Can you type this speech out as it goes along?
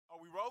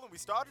rolling? We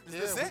started? Is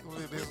this it?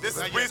 This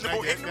Not is yet, reasonable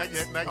not yet,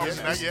 ignorance?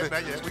 Not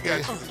yet. We got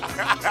you.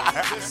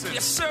 Listen,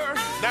 Yes, sir.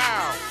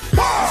 now,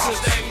 This is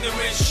the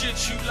ignorant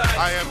shit you like.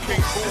 I am King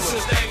This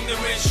is Cooler. the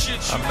ignorant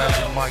shit you I'm like.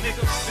 Magic Mike.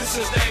 Nigga, this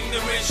is the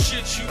ignorant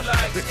shit you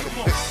like. Come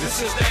on.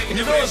 This is the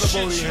You know ignorant it's a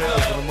shit booty you hell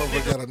like. when the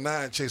motherfucker got a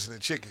 9 chasing a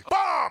chicken.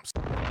 Bombs!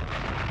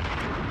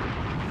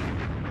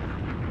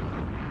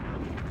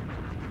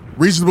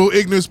 Reasonable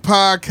Ignorance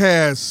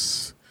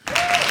Podcast.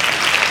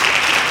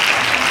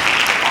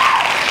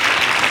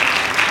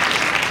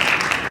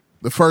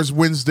 The first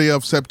Wednesday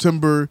of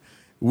September,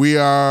 we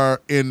are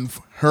in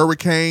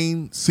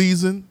hurricane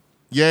season.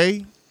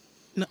 Yay.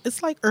 No,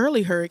 it's like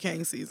early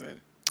hurricane season.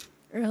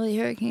 Early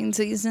hurricane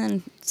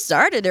season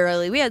started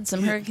early. We had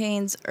some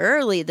hurricanes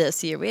early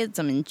this year. We had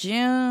some in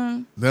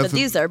June, but Nothing-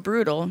 these are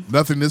brutal.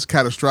 Nothing this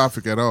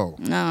catastrophic at all.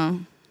 No.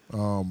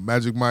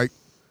 Magic Mike,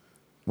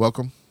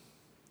 welcome.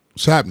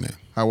 What's happening?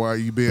 How are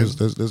you been?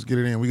 Let's get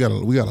it in. We got a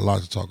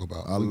lot to talk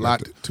about. A We got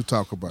lot to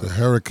talk about. the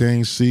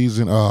hurricane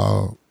season.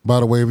 By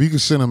the way, if you can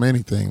send them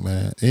anything,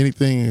 man,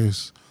 anything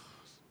is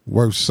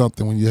worth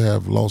something when you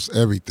have lost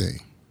everything.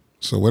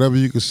 So whatever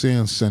you can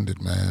send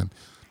it, man.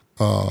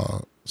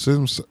 Find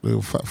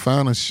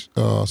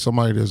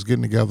somebody that's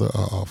getting together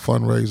a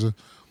fundraiser.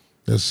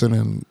 That's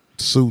sending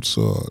suits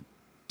or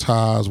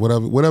ties,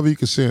 whatever you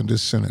can send.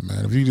 Just send it,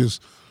 man. If you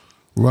just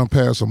run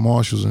past some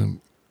marshals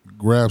and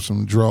grab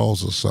some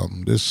draws or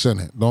something, just send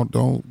it.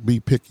 Don't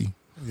be picky.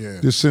 Yeah.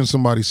 Just send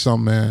somebody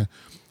something, man.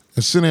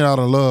 And send it out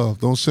of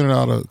love. Don't send it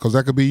out of, because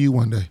that could be you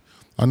one day.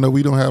 I know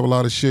we don't have a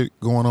lot of shit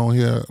going on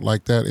here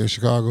like that in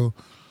Chicago,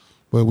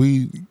 but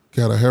we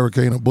got a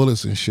hurricane of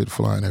bullets and shit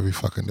flying every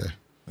fucking day.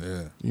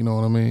 Yeah. You know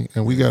what I mean?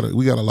 And we got a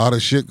lot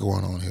of shit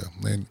going on here.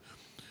 And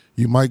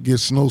you might get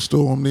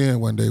snowstormed in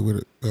one day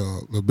with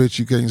a bitch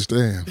you can't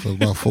stand for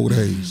about 4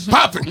 days.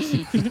 Pop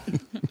it.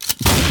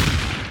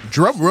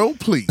 Drum roll,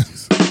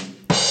 please.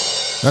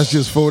 That's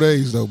just 4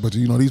 days though. But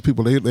you know, these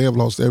people they have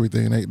lost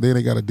everything.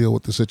 They got to deal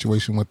with the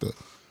situation with the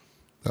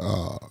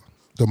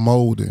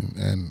mold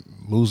and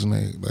losing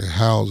their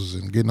houses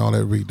and getting all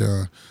that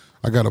redone.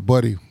 I got a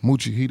buddy,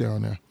 Moochie, he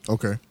down there.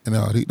 Okay. And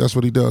that's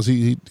what he does.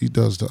 He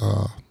does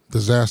the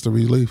disaster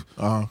relief.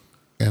 Uh-huh.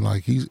 And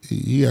like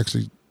he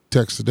actually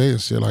texted today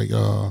and said like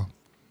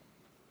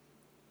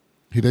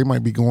they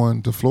might be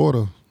going to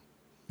Florida.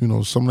 You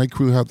know, some of their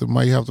crew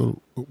might have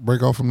to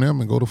break off from them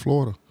and go to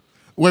Florida.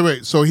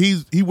 Wait. So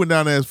he went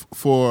down there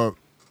for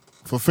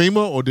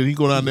FEMA, or did he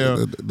go down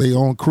there? They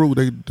own crew.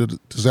 They the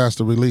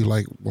disaster relief.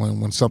 Like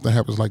when something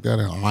happens like that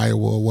in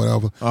Iowa or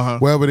whatever,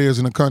 wherever it is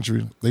in the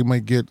country, they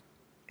might get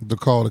the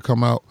call to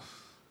come out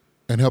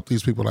and help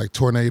these people, like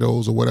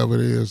tornadoes or whatever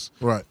it is.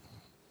 Right.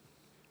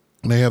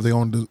 And they have their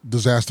own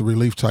disaster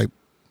relief type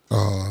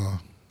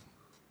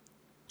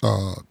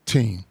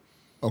team.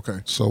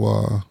 Okay.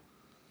 So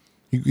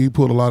he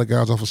pulled a lot of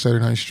guys off of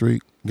 79th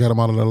Street, got them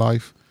out of their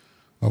life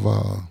of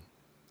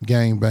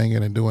gang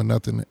banging and doing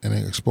nothing, and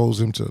they exposed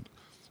them to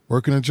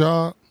working a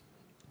job,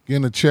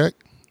 getting a check,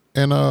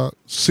 and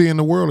seeing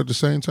the world at the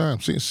same time.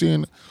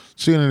 Seeing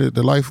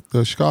the life,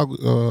 the Chicago,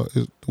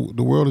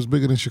 the world is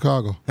bigger than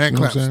Chicago. Hand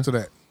You know what claps I'm to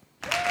saying?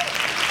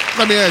 that.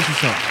 Let me ask you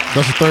something.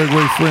 That's a third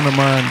grade friend of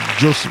mine,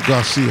 Joseph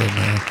Garcia,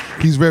 man.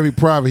 He's very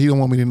private. He don't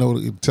want me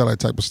to tell that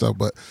type of stuff.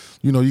 But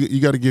you know,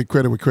 you got to give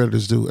credit where credit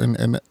is due.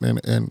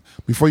 And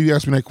before you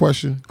ask me that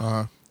question,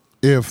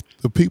 if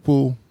the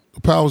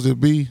powers that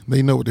be,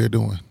 they know what they're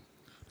doing.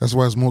 That's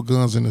why there's more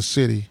guns in the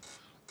city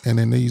and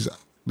in these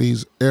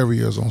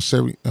areas on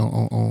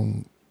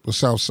the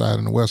south side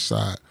and the west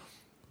side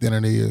than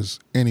it is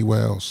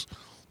anywhere else,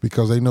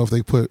 because they know if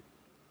they put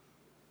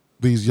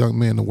these young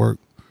men to work,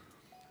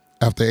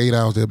 after 8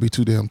 hours, they'll be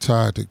too damn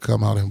tired to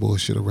come out and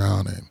bullshit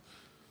around and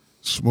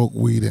smoke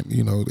weed. And,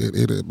 you know,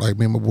 it like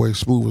me and my boy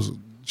Smooth was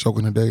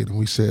joking today, and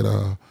we said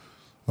a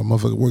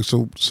motherfucker worked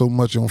so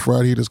much on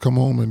Friday, he just come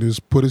home and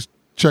just put his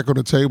check on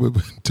the table,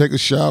 take a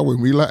shower,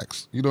 and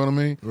relax. You know what I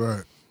mean?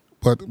 Right.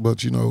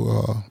 But you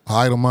know,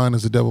 idle mind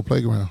is the devil's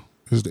playground.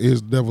 Is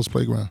the devil's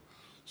playground.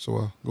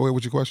 So go ahead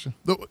with your question.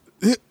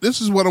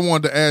 This is what I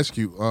wanted to ask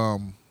you.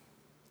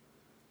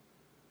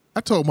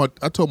 I told my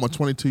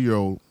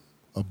 22-year-old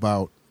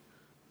about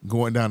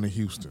going down to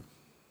Houston.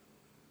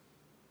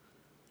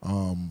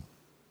 I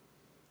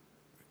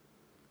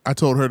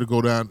told her to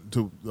go down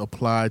to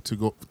apply to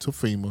go to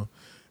FEMA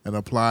and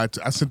apply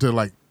to. I sent her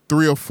like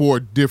 3 or 4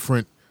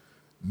 different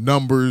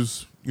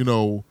numbers, you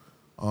know,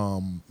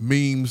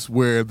 memes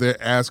where they're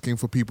asking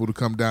for people to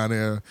come down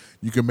there.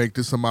 You can make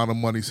this amount of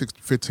money,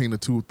 $15,000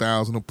 to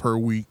 $2,000 per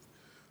week,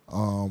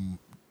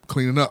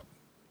 cleaning up,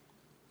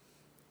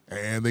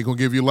 and they're gonna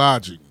give you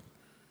lodging.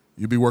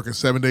 You'll be working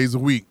 7 days a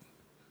week.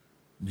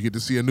 You get to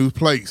see a new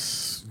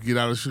place. You get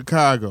out of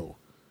Chicago.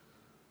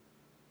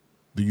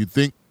 Do you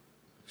think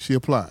she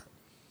applied?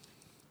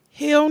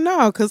 Hell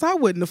no, because I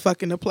wouldn't have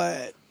fucking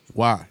applied.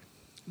 Why?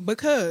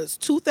 Because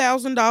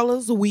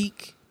 $2,000 a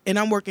week and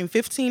I'm working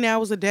 15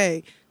 hours a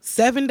day,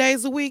 7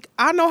 days a week.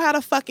 I know how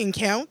to fucking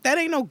count. That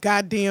ain't no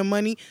goddamn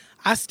money.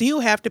 I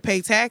still have to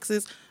pay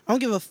taxes. I don't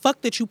give a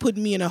fuck that you put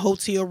me in a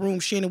hotel room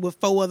sharing with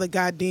 4 other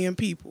goddamn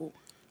people.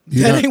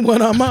 You're That not- ain't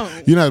what I'm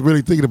on. You're not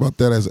really thinking about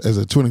that as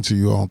a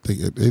 22-year-old. I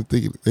don't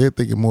think they're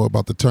thinking more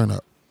about the turn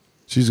up.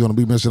 She's going to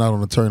be missing out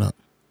on the turn up.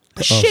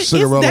 Shit,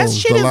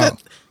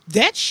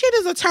 that shit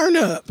is a turn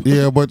up.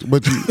 Yeah, but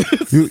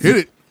you Hit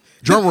it.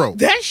 Drum roll.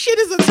 That shit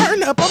is a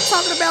turn up. I'm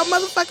talking about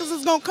motherfuckers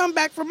is gonna come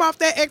back from off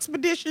that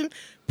expedition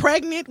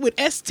pregnant with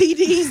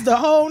STDs, the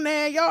whole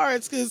 9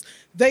 yards, because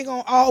they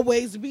gonna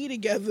always be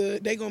together.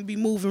 They gonna be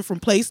moving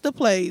from place to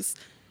place.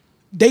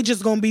 They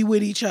just gonna be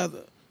with each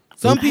other.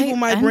 Some people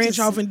might branch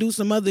off and do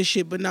some other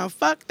shit, but now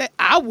fuck that.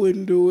 I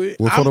wouldn't do it.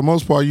 Well, for the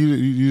most part,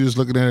 you just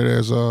looking at it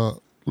as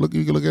you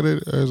can look at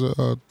it as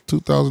a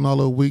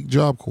 $2,000 a week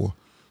job corps.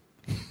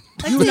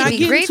 You're not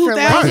getting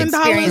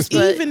 $2,000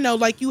 but even though,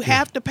 like, you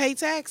have to pay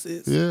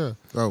taxes. Yeah.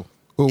 Oh.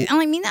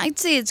 I mean, I'd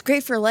say it's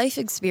great for life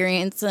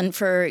experience and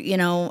for,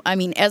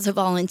 as a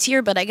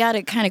volunteer, but I got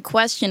to kind of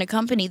question a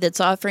company that's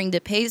offering to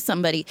pay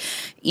somebody,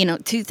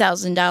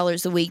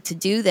 $2,000 a week to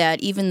do that,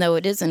 even though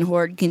it is in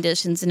horrid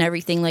conditions and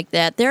everything like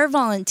that. There are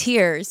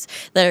volunteers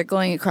that are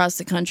going across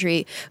the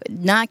country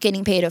not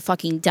getting paid a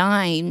fucking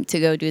dime to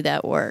go do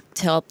that work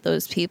to help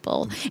those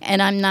people.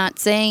 And I'm not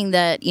saying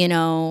that,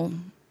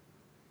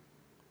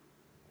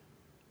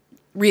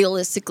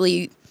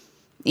 realistically,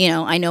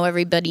 I know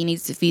everybody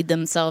needs to feed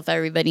themselves.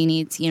 Everybody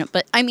needs,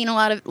 but I mean, a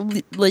lot of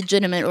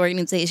legitimate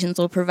organizations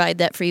will provide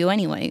that for you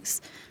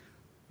anyways.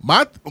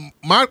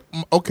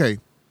 Okay,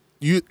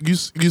 you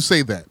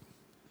say that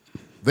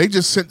they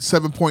just sent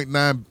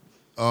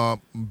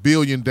 7.9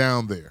 billion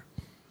down there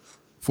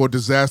for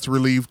disaster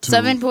relief. To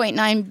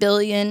 7.9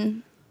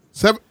 billion.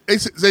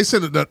 They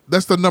said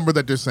that's the number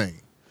that they're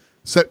saying.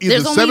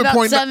 There's only about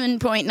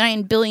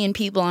 7.9 billion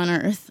people on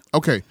Earth.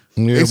 Okay.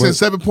 Yeah, they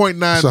said 7.9.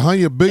 It's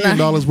 $100 billion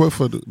worth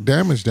of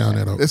damage down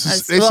there, though.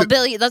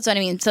 Billion. That's what I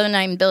mean.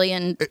 9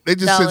 billion. They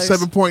just said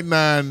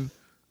 7.9,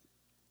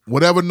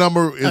 whatever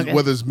number is, Okay.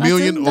 whether it's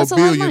million That's or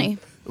a lot of billion, money.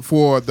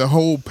 for the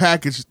whole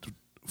package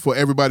for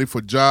everybody, for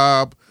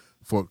job,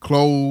 for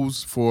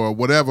clothes, for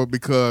whatever.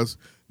 Because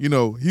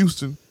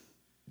Houston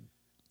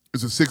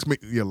is a 6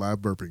 million. Yeah, live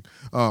burping.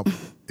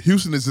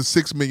 Houston is a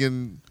 6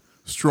 million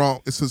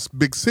strong. It's a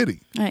big city.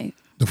 Right.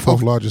 The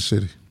fourth largest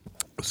city.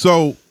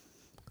 So,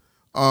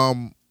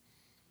 I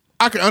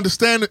can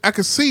understand it. I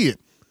can see it.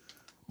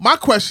 My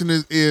question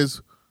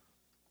is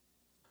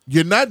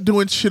you're not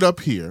doing shit up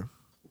here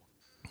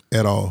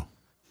At all.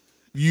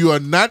 You are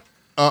not.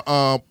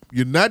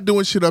 You're not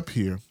doing shit up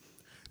here.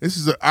 This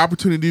is an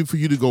opportunity for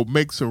you to go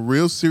make some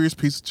real serious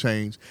piece of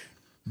change,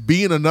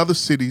 be in another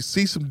city,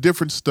 see some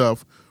different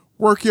stuff,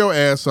 work your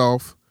ass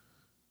off,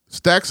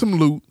 stack some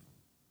loot.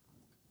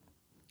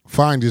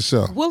 Find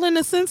yourself. Well, in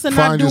a sense of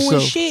Find not doing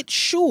yourself. shit,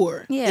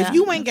 sure. Yeah, if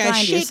you ain't got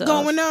find shit yourself.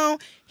 going on,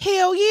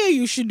 hell yeah,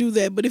 you should do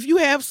that. But if you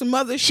have some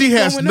other shit She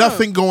has going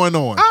nothing going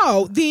on.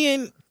 Oh,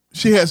 then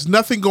She has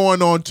nothing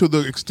going on to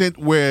the extent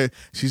where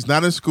she's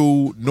not in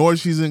school, nor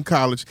she's in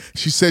college.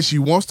 She says she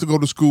wants to go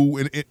to school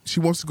and she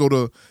wants to go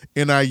to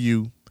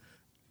NIU.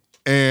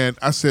 And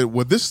I said,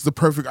 well, this is the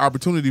perfect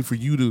opportunity for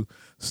you to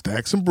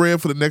stack some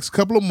bread for the next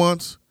couple of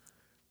months.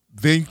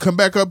 Then you come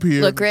back up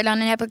here. Look great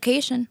on an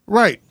application.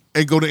 Right.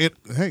 And go to,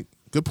 hey,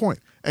 good point.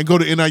 And go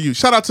to NIU.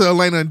 Shout out to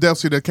Elena and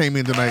Delcy that came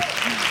in tonight.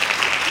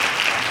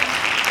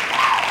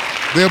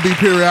 They'll be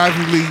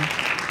periodically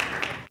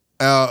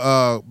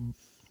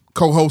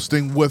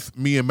co-hosting with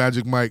me and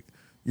Magic Mike,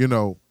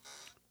 Well,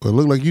 it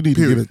look like you need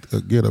to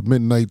get a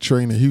midnight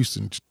train to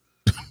Houston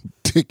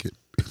ticket.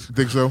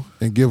 Think so?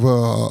 And give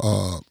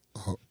her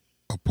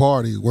a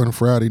party one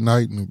Friday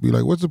night and be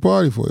like, "What's the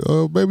party for?"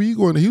 "Oh, baby, you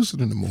going to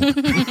Houston in the morning."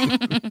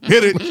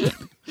 Hit it.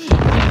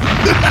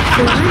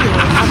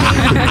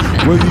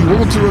 Whether you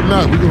want to or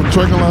not, we're gonna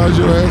tranquilize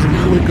your ass and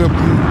you wake up.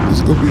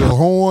 It's gonna be a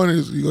horn.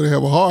 You're gonna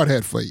have a hard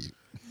hat for you.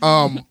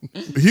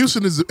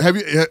 Houston is. Have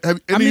any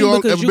of y'all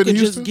because ever you been to could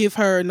Houston? just give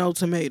her an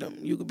ultimatum.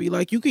 You could be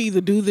like, you could either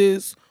do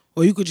this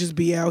or you could just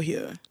be out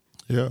here.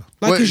 Yeah.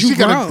 Like, cause you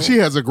grown. She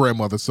has a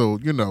grandmother, so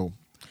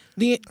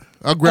The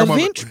her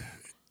grandmother.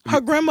 her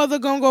grandmother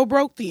gonna go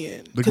broke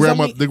then. The 'Cause, I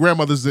grandmother. mean, the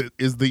grandmother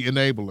is the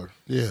enabler.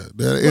 Yeah,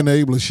 that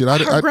enabling shit.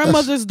 her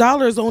grandmother's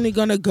dollar is only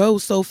gonna go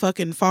so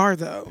fucking far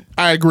though.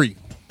 I agree.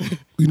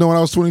 You know, when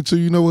I was 22,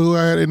 you know who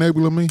I had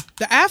enabling me?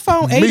 The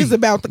iPhone 8 Me. is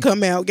about to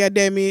come out.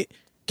 Goddamn it!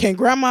 Can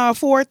grandma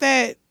afford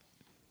that?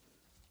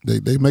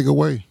 They make a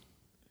way.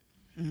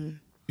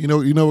 You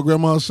know what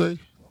grandma say?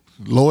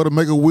 Lord will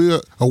make a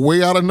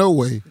way out of no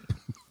way.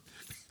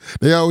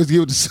 They always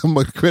give it to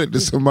somebody, credit to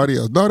somebody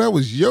else. No, that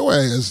was your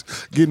ass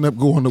getting up,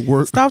 going to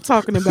work, Stop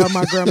talking about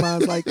my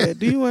grandmas like that.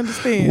 Do you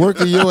understand?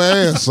 working your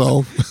ass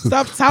off,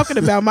 Stop talking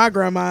about my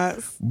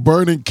grandmas.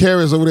 burning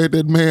carrots over there at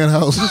that man's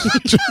house.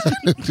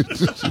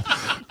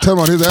 Tell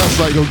me his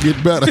eyesight gonna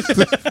get better.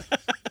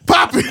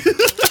 Pop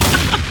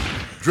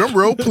it. Drum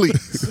roll,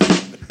 please.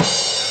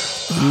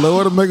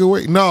 Lord will make a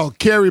way. No,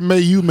 Carrie May,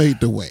 you made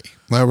the way.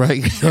 All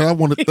right, I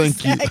want to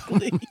thank you.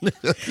 Exactly.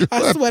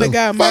 I swear to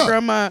God, my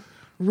grandma,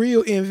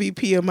 real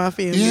MVP of my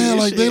family. Yeah, and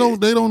like shit.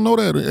 they don't know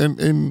that,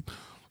 and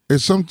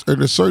at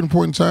a certain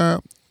point in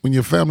time, when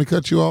your family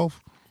cut you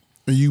off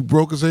and you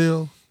broke as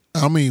hell.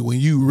 I mean, when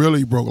you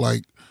really broke,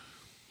 like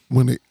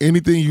when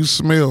anything you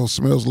smell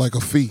smells like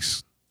a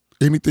feast.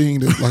 Anything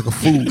that's like a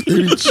food,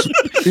 any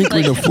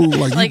inkling of food,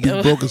 like you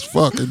be broke as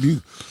fuck, and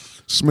you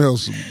smell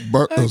some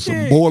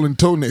boiling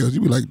toenails.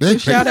 You be like,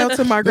 "That Shout out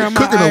to my grandma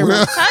cooking over Ira.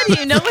 there." How do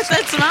you know what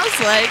that smells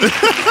like?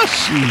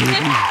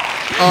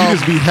 You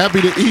just be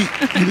happy to eat.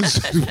 You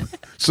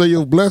just say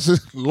your blessings,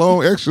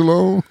 long, extra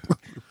long.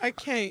 I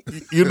can't.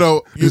 You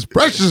know, His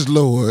precious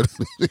Lord,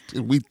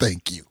 we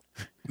thank you.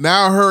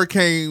 now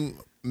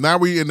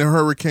we in the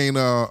hurricane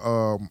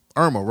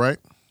Irma, right?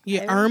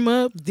 Yeah,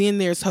 Irma. Then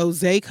there's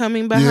Jose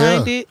coming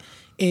behind it,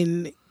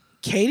 and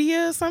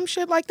Katia or some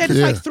shit like that. It's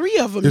Yeah. like 3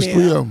 of them It's now.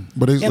 3 of them,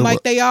 but And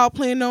like they all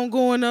plan on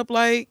going up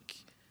like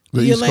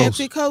the East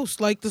Atlantic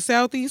coast, like the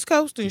southeast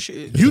coast and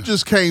shit. You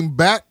just came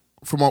back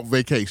from on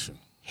vacation.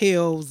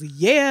 Hells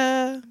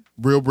yeah.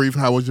 Real brief,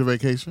 how was your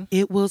vacation?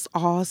 It was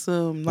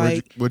awesome.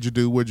 What'd you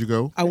do? Where'd you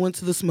go? I went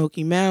to the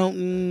Smoky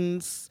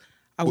Mountains.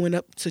 I went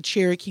up to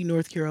Cherokee,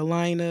 North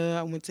Carolina.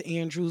 I went to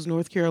Andrews,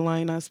 North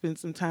Carolina. I spent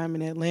some time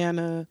in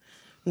Atlanta.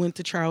 Went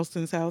to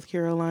Charleston, South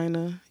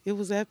Carolina. It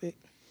was epic.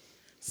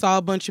 Saw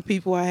a bunch of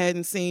people I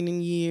hadn't seen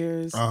in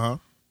years.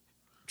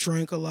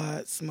 Drank a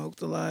lot,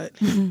 smoked a lot.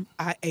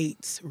 I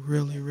ate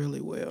really,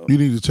 really well. You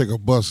need to take a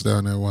bus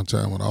down there one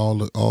time with all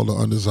the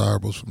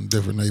undesirables from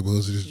different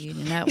neighborhoods. Just You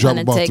do not drop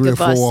want to about take 3 a or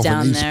 4 bus off in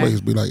down each there.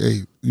 place. Be like,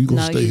 hey, you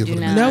gonna No, stay you here do for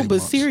the not. next No, 8 but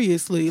months.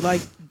 seriously,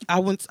 like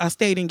I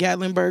stayed in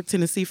Gatlinburg,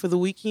 Tennessee for the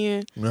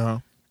weekend.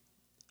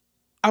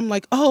 I'm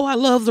like, oh, I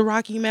love the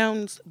Rocky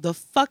Mountains. The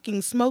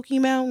fucking Smoky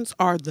Mountains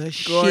are the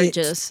shit.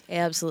 Gorgeous,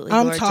 absolutely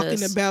I'm gorgeous.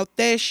 talking about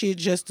that shit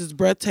just as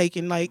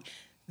breathtaking. Like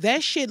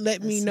that shit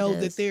let me Yes, it know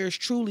is. that there's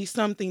truly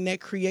something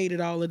that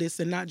created all of this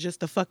and not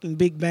just a fucking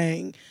Big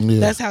Bang. Yeah.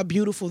 That's how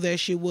beautiful that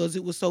shit was.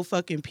 It was so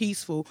fucking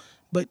peaceful.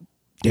 But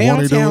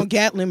Won't they do downtown it?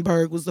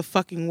 Gatlinburg was the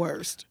fucking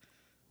worst.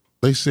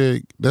 They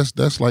said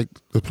that's like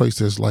the place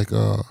that's like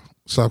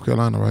South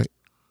Carolina, right?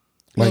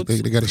 Like No,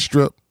 they got a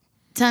strip.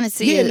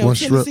 Tennessee. Yeah, no, One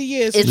strip. Tennessee,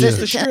 yeah, it's It's just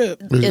a a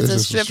strip. It's It's a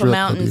just strip of strip,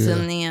 mountains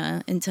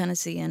yeah. in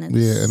Tennessee, and it's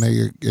Yeah,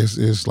 and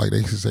it's like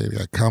they say they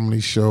got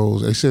comedy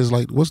shows. They says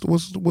like what's the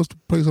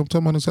place I'm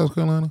talking about in South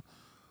Carolina?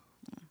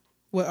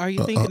 What are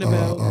you thinking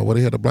about? Where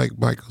they had the Black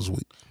Bikers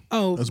Week,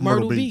 Oh, That's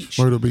Myrtle Myrtle Beach. Beach.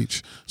 Myrtle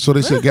Beach. So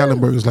they said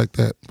Gatlinburg is like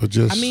that, but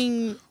just I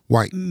mean,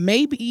 white.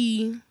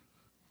 maybe.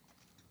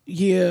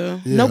 Yeah.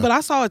 Yeah. No, but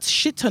I saw a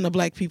shit ton of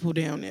black people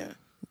down there.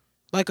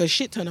 Like a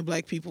shit ton of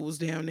black people was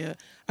down there.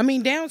 I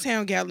mean,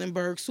 downtown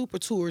Gatlinburg, super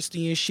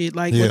touristy and shit.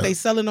 Like Yeah. what they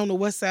selling on the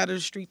west side of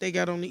the street, they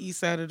got on the east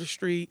side of the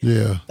street.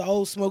 Yeah, The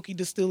old Smoky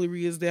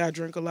Distillery is there. I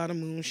drink a lot of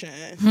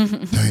moonshine.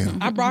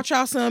 damn. I brought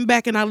y'all some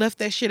back and I left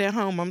that shit at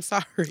home. I'm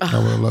sorry. I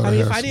would love I to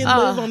mean, if have I some. didn't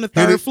live on the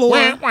third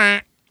floor,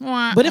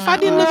 but if I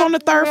didn't live on the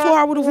third floor,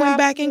 I would have went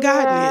back and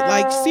gotten it.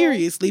 Like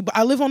seriously, but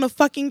I live on the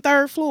fucking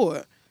third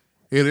floor.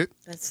 Hit it.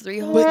 that's 3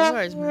 whole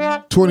floors,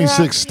 man.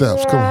 26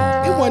 steps. Come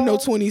on. It wasn't no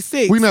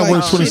 26. We not like,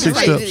 went shit, 26 it's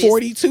like steps.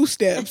 42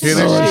 steps. Yeah,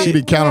 No, Shit. she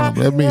didn't count on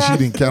them. That means she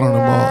didn't count on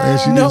them all, and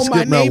she No, didn't my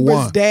skip not neighbor's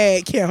one.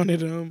 dad counted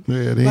them.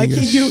 Yeah, they Like ain't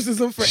he got uses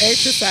them for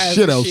exercise.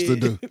 shit and else to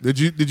do.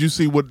 Did you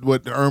see what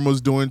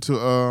Irma's doing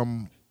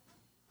to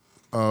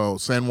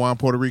San Juan,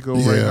 Puerto Rico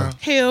right Yeah. now?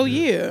 Hell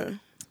yeah.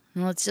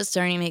 Well, it's just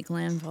starting to make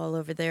landfall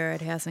over there.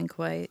 It hasn't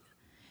quite.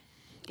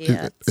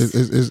 Yeah, It's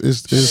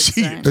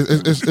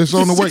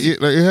on the way.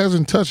 It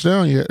hasn't touched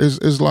down yet.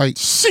 It's like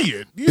See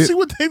it. You see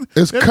what they?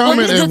 it's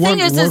coming the at thing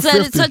is that it's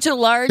 150. such a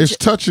large. It's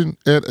touching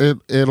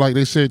at like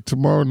they said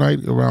tomorrow night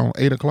around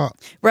 8:00.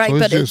 Right, so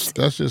but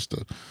that's just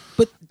a.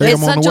 But Hey,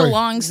 it's I'm on the such a way.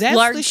 long, that's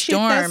large the shit.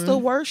 storm. That's the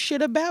worst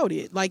shit about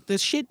it. Like the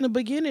shit in the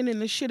beginning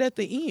and the shit at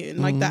the end.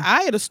 Like the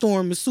eye of the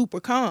storm is super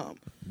calm.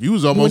 You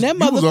was almost that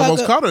almost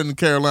motherfucker- caught in the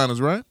Carolinas,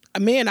 right?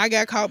 Man, I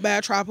got caught by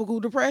a tropical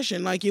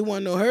depression. Like it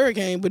wasn't no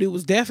hurricane, but it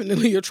was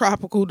definitely a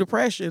tropical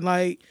depression.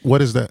 Like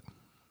What is that?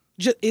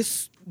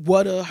 it's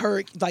what a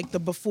hurricane, like the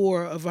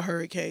before of a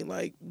hurricane.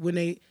 Like when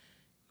they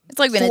It's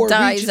like when before it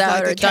dies reaches, out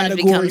like or a it doesn't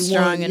category become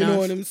strong one, enough. You know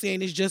what I'm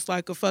saying? It's just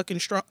like a fucking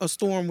a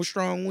storm with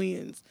strong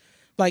winds.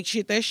 Like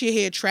shit, that shit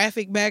had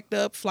traffic backed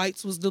up,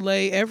 flights was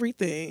delayed,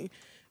 everything.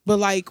 But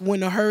like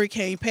when a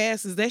hurricane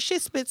passes, that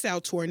shit spits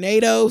out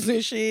tornadoes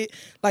and shit.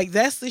 Like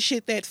that's the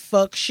shit that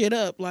fucks shit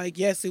up. Like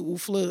yes, it will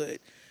flood,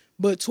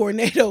 but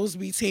tornadoes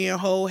be tearing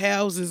whole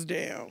houses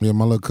down. Yeah,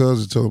 my little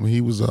cousin told me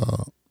he was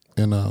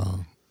in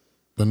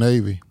the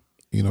Navy.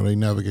 You know, they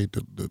navigate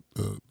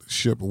the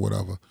ship or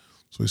whatever.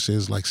 So he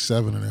says like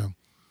 7 of them.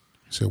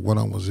 He said one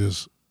of them was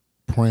just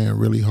praying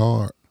really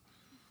hard,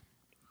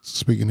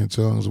 speaking in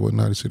tongues and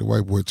whatnot. He said the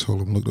white boy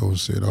told him, looked over and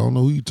said, I don't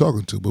know who you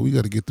talking to, but we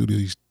got to get through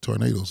these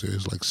tornadoes here.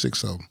 It's like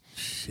 6 of them.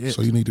 Shit.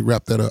 So you need to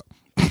wrap that up.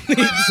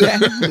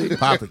 Exactly.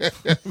 Pop it.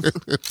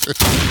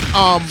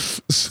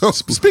 So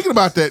Speaking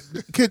about that,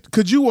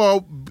 could you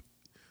all,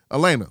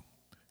 Elena,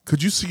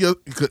 could you see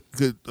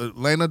could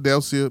Elena,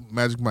 Delcia,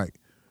 Magic Mike?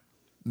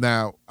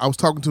 Now, I was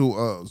talking to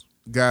a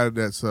guy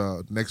that's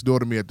next door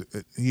to me.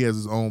 He has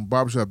his own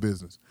barbershop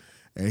business,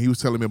 and he was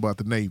telling me about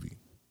the Navy.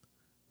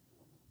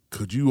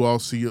 Could you all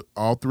see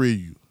all 3 of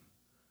you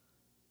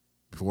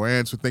Before I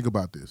answer, think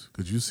about this.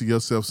 Could you see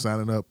yourself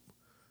signing up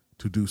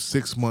to do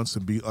 6 months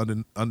and be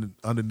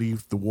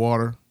underneath the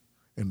water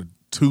in a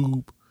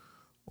tube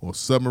or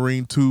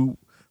submarine tube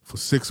for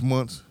 6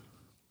 months?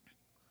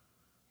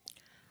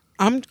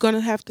 I'm going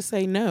to have to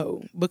say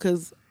no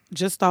because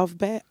just off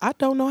bat, I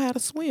don't know how to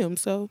swim.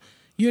 So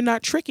you're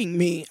not tricking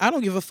me. I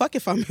don't give a fuck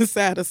if I'm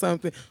inside of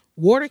something.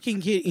 Water can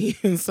get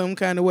in some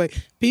kind of way.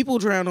 People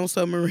drown on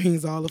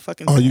submarines all the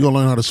fucking time. Oh, you gonna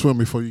learn how to swim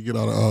before you get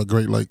out of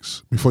Great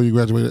Lakes? Before you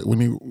graduate,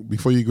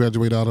 before you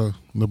graduate out of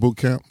the boot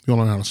camp, you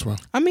gonna learn how to swim.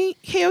 I mean,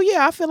 hell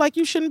yeah! I feel like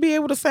you shouldn't be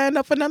able to sign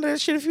up for none of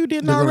that shit if you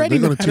didn't already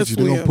know how to They're gonna teach you.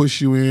 swim. They're gonna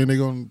push you in.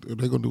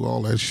 They're gonna do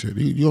all that shit.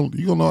 You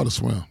gonna know how to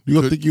swim. You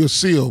gonna think you're a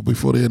SEAL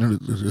before they enter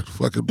the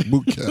fucking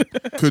boot camp.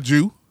 Could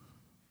you?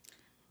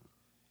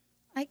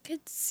 I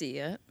could see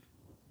it.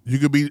 You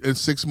could be in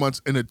 6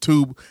 months in a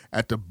tube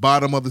at the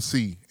bottom of the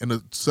sea in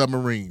a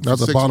submarine. Not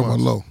the bottom or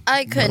low.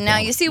 I could. Now,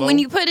 you see, when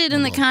you put it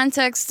in the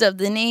context of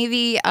the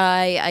Navy,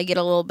 I get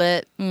a little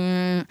bit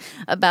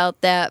about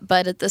that.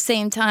 But at the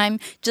same time,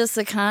 just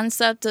the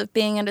concept of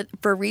being in it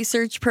for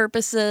research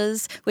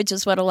purposes, which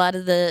is what a lot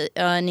of the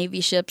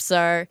Navy ships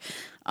are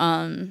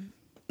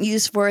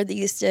used for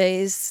these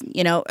days,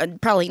 you know,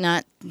 probably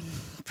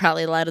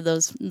a lot of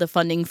the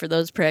funding for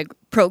those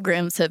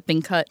programs have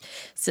been cut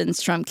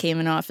since Trump came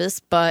in office,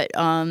 but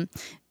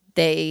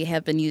they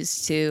have been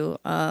used to,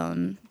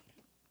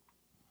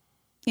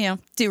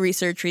 do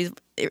research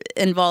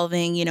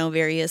involving,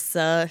 various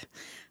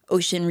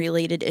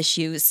ocean-related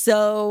issues.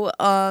 So,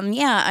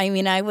 I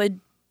mean, I would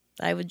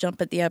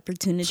jump at the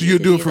opportunity. So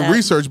you'd do it for that.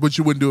 research, but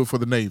you wouldn't do it for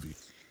the Navy.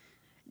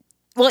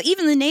 Well,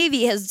 even the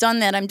Navy has done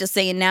that. I'm just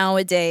saying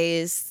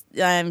nowadays,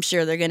 I'm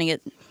sure they're going to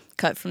get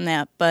cut from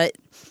that, but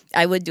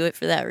I would do it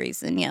for that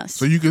reason. Yes.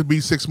 So you could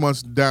be 6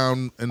 months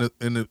down in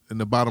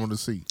the bottom of the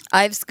sea.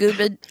 I've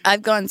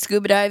gone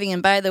scuba diving,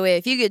 and by the way,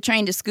 if you get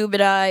trained to scuba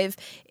dive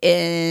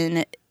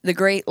in the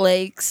Great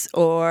Lakes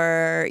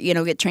or,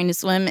 get trained to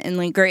swim in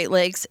the Great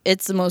Lakes,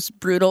 it's the most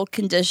brutal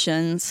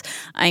conditions.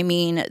 I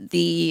mean,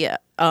 the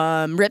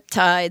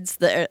riptides,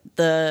 the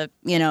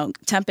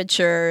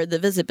temperature, the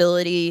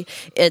visibility,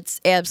 it's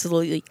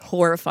absolutely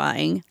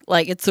horrifying.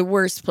 Like, it's the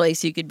worst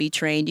place you could be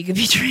trained. You could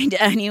be trained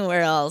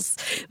anywhere else.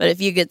 But if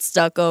you get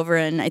stuck over,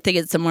 and I think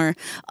it's somewhere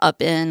up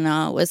in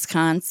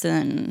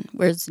Wisconsin,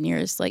 where's the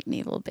nearest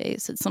naval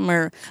base? It's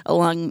somewhere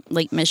along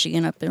Lake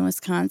Michigan up in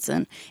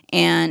Wisconsin.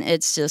 And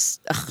it's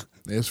just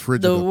it's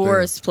frigid the up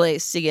worst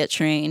place to get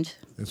trained.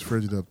 It's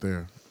frigid up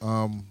there.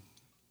 I'm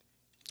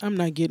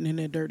not getting in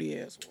that dirty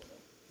ass water.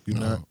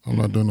 I'm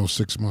not doing no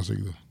 6 months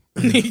either.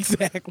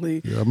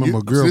 Exactly. Yeah, I remember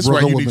a girl this is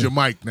broke why up you with need me. your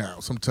mic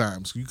now.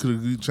 Sometimes you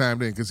could have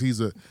chimed in because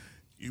he's a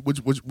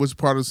which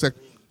part of the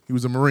sector? He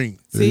was a Marine.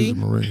 Yeah, See? he's a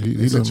Marine. He He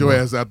sent doesn't your know.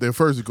 ass out there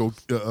first to go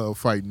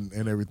fighting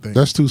and everything.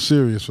 That's too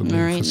serious for me.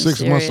 Marine For is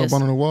 6 months serious. up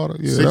under the water.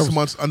 Yeah, 6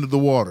 months under the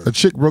water. A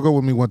chick broke up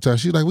with me one time.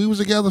 She's like, we was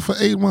together for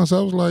 8 months.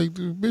 I was like,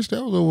 bitch,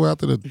 that was over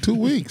after the 2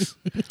 weeks.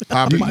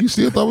 You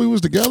still thought we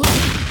was together?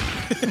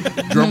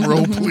 Drum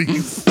roll,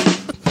 please.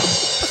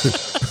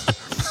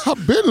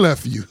 I've been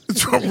left you.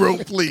 Drum roll,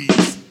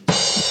 please.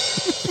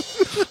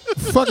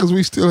 Fuck is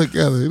we still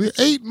together?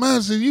 8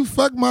 months and you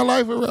fucked my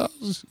life around.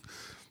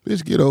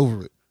 Bitch, get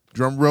over it.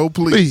 Drum roll,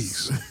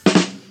 please.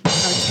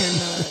 I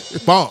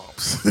cannot.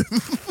 Bombs.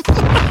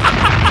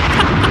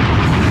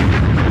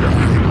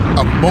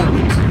 A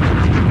moment.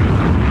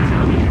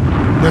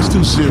 That's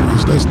too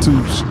serious. That's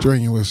too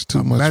strenuous.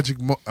 Too much.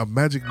 A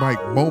Magic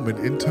Mike moment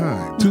in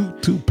time.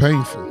 Too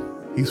painful.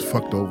 He's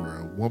fucked over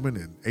a woman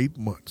in 8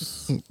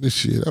 months. This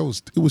shit.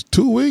 It was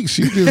 2 weeks.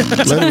 She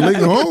just let her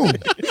linger home.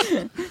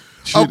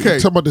 Shit, Okay.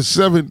 Talking about the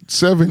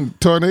seven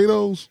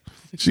tornadoes.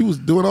 She was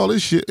doing all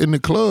this shit in the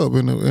club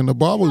in the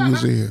bar we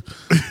was in.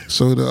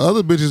 So the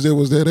other bitches that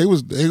was there, they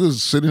was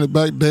sitting in the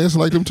back dancing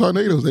like them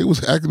tornadoes. They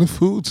was acting the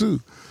fool too.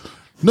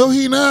 No,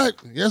 he not.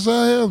 Yes,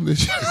 I am.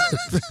 Okay,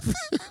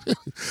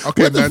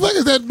 What the man. fuck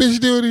is that bitch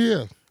doing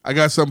here? I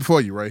got something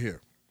for you right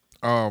here.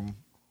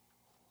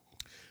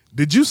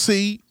 Did you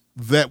see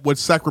that what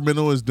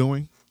Sacramento is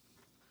doing?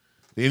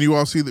 Did any of you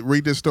all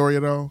read this story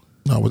at all?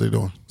 No, what they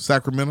doing?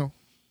 Sacramento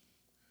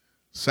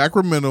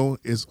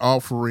is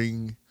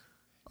going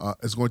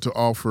to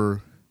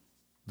offer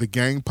the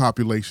gang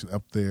population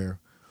up there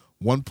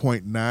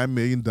 $1.9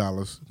 million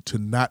to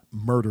not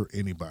murder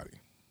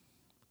anybody,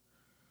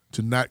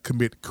 to not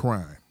commit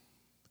crime.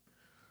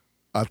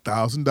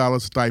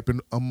 $1,000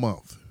 stipend a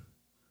month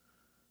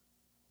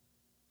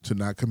to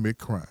not commit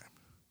crime.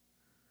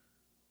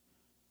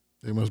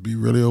 They must be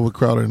really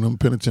overcrowded in them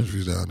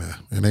penitentiaries down there,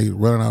 and they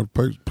running out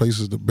of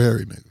places to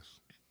bury niggas.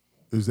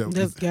 Is that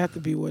That's got to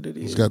be what it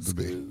is. It's got to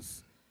be.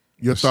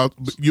 your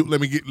thoughts? Let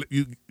me get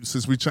you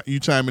since you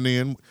chiming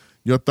in.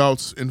 Your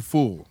thoughts in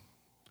full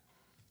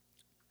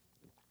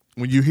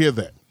when you hear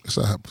that. It's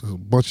a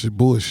bunch of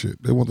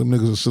bullshit. They want them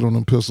niggas to sit on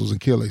them pistols and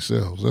kill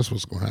themselves. That's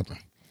what's gonna happen.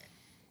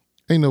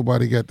 Ain't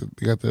nobody got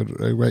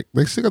that right.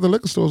 They still got the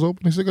liquor stores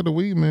open. They still got the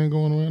weed man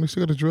going around. They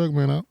still got the drug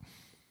man out.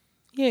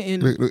 Yeah,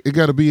 and It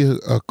got to be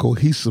a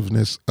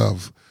cohesiveness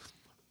of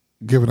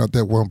giving out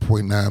that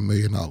 $1.9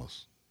 million.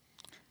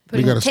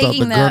 They got to stop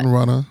the gun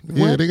runner.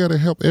 Yeah, What? they got to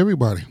help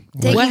everybody.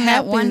 Taking What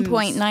that happens-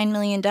 $1.9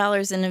 million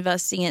and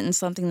investing it in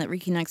something that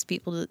reconnects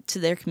people to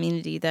their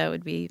community, that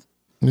would be,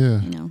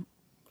 Yeah, you know,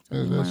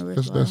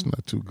 that's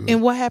not too good.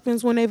 And what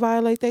happens when they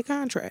violate their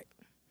contract?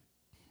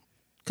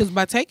 Because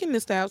by taking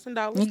this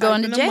 $1,000, You go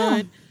into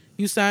jail.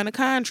 You sign a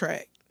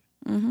contract.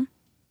 Mhm.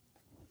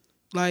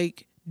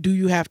 Like, do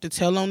you have to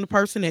tell on the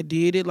person that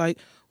did it? Like,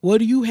 what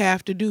do you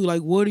have to do?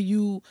 Like, what are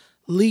you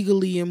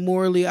legally and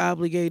morally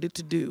obligated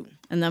to do?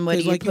 and then what are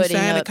Because you like you putting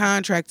signed a up?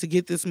 contract to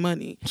get this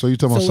money. So you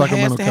talking about So it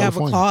Sacramento, has to have a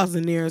California? clause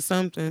in there or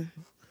something.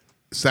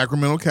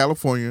 Sacramento,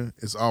 California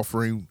is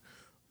offering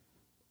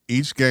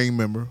each gang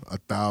member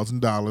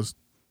 $1,000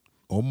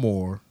 or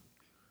more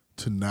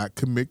to not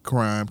commit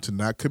crime, to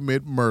not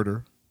commit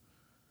murder.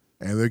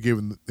 And they're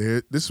giving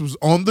this was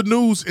on the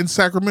news in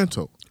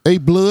Sacramento. Hey,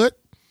 blood.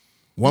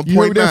 1.9. You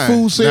heard what that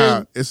fool said?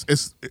 Now,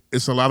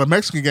 it's a lot of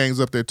Mexican gangs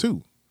up there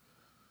too.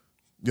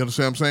 You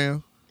understand what I'm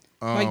saying?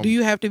 Like, do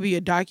you have to be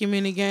a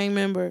documented gang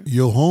member?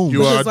 You're home.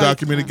 You are a it's like-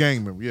 documented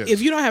gang member. Yes.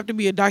 If you don't have to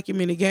be a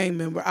documented gang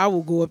member, I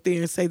will go up there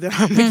and say that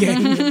I'm a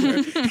gang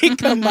member and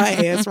come my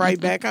ass right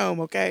back home,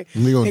 okay?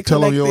 You're going to And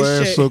tell on collect your this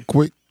ass check. so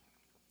quick.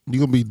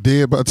 You're going to be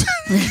dead by the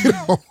time you get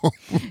home.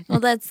 Well,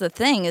 that's the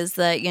thing is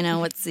that, you know,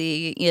 what's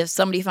the, if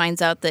somebody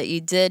finds out that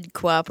you did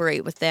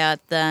cooperate with that,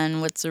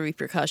 then what's the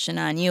repercussion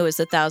on you? Is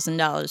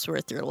 $1,000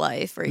 worth your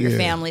life or your Yeah.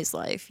 family's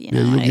life? You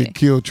Yeah, know, you'll get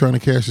killed trying to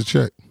cash a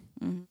check.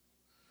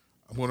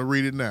 I'm going to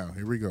read it now.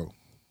 Here we go.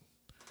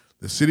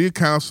 The City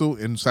Council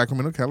in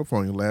Sacramento,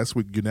 California, last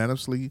week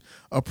unanimously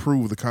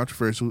approved the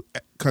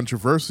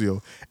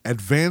controversial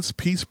Advanced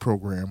Peace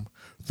Program,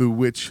 through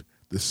which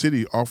the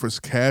city offers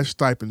cash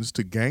stipends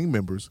to gang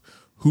members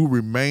who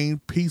remain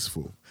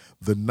peaceful.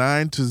 The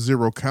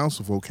 9-0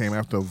 council vote came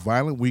after a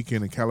violent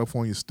weekend in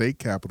California's state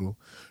capitol,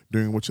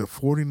 during which a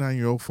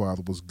 49-year-old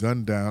father was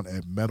gunned down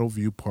at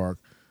Meadowview Park,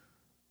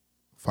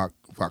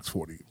 Fox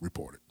 40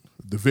 reported.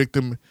 The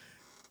victim,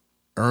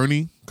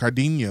 Ernie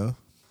Cardina,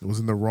 was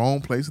in the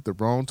wrong place at the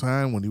wrong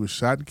time when he was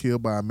shot and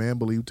killed by a man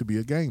believed to be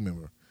a gang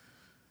member.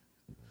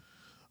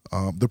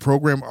 The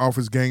program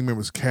offers gang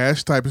members cash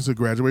stipends to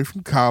graduate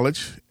from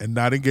college and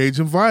not engage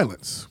in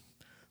violence.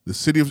 The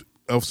city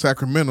of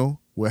Sacramento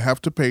will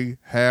have to pay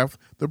half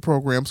the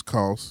program's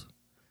cost,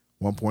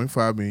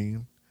 $1.5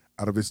 million,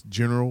 out of its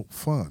general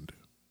fund.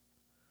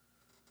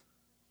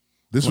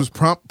 This was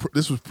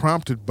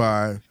prompted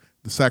by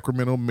the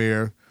Sacramento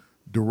mayor,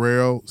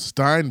 Darrell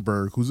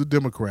Steinberg, who's a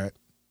Democrat,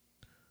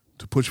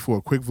 to push for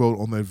a quick vote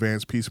on the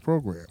advanced peace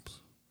programs.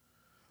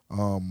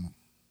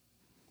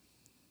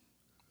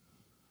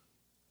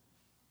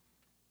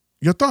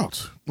 Your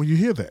thoughts when you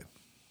hear that?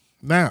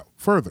 Now,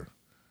 further.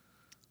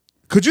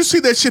 Could you see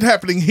that shit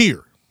happening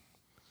here?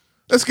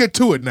 Let's get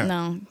to it now.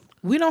 no.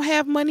 We don't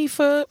have money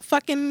for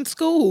fucking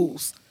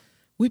schools.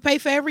 We pay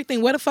for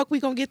everything. Where the fuck we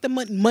gonna get the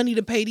money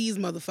to pay these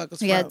motherfuckers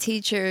We from? got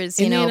teachers,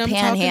 And you know, then I'm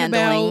talking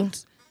panhandling,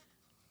 about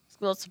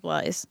school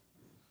supplies.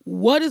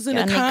 what is in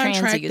Got the any crayons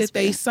contract you could that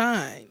they spare?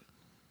 sign?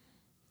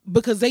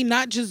 Because they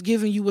not just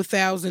giving you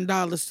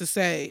 $1,000 to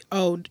say,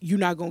 oh, you're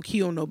not gonna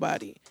kill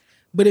nobody.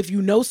 But if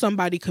you know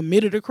somebody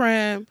committed a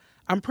crime,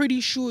 I'm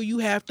pretty sure you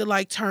have to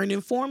like turn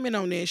informant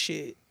on that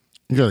shit.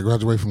 You got to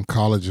graduate from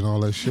college and all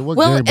that shit. What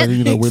Well, gang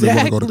you know where they want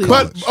to go to exactly.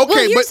 college? But, okay,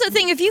 well, here's but the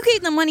thing: if you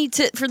gave the money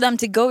for them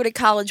to go to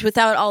college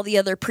without all the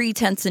other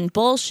pretense and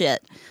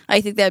bullshit,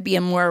 I think that'd be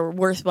a more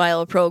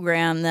worthwhile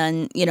program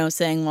than, you know,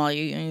 saying, well,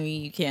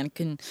 you can't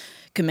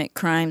commit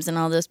crimes and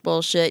all this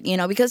bullshit, you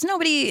know, because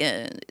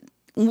nobody.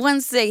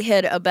 Once they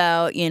hit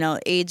about, you know,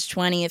 age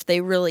 20, if they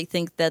really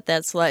think that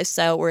that's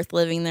lifestyle worth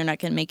living, they're not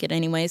going to make it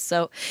anyway.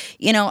 So,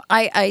 you know,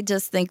 I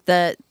just think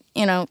that,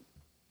 you know,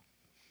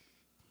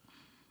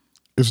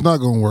 It's not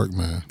going to work,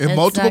 man. in It's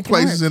multiple not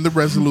gonna places work. in the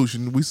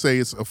resolution, we say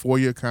it's a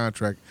 4-year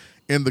contract.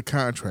 In the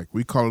contract,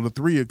 we call it a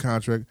 3-year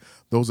contract.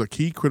 Those are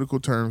key critical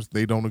terms.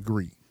 They don't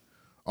agree.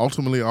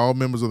 Ultimately, all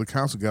members of the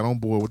council got on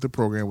board with the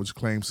program, which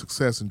claims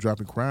success in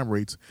dropping crime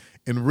rates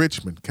in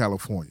Richmond,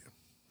 California.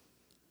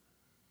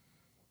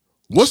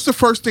 What's the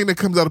first thing that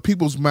comes out of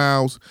people's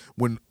mouths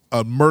when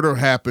a murder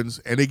happens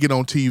and they get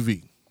on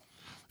TV?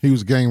 He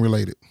was gang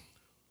related.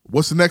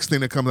 What's the next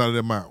thing that comes out of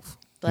their mouth?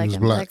 black was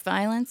and black. black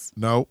violence.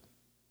 No.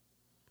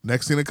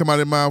 Next thing that come out of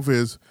their mouth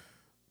is,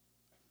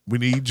 we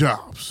need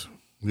jobs.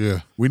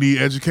 Yeah. We need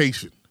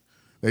education.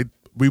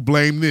 We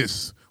blame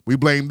this. We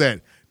blame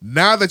that.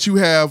 Now that you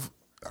have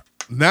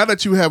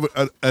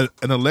an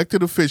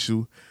elected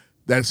official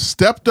that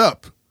stepped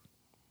up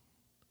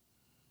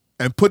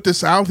and put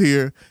this out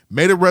here,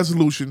 made a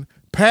resolution,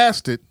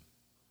 passed it,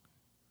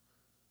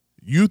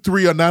 you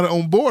three are not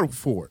on board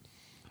for it.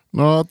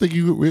 No, I think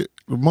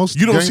most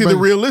You don't see the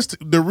gangbangers-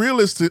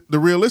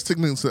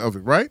 realisticness of it,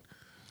 right?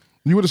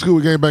 You went to school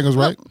with gangbangers,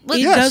 right? It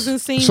Yes. doesn't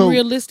seem So-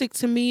 realistic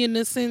to me in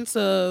the sense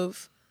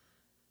of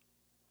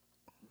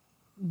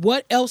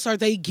what else are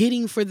they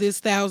getting for this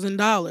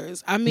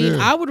 $1,000? I mean,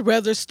 Yeah. I would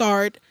rather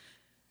start.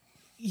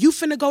 You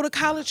finna go to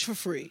college for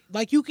free.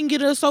 Like you can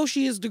get an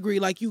associate's degree.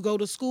 Like you go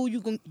to school, you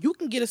can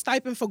get a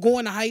stipend for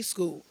going to high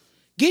school.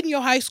 getting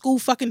your high school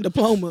fucking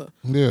diploma.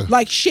 Yeah.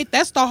 Like shit,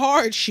 that's the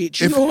hard shit.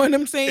 You know what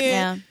I'm saying?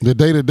 Yeah. The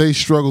day-to-day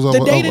struggles of,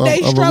 The day-to-day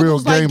of a real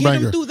struggles, like get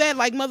them gangbanger. through that.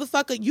 Like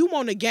motherfucker, you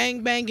want to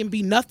gangbang and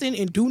be nothing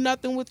and do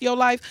nothing with your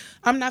life.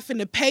 I'm not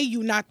finna pay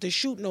you not to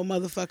shoot no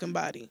motherfucking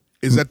body.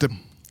 Is that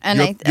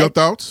And your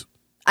thoughts?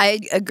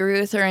 I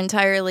agree with her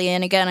entirely.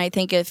 And again, I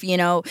think if,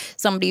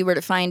 somebody were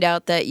to find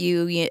out that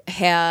you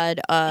had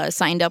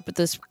signed up with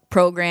this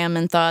program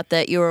and thought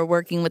that you were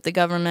working with the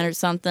government or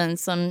something,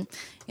 some,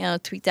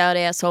 tweaked out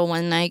asshole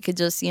one night could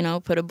just,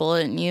 put a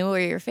bullet in you or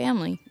your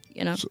family,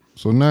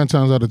 So 9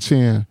 times out of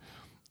 10,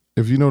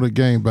 if you know the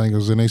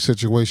gangbangers in their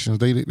situations,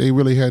 they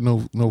really had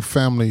no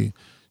family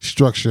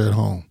structure at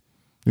home.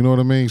 You know what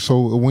I mean?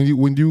 So when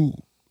you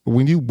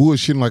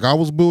bullshitting like I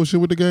was bullshitting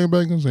with the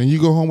gangbangers, and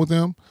you go home with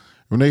them,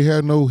 when they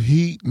had no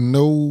heat,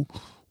 no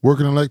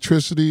working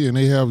electricity, and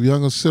they have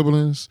younger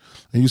siblings,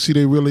 and you see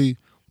they really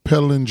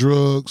peddling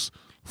drugs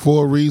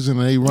for a reason,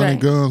 and they running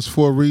guns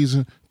for a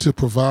reason to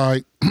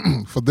provide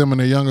for them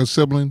and their younger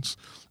siblings,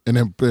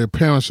 and their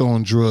parents are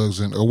on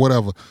drugs or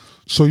whatever.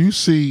 So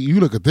you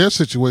look at their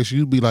situation,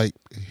 you'd be like,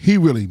 he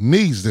really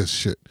needs this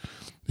shit.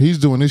 He's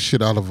doing this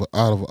shit out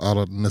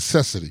of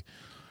necessity.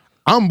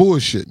 I'm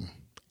bullshitting.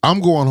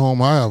 I'm going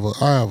home. I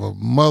have a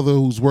mother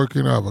who's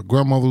working. I have a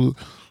grandmother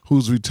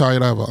who's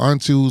retired. I have an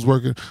auntie who's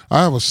working.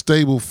 I have a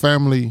stable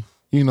family.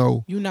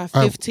 You're not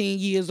 15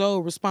 years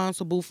old,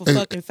 responsible for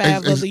fucking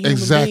 5 other human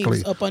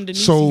beings up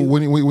underneath so you.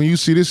 So when you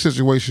see this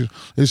situation,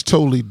 it's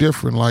totally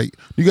different. Like,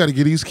 you got to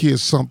give these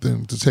kids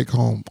something to take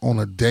home on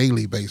a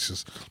daily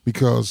basis,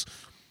 because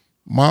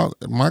my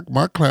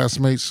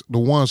classmates, the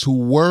ones who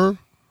were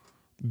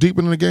deep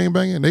in the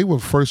gangbanging, they were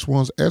the first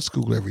ones at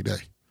school every day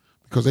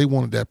because they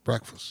wanted that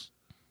breakfast.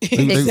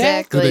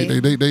 Exactly.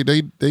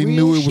 They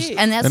knew it was, shit.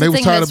 And that's and they the was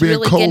thing tired that's of being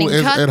really cold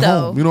getting cut, at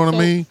though. home. You know what I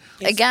mean?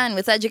 Again,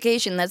 with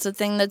education, that's the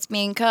thing that's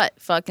being cut.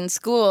 Fucking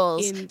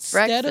schools,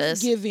 Instead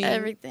breakfast, of giving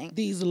everything.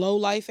 these low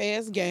life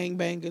ass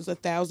gangbangers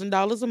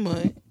 $1,000 a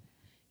month,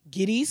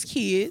 get these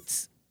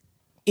kids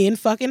in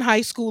fucking high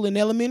school and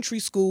elementary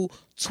school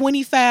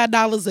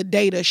 $25 a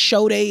day to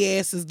show their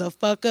asses the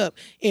fuck up,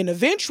 and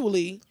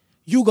eventually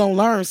you gonna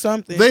learn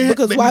something.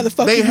 Why the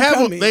fuck they you have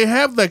coming? they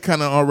have that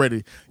kind of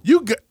already.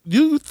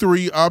 You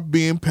three are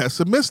being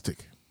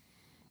pessimistic.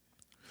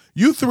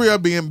 You three are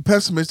being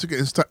pessimistic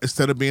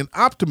instead of being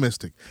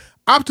optimistic.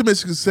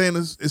 Optimistic is saying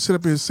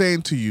instead of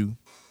saying to you,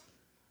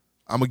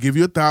 "I'm gonna give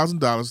you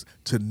 $1,000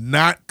 to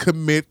not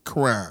commit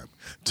crime,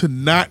 to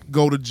not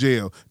go to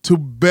jail, to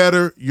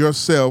better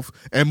yourself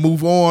and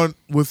move on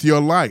with your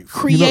life."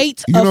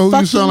 Create you know a who you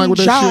fucking sound like with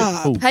that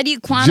job. shit? How do you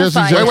quantify Jesse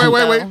it, Jackson.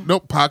 Wait. though?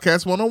 Nope.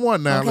 Podcast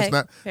 101 now. Okay,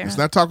 fair Let's enough.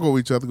 not talk over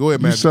each other. Go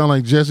ahead, You man. sound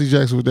like Jesse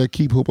Jackson with that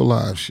keep hope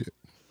alive shit.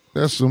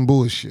 That's some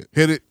bullshit.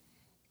 Hit it.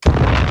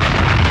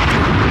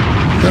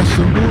 That's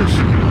some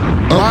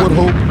bullshit. Up with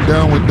hope,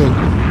 down with dope.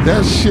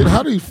 That shit,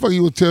 how the fuck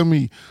you would tell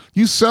me,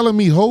 you selling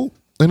me hope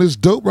and it's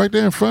dope right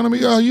there in front of me?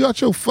 Oh, you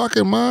out your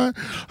fucking mind?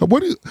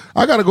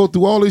 I got to go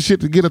through all this shit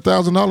to get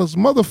 $1,000.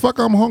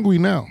 Motherfucker, I'm hungry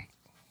now.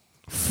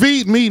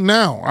 Feed me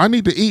now. I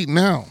need to eat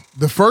now.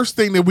 The first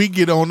thing that we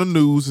get on the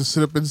news and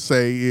sit up and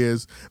say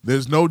is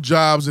there's no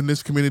jobs in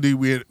this community.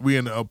 We're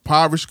in a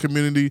impoverished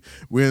community.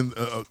 We're in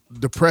a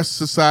depressed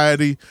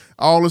society,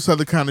 all this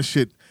other kind of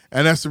shit.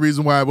 And that's the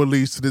reason why it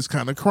leads to this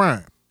kind of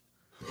crime.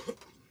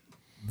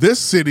 This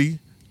city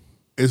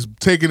is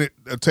taking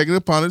it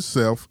upon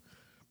itself,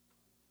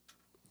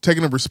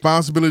 taking the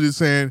responsibility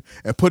saying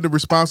and putting the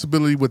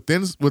responsibility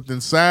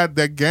inside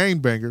that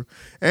gangbanger,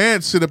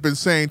 and sit up and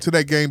saying to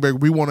that gangbanger,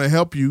 we want to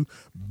help you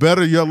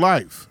better your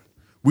life.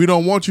 We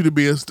don't want you to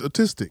be a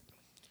statistic.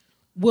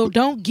 Well,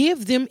 don't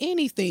give them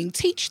anything.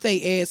 Teach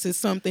they asses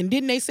something.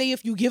 Didn't they say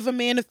if you give a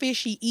man a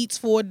fish, he eats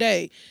for a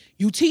day?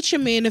 You teach a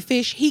man a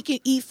fish, he can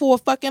eat for a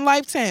fucking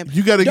lifetime.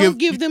 You gotta don't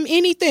give them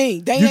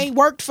anything. They ain't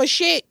worked for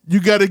shit.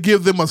 You got to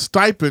give them a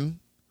stipend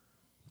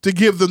to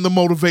give them the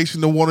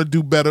motivation to want to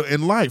do better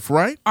in life,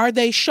 right? Are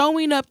they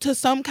showing up to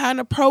some kind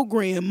of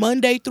program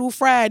Monday through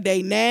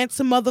Friday, 9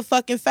 to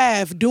motherfucking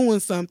 5, doing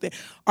something?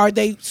 Are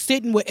they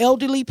sitting with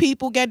elderly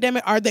people,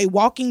 goddammit? Are they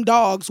walking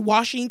dogs,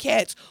 washing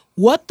cats?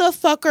 What the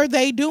fuck are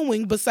they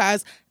doing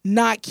besides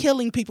not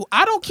killing people?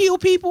 I don't kill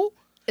people.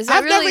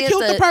 I've never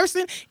killed a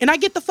person, and I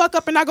get the fuck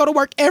up and I go to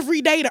work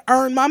every day to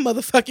earn my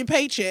motherfucking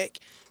paycheck.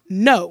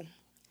 No.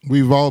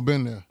 We've all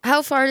been there.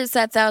 How far does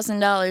that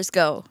 $1,000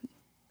 go?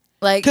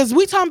 Like, Because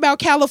we talking about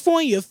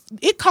California.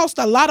 It costs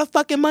a lot of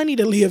fucking money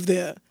to live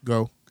there.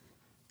 Go.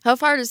 how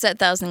far does that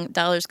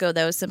 $1,000 go?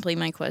 That was simply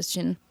my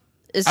question.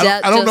 I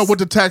don't know what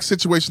the tax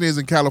situation is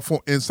in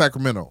California, in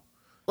Sacramento.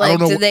 Like, I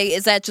don't know.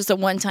 is that just a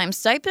one-time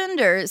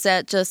stipend, or is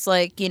that just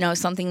like,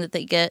 something that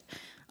they get,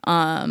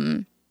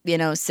 say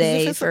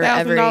if it's for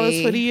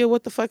 $1,000 for the year,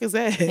 what the fuck is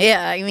that?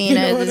 Yeah, I mean, You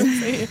know what I'm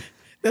saying?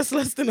 That's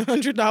less than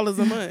 $100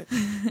 a month.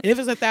 And if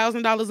it's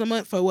 $1,000 a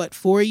month for what,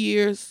 4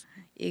 years?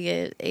 You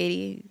get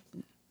 $80,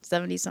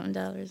 $70 something,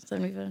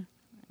 $75.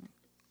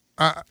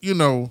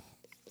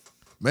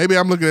 Maybe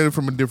I'm looking at it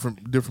from a different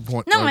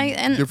point. No,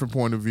 different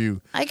point of view.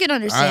 I can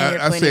understand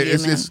your I point say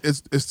of view, man.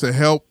 it's to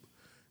help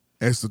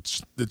as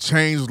to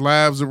change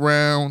lives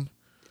around.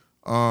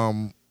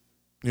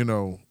 You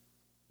know,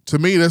 to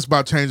me, that's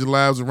about changing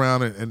lives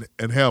around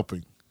and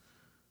helping.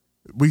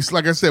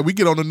 Like I said, we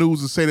get on the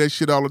news and say that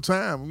shit all the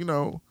time. You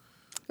know,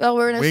 well,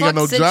 we're in a we ain't got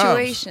flux no jobs.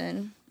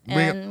 situation,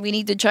 and we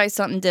need to try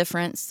something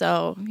different.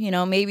 So, you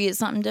know, maybe it's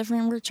something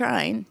different we're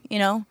trying. You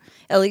know,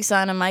 at least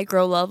on a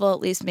micro level, at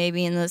least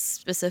maybe in this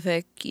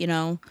specific, you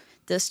know,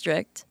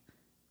 district.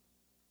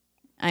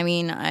 I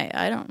mean,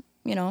 I don't,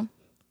 you know,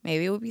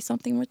 maybe it would be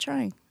something we're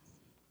trying.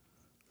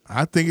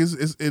 I think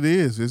it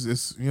is.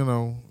 It's you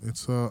know,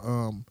 it's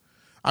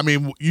I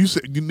mean, you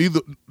said neither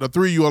the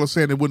three of you all are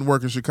saying it wouldn't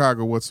work in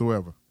Chicago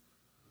whatsoever.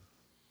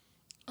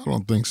 I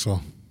don't think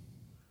so.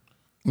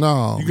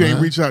 No, you can't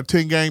man. reach out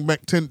 10 gang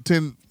back 10.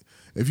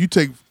 If you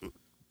take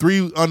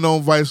 3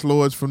 unknown vice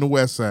lords from the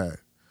West Side,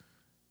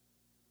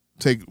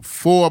 take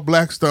 4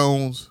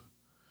 Blackstones,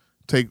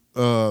 take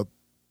 3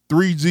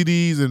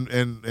 GDs,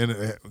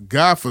 and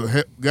God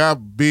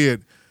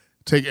forbid,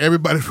 take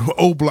everybody from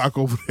O Block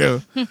over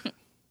there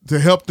to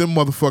help them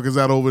motherfuckers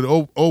out over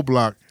the O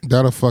Block.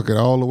 That'll fuck it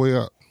all the way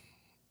up.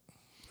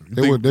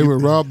 They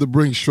would rob the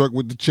Brinks truck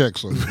with the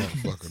checks on this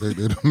motherfucker.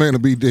 The man will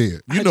be dead.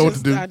 You know what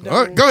to do. All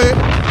right, go ahead.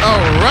 All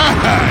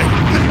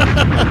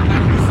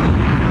right.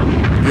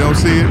 You don't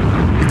see it?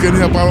 You couldn't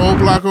help out O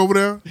Block over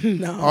there?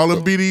 No. All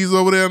them BDs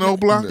over there in O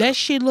Block? That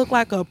shit look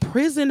like a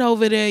prison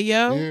over there,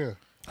 yo. Yeah.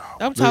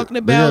 I'm talking They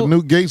about got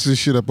new gates and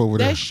shit up over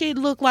there. that shit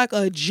look like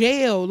a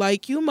jail.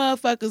 Like you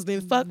motherfuckers been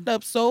fucked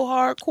up so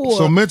hardcore.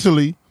 So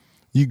mentally,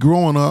 you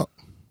growing up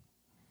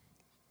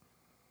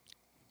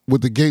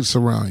with the gates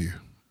around you.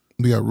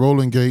 You got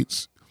rolling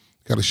gates.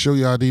 Got to show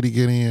your ID to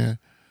get in.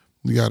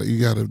 You got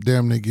to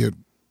damn near get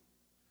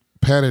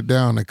patted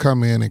down to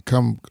come in and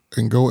come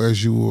and go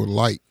as you would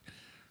like.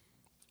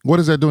 What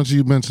is that doing to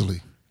you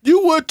mentally?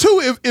 You would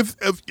too if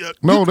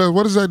No,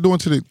 what is that doing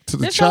to the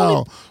That's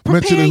child only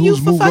mentally preparing you who's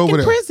for moved over fucking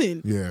there?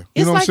 prison. Yeah. You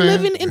It's know what like I'm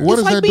saying? living in What it's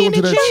is like that being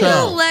doing to in that jail.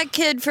 child? They'll let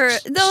kid for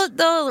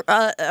they'll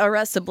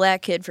arrest a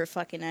black kid for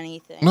fucking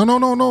anything. No.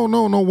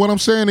 What I'm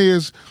saying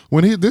is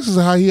this is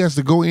how he has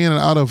to go in and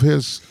out of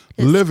his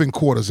living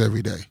quarters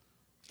every day.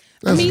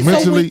 That's I mean,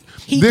 mentally. so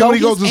when then when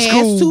he goes to his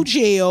school, ass to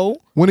jail,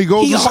 when he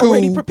goes he to school,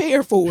 already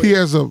prepared for it. he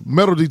has a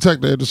metal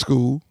detector at the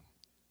school.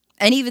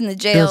 And even the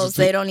jails,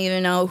 they don't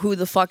even know who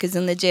the fuck is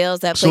in the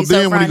jails. That So place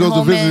then over when he on goes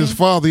to visit Holman. his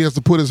father, he has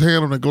to put his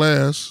hand on the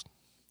glass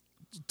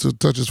to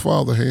touch his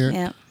father's hand.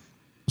 Yeah.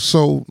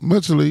 So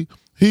mentally,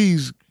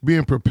 he's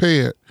being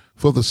prepared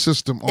for the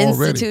system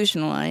already.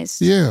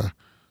 Institutionalized. Yeah.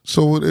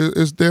 So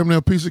it's damn near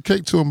a piece of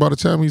cake to him by the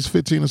time he's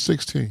 15 or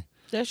 16.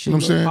 That shit You know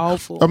what I'm saying?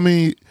 awful. I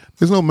mean,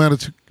 there's no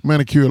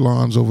manicure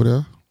lawns over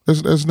there.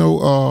 There's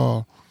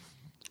no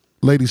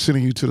lady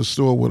sending you to the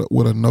store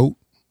with a note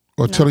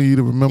or telling you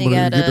to remember You to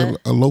get gotta-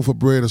 a loaf of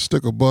bread, a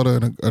stick of butter,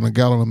 and a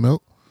gallon of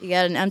milk. You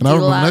got an empty And I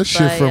remember lot that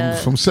shit by,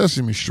 from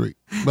Sesame Street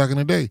back in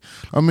the day.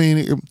 I mean,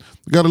 you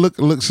got to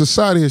look.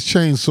 Society has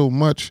changed so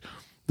much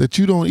that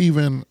you don't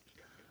even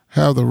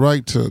have the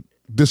right to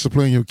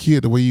discipline your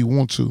kid the way you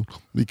want to,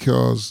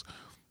 because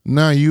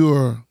now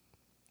you're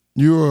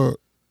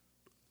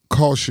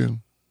cautioned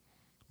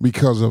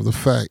because of the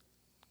fact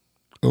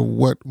of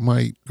what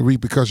the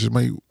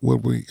repercussions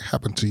what will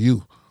happen to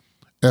you,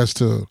 as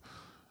to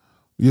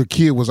your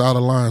kid was out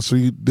of line, so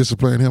you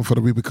discipline him for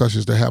the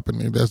repercussions that happen.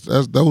 And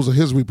those are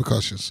his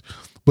repercussions.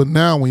 But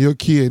now when your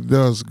kid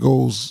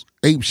goes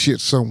ape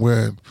shit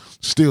somewhere and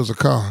steals a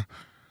car,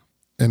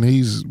 and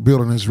he's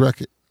building his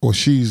record or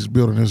she's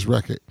building his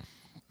record,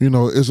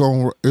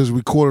 it's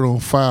recorded on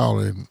file,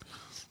 and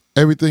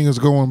everything is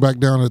going back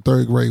down to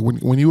 3rd grade.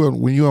 When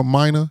you're a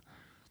minor,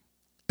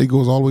 it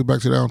goes all the way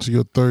back down to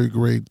your 3rd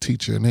grade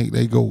teacher, and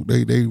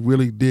they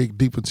really dig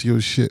deep into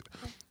your shit.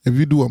 If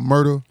you do a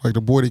murder, like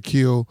the boy that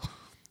killed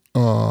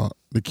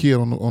the kid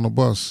on the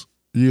bus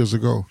years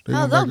ago,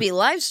 they'll be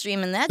live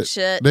streaming that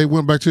shit. They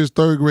went back to his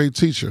 3rd grade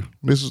teacher.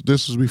 This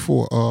was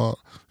before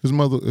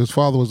his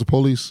father was the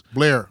police.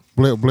 Blair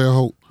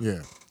Hope. Yeah.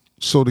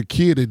 So the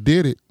kid that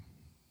did it,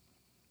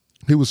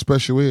 he was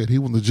special ed. He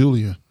was the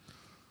Julian,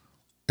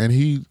 and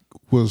he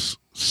was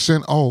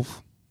sent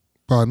off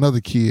by another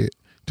kid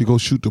to go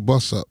shoot the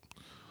bus up.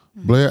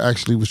 Blair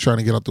actually was trying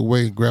to get out the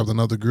way and grabbed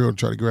another girl and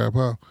try to grab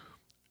her,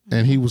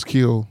 and he was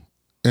killed.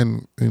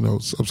 And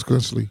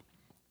subsequently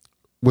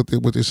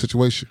with this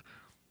situation,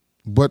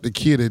 but the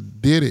kid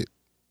that did it,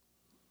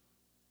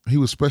 he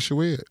was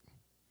special ed.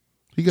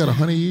 He got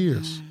 100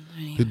 years.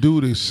 The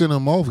dude that sent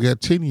him off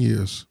got 10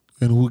 years,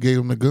 and who gave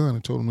him the gun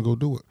and told him to go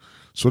do it.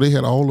 So they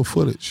had all the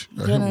footage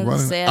of him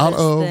running out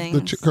of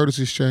the Curtis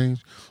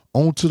Exchange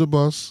onto the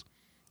bus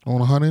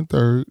on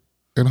 103rd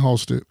and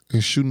Halsted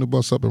and shooting the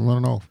bus up and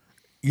running off.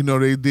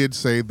 They did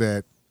say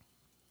that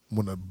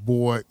when a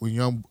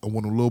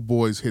little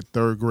boys hit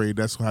 3rd grade,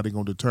 that's how they're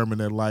gonna determine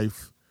their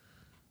life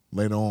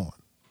later on.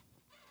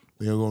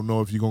 They're gonna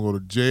know if you're gonna go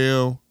to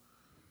jail,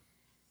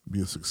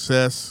 be a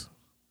success,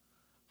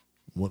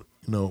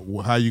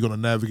 how you're gonna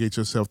navigate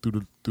yourself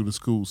through the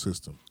school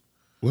system.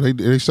 Well,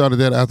 they started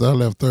that after I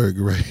left third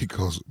grade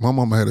because my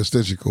mama had a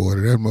extension cord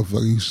and that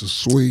motherfucker used to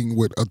swing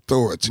with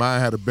authority.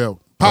 Mine had a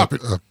belt. Pop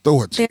it.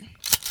 Authority.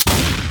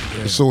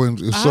 So in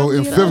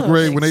fifth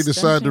grade, when they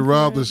decided to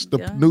rob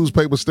the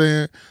newspaper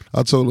stand,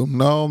 I told them,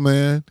 no,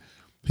 man,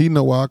 he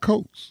know our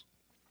coats.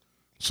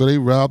 So they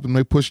robbed him.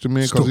 They pushed him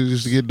in because it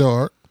used to get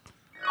dark.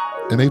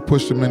 And they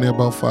pushed him in there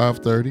about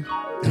 5:30.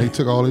 And they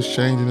took all his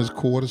change and his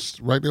quarters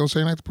right there on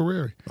St. Anthony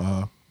Prairie.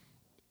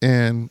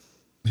 And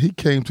he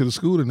came to the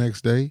school the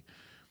next day,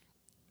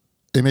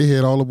 and they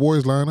had all the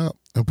boys line up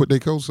and put their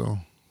coats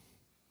on.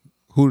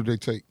 Who did they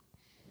take?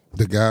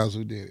 The guys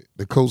who did it.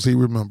 The coats he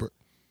remembered.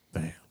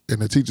 Damn.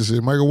 And the teacher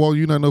said, Michael Wall,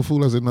 you not no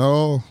fool. I said,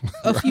 no.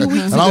 A few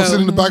weeks and ago. I was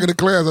sitting in the back of the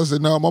class. I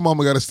said, no, my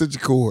mama got a stitch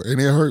cord, and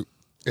it hurt.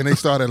 And they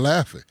started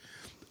laughing.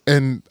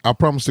 And I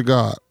promise to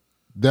God,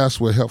 that's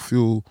what helped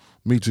fuel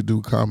me to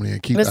do comedy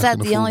and keep. Was that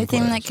acting the fool only in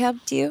thing class. that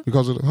kept you?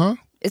 Because of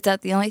Is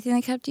that the only thing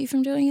that kept you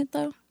from doing it,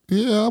 though?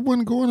 Yeah, I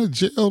wasn't going to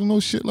jail,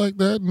 no shit like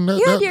that. And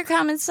You had your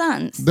common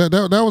sense. That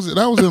was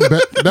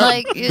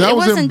Like, it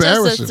wasn't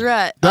embarrassing. just a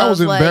threat That of,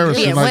 was like,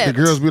 embarrassing. being Like the whipped.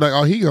 girls be like,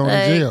 "Oh, he going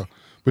Like- to jail,"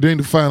 but then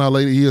to find out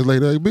years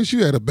later, hey, bitch,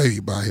 you had a baby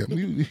by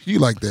him. You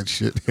like that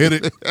shit? Hit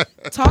it.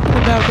 Talking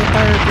about the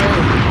third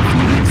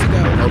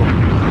grade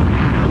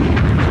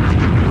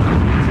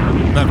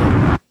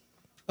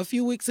a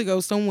few weeks ago,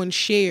 someone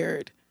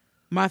shared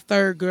my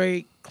third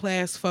grade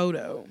class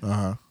photo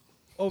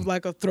of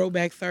like a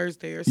throwback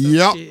Thursday or some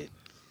Yep. shit.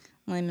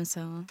 Layman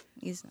Sala.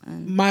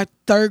 My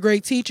third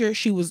grade teacher,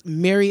 she was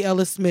Mary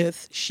Ella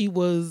Smith. She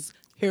was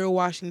Harold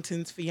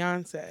Washington's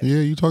fiance. Yeah,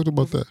 you talked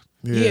about that.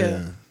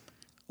 Yeah.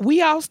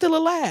 We all still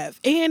alive,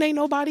 and ain't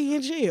nobody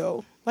in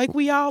jail. Like,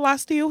 we all are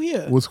still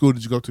here. What school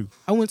did you go to?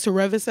 I went to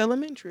Revis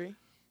Elementary,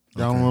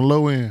 Down on the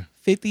low end.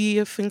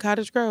 50th in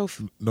Cottage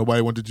Grove.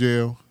 Nobody went to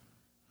jail.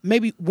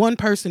 Maybe one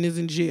person is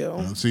in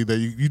jail. See that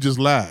you just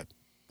lied.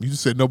 You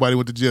just said nobody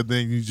went to jail.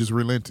 Then you just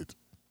relented.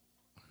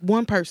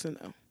 One person,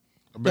 though.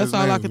 That's His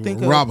all name I could was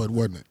think of. Robert,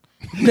 wasn't it?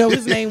 No,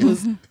 his name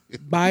was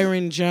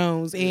Byron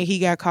Jones, and he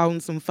got caught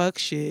in some fuck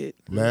shit.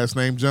 Last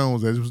name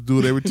Jones. They just do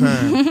it every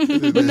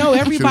time. But no,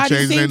 everybody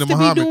changed his name seems to to be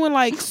Muhammad. doing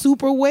like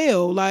super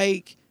well,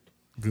 like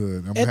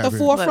Good. I'm at the happy.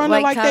 forefront What,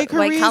 of like their white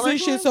careers collar and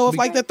shit. ones? So if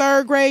like the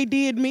third grade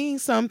did mean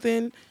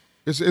something,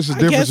 It's a I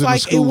difference guess in the like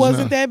it schools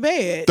wasn't now. that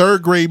bad.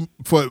 Third grade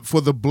for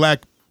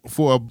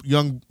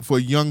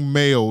young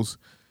males.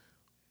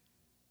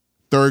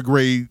 Third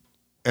grade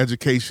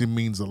education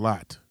means a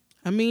lot.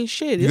 I mean,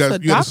 shit, You it's got-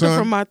 a you got a doctor son?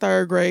 from my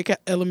third grade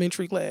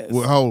elementary class.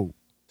 Well, how old?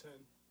 10.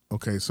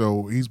 Okay,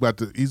 so he's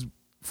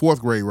fourth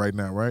grade right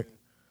now, right?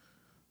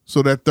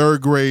 So that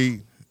third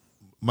grade,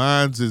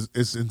 mine's is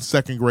in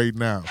second grade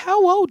now.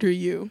 How old are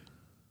you?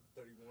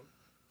 31.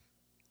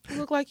 You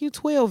look like you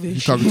 12ish.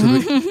 He's talking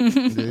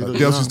to the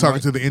Delcy's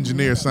talking to the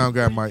engineer, sound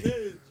guy Mike.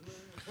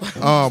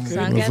 Sound good?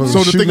 Motherfucker So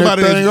the shooting thing about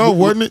that it thing is, off,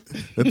 wasn't it?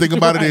 The thing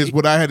about it is,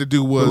 what I had to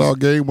do was The law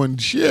game wasn't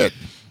shit.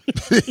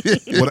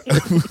 what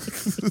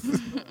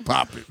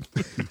pop it.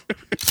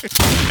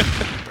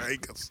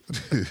 Bangers.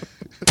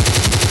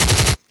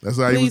 That's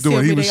how he was Please tell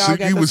doing. me He they all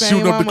got he the was same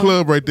shooting up the mama.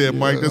 club right there,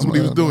 Mike. That's what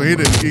he was doing. Hit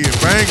it again.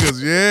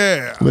 Bangers,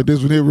 yeah. Let this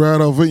one hit right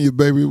off in you,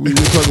 baby. We will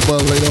talk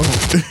about it later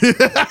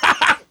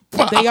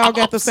on. They all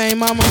got the same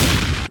mama.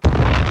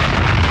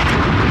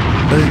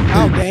 Hey,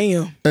 Oh,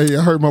 damn. hey,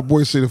 I heard my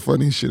boy say the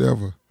funniest shit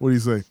ever. What do you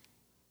say?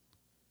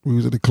 We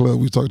was at the club.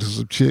 We was talking to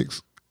some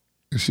chicks.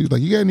 And she was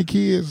like, you got any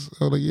kids?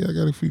 I was like, yeah, I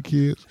got a few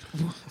kids.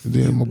 And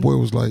then my boy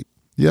was like,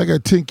 yeah, I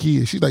got 10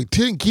 kids. She's like,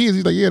 10 kids?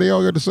 He's like, yeah, they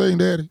all got the same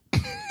daddy.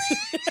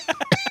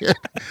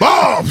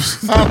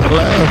 Bombs! I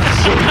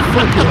laughed so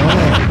fucking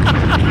hard.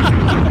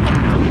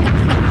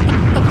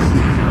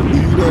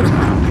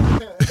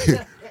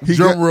 He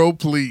Drum got- roll,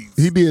 please.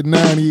 He did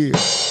 9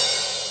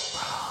 years.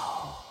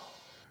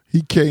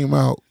 He came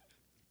out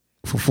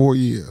for 4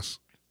 years.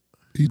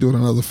 He's doing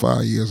another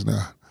 5 years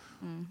now.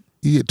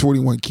 He had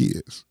 21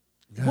 kids.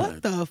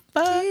 What the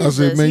fuck? I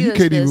said, man, he you was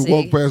can't even busy.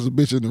 walk past a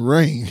bitch in the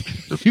rain.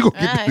 You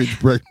gonna get the bitch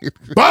pregnant.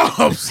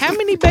 Bombs! How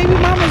many baby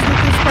mamas did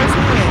this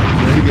person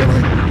have? Man, he got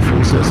like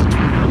 4 sets of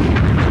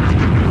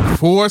twins.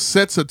 4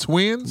 sets of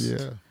twins?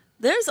 Yeah.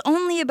 There's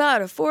only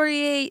about a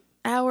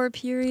 48-hour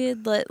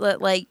period that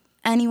like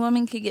any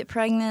woman could get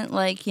pregnant,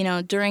 like, you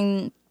know,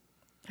 during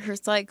her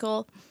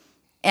cycle.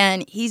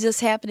 And he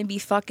just happened to be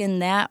fucking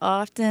that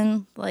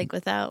often, like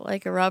without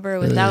like a rubber,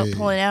 without Hey.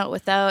 pulling out,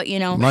 without, you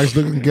know, Nice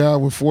looking guy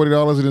with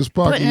 $40 in his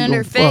pocket. putting He it in gonna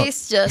her fuck.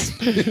 face, just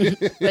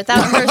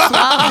without her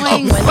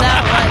swallowing,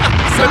 without like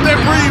Let something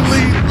that else. breathe,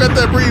 Lee. Let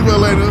that breathe,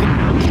 Elena.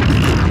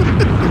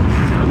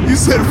 You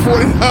said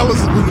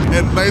 $40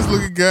 and a nice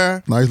looking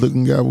guy. Nice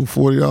looking guy with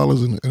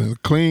 $40 in a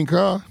clean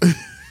car.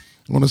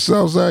 On the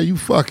south side, you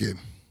fucking.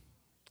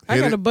 I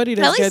got a buddy At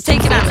that's least got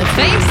take it on the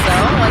face,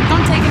 though. Like,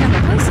 don't take it in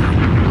the pussy.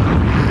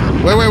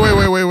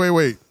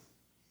 Wait.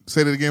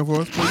 Say that again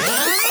for us, please.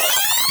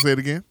 Say it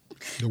again.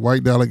 The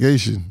white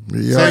delegation. Say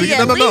Yeah. it You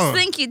again. at No. least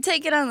think you'd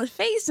take it on the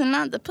face and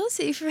not the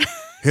pussy. For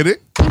Hit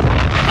it. All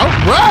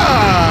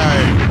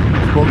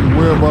right. Spoken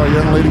well by a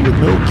young lady with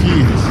no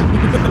kids.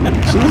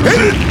 So,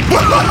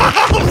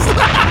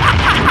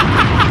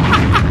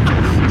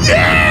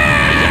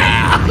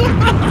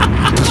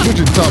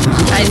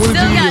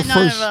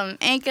 none first? of them.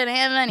 Ain't gonna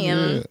have any of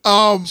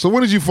them. So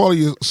when did you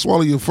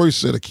swallow your first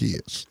set of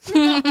kids?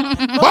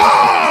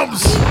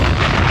 Bombs!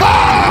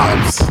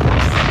 Bombs! Do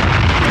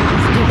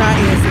not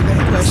answer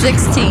that question.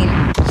 16.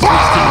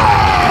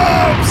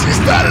 Bombs! She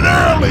started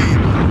early.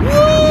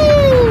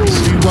 Woo!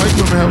 See, white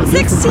women have a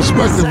different 16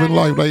 perspective is in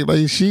life.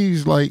 Like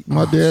she's like,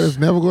 my dad is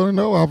never going to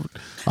know.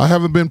 I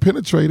haven't been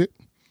penetrated.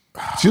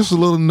 Just a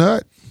little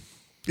nut.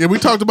 Yeah, we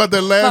talked about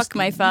that last. Fuck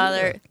my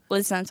father.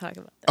 Let's not talk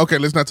about that. Okay,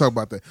 let's not talk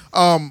about that.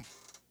 Oh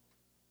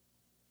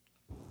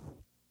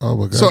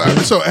my God.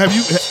 So have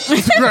you?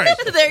 Right.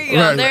 There you go.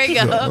 Right. There you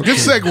go. Good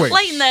segue.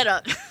 Lighten that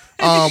up.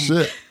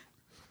 Shit.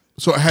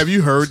 So have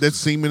you heard that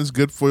semen is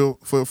good for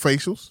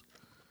facials?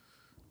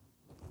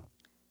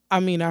 I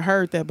mean, I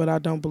heard that, but I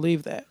don't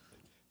believe that.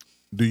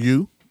 Do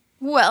you?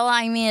 Well,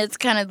 I mean, it's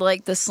kind of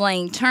like the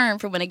slang term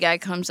for when a guy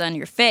comes on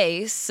your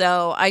face.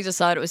 So I just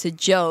thought it was a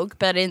joke,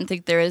 but I didn't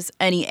think there was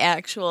any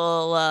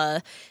actual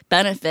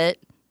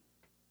benefit.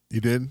 You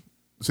did?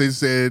 So you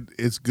said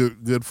it's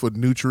good for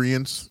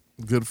nutrients,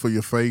 good for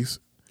your face.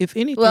 If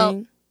anything,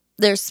 Well,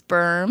 there's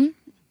sperm,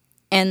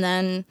 and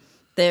then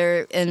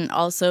and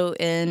also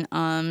in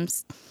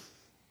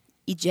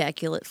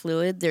ejaculate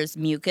fluid, there's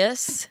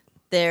mucus,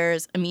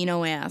 there's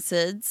amino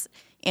acids,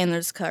 and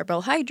there's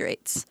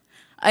carbohydrates.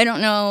 I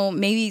don't know.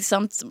 Maybe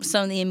some of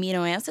the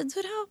amino acids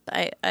would help.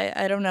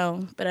 I don't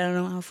know, but I don't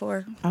know how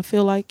far. I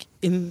feel like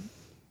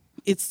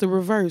it's the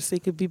reverse.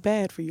 It could be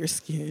bad for your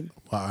skin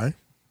Why?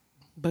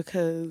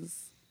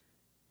 because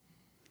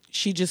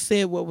she just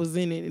said what was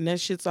in it, and that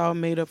shit's all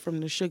made up from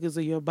the sugars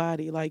of your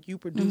body. Like, you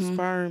produce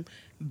sperm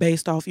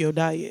based off your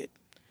diet.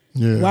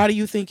 Yeah. Why do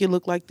you think it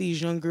looked like these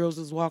young girls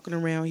is walking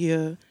around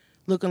here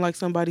looking like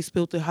somebody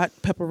spilled a hot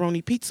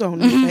pepperoni pizza on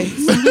their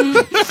face?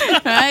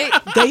 Right?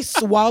 They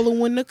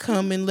swallowing the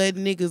cum and let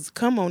niggas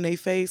come on their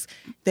face.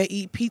 They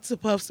eat pizza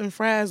puffs and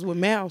fries with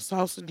mouth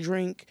sauce and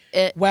drink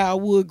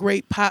Wildwood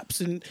grape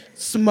pops and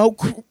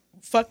smoke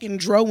fucking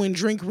dro and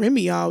drink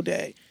Remy all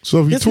day.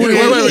 So if you're This 20,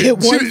 nigga Wait. hit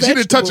one She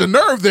didn't touch a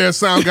vegetable. nerve there,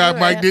 sound guy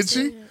Mike, did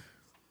she?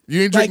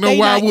 You ain't drink Like, no they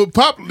not- Wildwood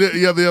Pop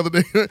the other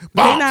day. They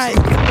Bombs. not.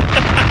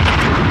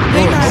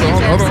 They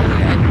not. Hold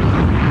on.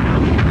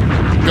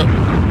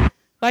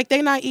 Like,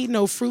 they not eating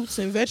no fruits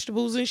and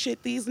vegetables and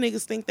shit. These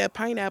niggas think that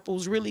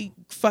pineapples really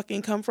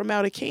fucking come from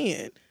out a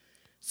can.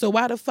 So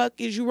why the fuck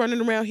is you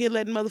running around here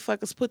letting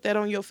motherfuckers put that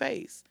on your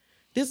face?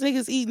 This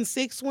nigga's eating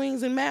 6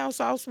 wings and mouth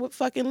sauce with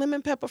fucking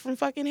lemon pepper from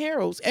fucking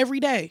Harold's every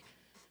day.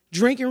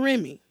 Drinking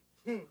Remy.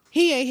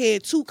 He ain't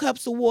had 2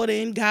 cups of water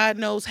in God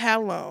knows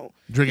how long.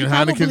 Drinking He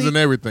Heinekens probably- and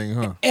everything,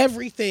 huh?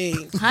 Everything.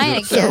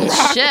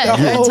 Heineken, shit. the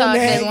We're whole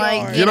talking nine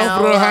like, yards. you get off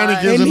of the know,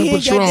 Heinekens and and he the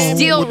ain't got Patron. that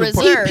Steel with the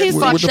Reserve. He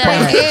Fuck with the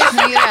that.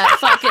 pineapple. You got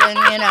fucking,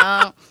 you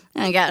know,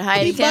 I got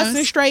He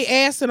busting Heinekens. straight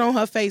acid on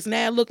her face.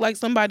 Now it look like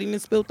somebody done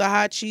spilled the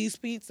hot cheese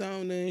pizza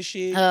on her and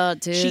shit. Oh,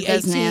 dude, she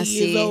that's 18 nasty.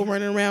 years old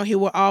running around here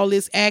with all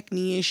this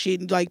acne and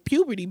shit. Like,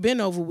 puberty been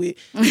over with.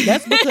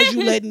 That's because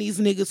you letting these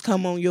niggas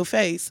come on your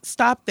face.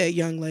 Stop that,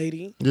 young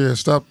lady. Yeah,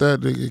 stop that.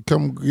 They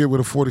come get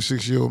with a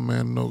 46-year-old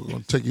man. No,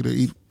 gonna take you to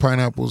eat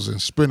pineapples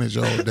and spinach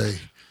all day.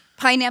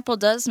 Pineapple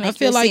does make I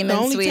feel your like semen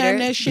the only sweeter. time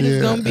that shit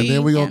is gonna and be.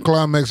 then we gonna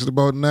climax at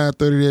about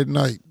 9:30 at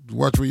night.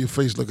 Watch where your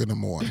face look in the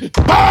morning. You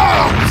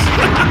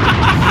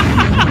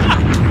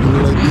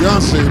look like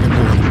Beyonce in the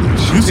morning.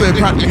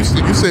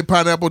 bitch. You said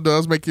pineapple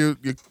does make it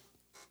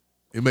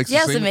makes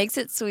Yes, it it seem. makes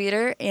it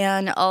sweeter,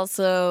 and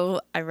also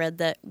I read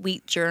that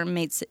wheat germ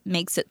makes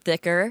it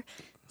thicker.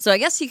 So I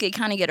guess you could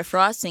kind of get a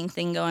frosting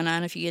thing going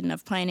on if you get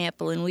enough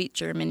pineapple and wheat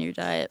germ in your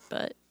diet.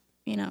 But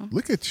you know,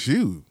 Look at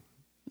you.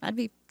 that'd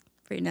be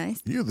pretty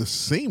nice. You're the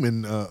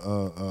semen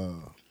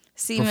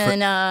Semen,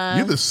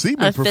 you're the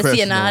semen professional,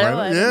 aficionado, right? I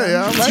don't know.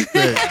 Yeah, I like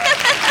that.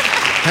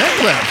 Hand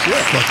claps,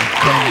 yeah. Fucking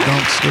cum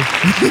dumpster.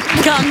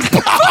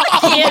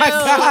 Oh my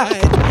God.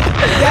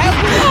 That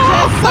was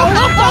just so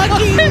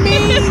fucking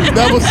mean.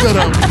 That was set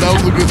up. That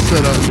was a good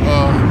setup.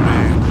 Oh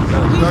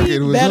man. Duck, it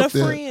was Better up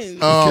there. friends.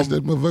 Catch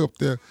that motherfucker up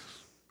there.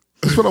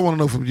 That's what I want to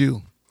know from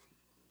you,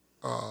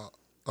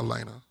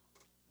 Elena,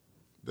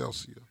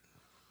 Delcia.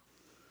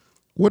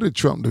 What did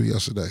Trump do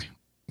yesterday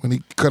when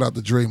he cut out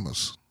the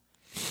Dreamers?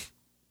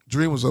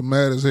 Dreamers are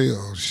mad as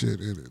hell. Shit,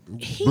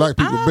 black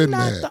people I'm been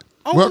not mad. the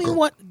only Welcome.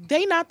 one.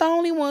 They not the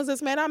only ones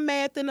that's mad. I'm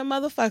mad than a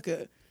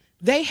motherfucker.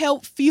 They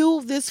help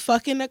fuel this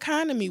fucking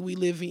economy we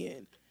live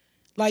in.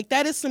 Like,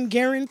 that is some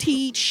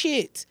guaranteed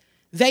shit.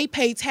 They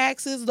pay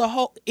taxes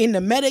in the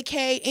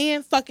Medicaid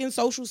and fucking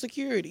Social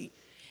Security.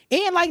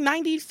 And like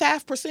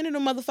 95% of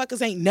them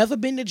motherfuckers ain't never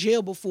been to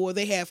jail before.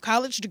 They have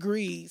college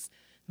degrees.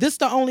 This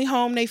the only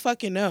home they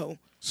fucking know.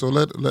 So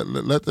let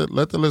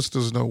the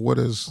listeners know what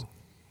is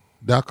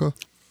DACA.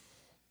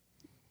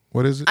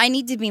 What is it? I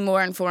need to be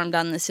more informed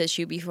on this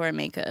issue before I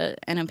make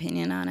an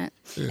opinion on it.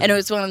 Yeah. And it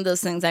was one of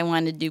those things I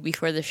wanted to do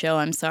before the show.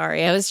 I'm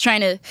sorry. I was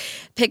trying to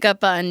pick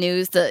up on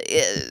news,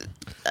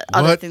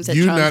 other things that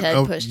Trump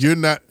had pushed. You're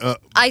not.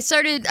 I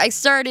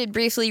started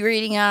briefly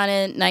reading on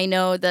it, and I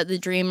know that the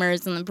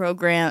Dreamers and the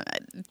program,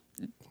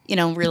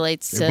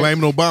 relates They're to.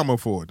 blaming Obama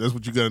for it. That's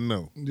what you got to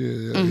know.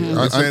 Yeah.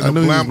 They're saying I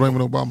knew he was Obama-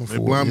 blaming Obama they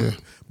for blame- it. Yeah.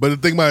 But the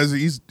thing about it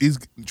is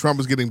Trump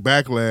is getting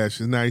backlash,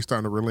 and now he's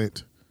starting to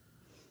relent.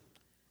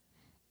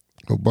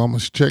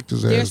 Obama's checked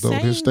his They're ass, though.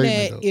 saying His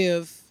statement, that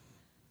if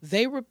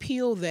they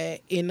repeal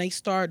that and they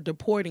start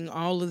deporting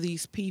all of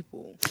these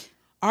people,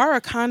 our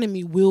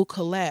economy will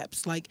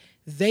collapse. Like,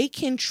 they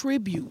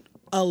contribute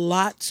a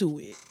lot to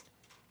it.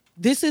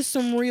 This is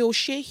some real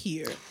shit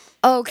here.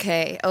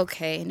 Okay.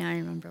 Now I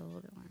remember a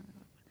little bit more.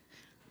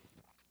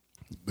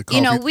 The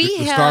coffee, we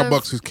the have-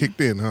 Starbucks has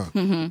kicked in, huh? Go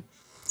ahead.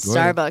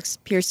 Starbucks,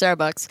 pure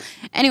Starbucks.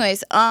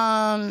 Anyways,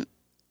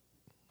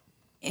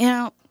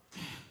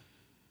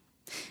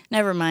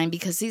 never mind,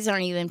 because these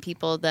aren't even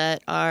people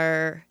that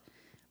are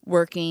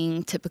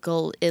working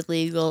typical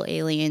illegal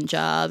alien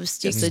jobs,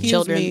 just the Excuse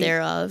children me,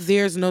 thereof.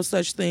 There's no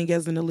such thing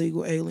as an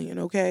illegal alien,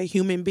 okay?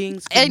 Human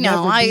beings I can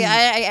know. never be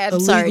I'm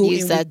sorry to illegal,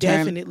 use and that we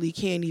term. definitely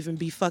can't even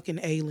be fucking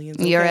aliens.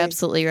 You're okay?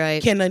 absolutely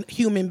right. Can a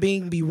human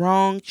being be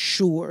wrong?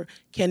 Sure.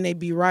 Can they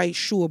be right?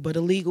 Sure. But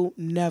illegal?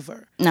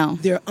 Never. No.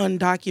 They're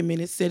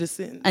undocumented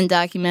citizens.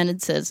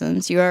 Undocumented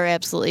citizens. You are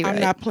absolutely right. I'm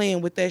not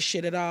playing with that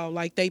shit at all.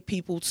 Like, they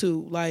people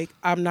too. Like,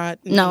 I'm not.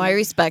 No, I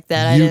respect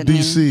that. I didn't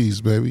mean.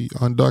 UDCs, baby.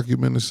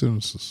 Undocumented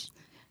citizens.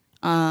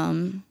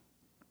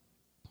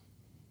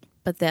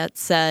 But that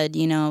said,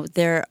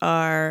 there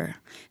are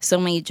so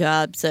many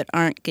jobs that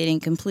aren't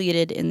getting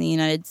completed in the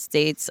United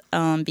States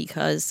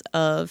because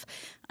of,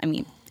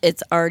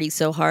 it's already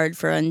so hard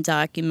for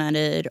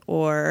undocumented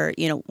or,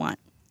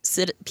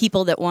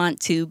 people that want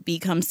to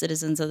become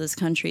citizens of this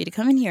country to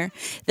come in here.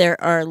 There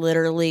are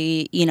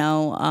literally,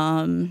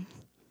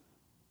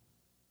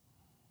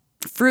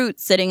 fruit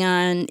sitting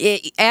on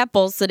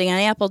apples sitting on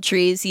apple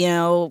trees,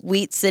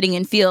 wheat sitting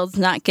in fields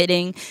not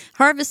getting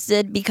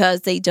harvested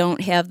because they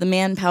don't have the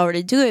manpower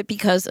to do it,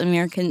 because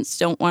Americans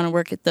don't want to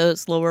work at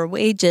those lower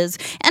wages.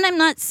 And I'm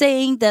not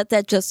saying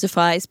that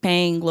justifies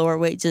paying lower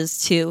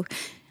wages to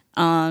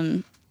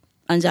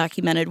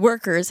undocumented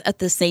workers. At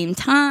the same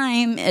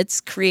time, it's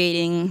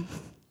creating,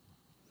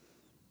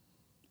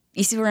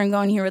 you see where I'm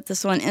going here with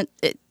this one?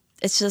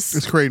 It's just,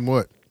 It's creating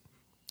what?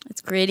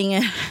 it's creating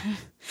a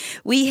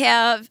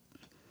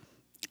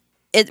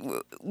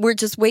we're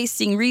just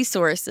wasting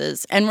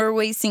resources, and we're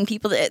wasting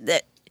people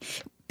that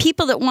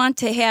want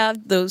to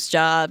have those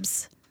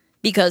jobs,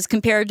 because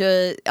compared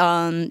to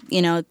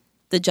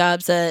the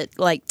jobs that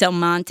like Del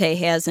Monte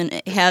has in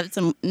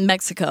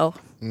Mexico,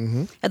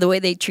 and the way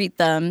they treat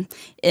them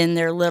in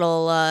their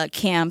little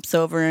camps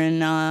over in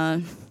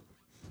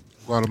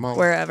Guatemala.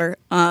 wherever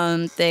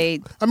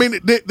they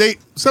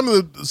Some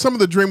of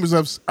the dreamers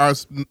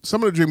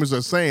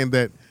are saying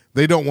that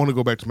they don't want to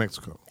go back to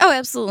Mexico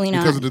absolutely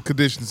not, because of the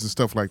conditions and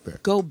stuff like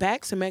that. Go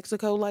back to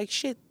Mexico like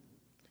shit.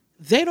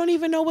 They don't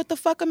even know what the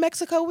fuck a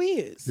Mexico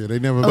is. Yeah, they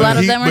never. A lot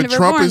of them were But never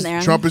Trump born is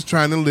there. Trump is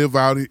trying to live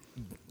out.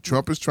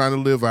 Trump is trying to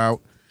live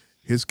out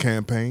his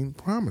campaign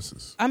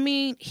promises.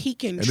 He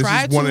can And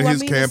try this to. is one of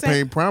his it's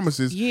campaign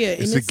promises. Yeah,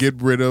 is and to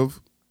get rid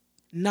of.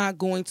 not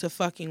going to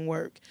fucking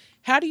work.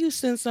 How do you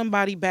send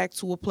somebody back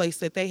to a place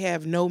that they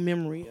have no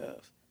memory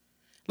of?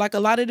 Like, a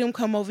lot of them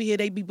come over here,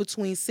 they be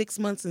between 6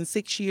 months and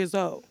 6 years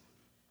old.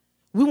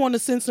 We want to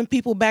send some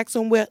people back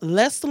somewhere.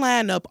 Let's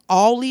line up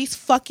all these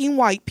fucking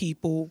white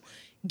people,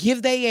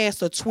 give their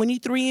ass a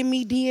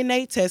 23andMe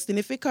DNA test, and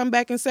if it come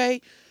back and say,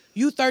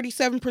 you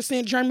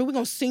 37% German, we're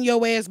going to send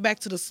your ass back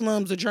to the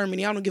slums of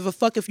Germany. I don't give a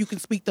fuck if you can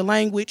speak the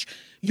language.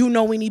 You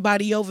know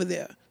anybody over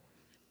there.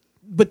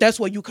 But that's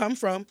where you come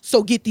from,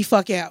 so get the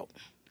fuck out.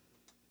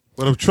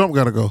 But if Trump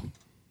got to go,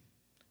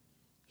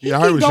 He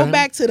can go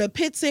back to the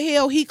pits of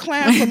hell he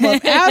climbed from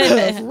up out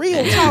of.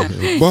 Real talk.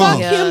 Fuck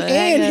him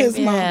and his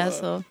mama.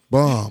 asshole.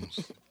 Bombs.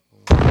 Seriously.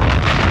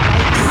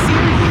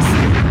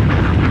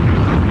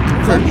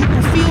 Some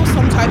people feel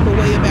some type of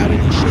way about it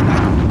and shit.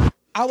 Like,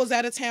 I was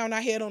out of town.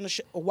 I had on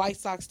a White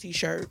Sox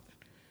t-shirt.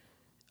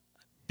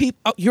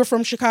 You're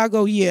from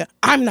Chicago? Yeah.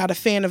 I'm not a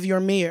fan of your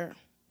mayor.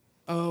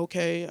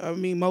 Okay.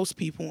 Most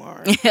people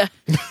are.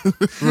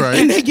 Right.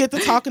 And they get to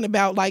talking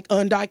about like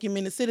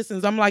undocumented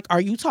citizens. I'm like,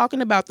 are you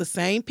talking about the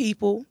same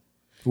people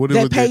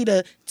that pay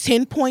the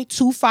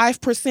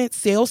 10.25%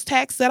 sales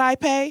tax that I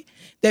pay,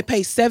 that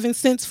pay 7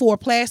 cents for a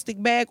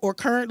plastic bag, or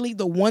currently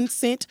the 1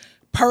 cent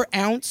per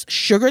ounce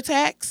sugar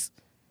tax?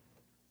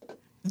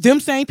 Them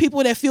same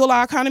people that fuel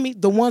our economy,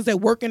 the ones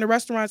that work in the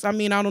restaurants. I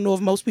don't know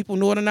if most people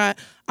know it or not.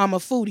 I'm a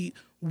foodie.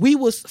 We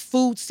was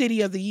Food City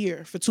of the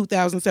Year for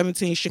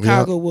 2017.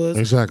 Chicago was.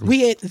 Exactly.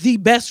 We had the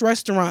best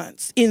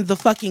restaurants in the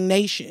fucking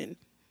nation.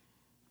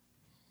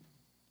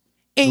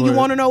 And you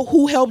want to know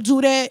who helped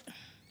do that?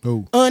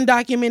 Who?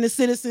 Undocumented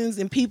citizens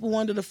and people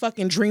under the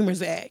fucking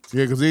Dreamers Act.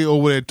 Yeah, because they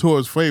over there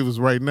towards favors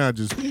right now,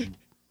 just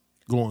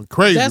going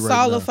crazy. That's right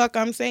all now. the fuck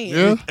I'm saying.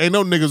 Yeah, ain't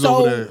no niggas So,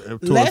 over there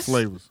towards let's-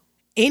 flavors.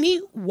 Any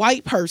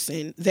white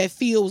person that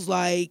feels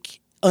like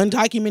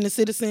undocumented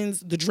citizens,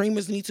 the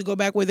Dreamers, need to go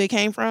back where they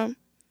came from,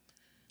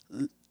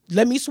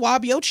 let me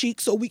swab your cheek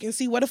so we can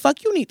see where the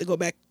fuck you need to go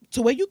back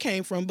to where you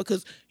came from,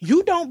 because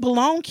you don't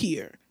belong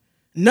here.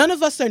 None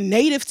of us are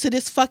native to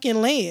this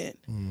fucking land.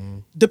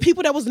 The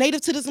people that was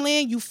native to this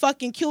land, you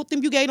fucking killed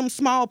them. You gave them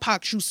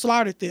smallpox. You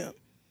slaughtered them.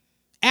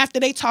 After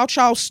they taught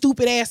y'all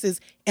stupid asses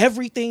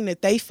everything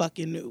that they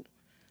fucking knew.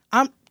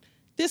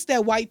 This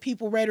that white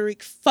people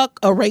rhetoric. Fuck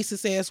a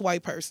racist ass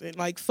white person.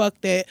 Like, fuck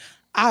that.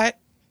 I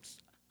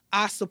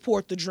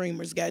support the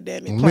dreamers,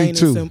 goddammit. Plain Me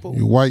too. and simple.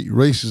 You white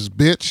racist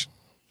bitch.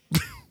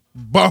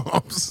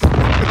 Bombs. And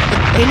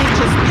it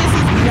just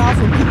pisses me off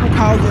when people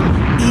call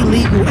them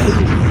illegal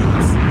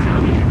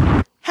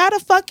aliens. How the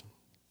fuck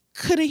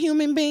could a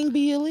human being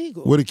be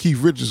illegal? Where did Keith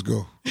Richards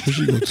go? Where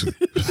she go to?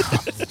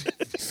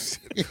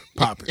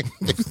 Pop it.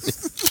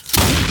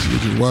 She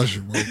was in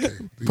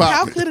Washington. Okay.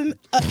 How could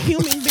a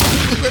human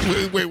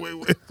being...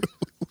 Wait.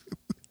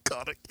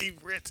 Call it Keith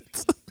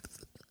Richards.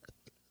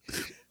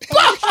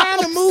 I'm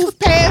trying to move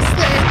past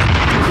that.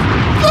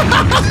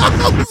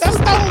 That's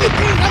the only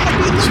thing I'm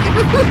going to be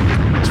looking for.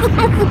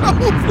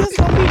 This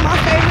going to be my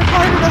favorite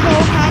part of the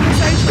whole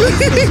conversation.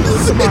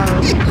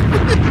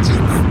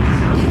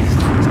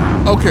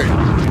 Okay.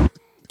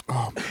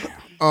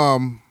 Oh,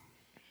 man.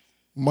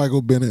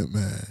 Michael Bennett,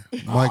 man.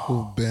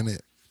 Michael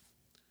Bennett.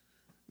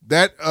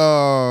 That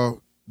the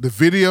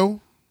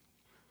video.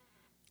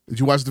 Did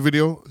you watch the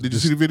video? Did you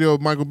see the video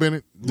of Michael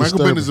Bennett? Michael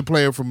Bennett is a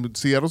player from the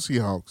Seattle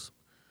Seahawks.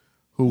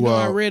 Who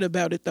I read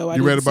about it though.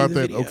 You read about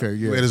that? Okay,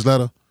 yeah. Read his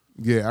letter.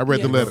 Yeah, I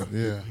read the letter.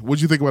 Yeah.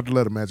 What'd you think about the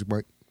letter, Magic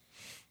Mike?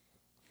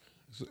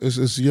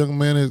 It's a young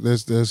man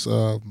that's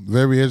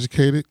very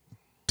educated,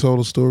 told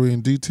a story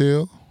in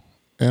detail,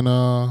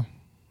 and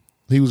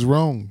he was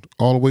wronged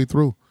all the way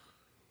through.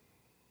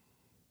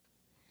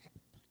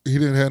 He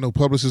didn't have no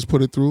publicist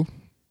put it through.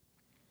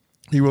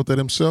 He wrote that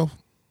himself,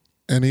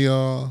 and he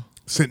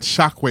sent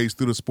shockwaves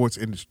through the sports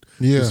industry,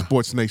 Yeah. the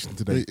sports nation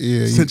today.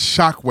 Yeah, sent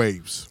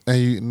shockwaves.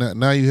 and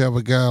now you have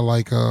a guy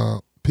like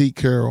Pete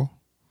Carroll,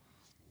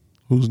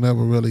 who's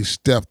never really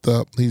stepped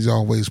up. He's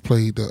always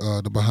played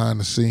the behind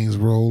the scenes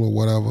role or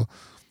whatever.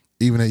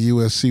 Even at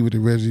USC with the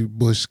Reggie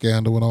Bush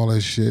scandal and all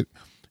that shit,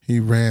 he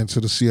ran to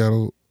the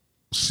Seattle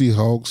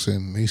Seahawks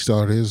and he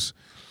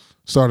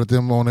started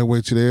them on their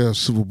way to their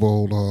Super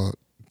Bowl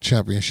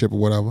championship or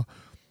whatever.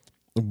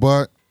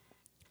 But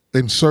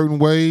in certain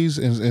ways,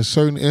 in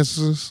certain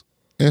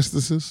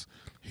instances,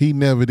 he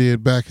never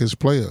did back his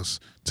players.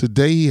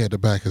 Today, he had to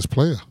back his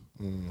player.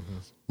 Mm-hmm.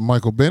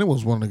 Michael Bennett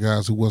was one of the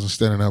guys who wasn't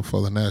standing up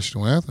for the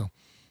national anthem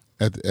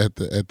at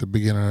the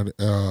beginning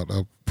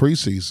of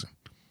preseason.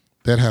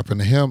 That happened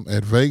to him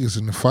at Vegas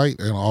in the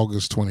fight on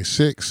August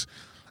 26th.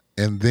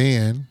 And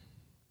then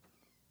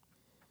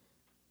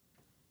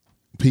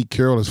Pete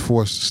Carroll is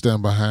forced to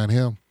stand behind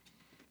him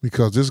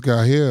because this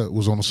guy here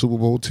was on the Super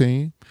Bowl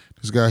team.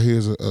 This guy here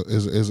is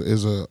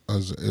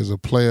a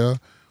player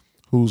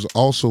who's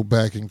also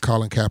backing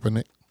Colin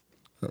Kaepernick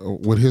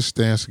with his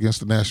stance against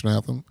the national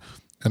anthem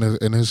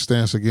and his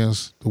stance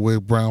against the way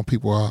brown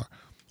people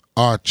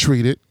are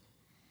treated.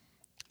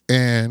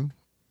 And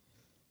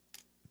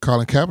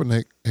Colin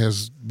Kaepernick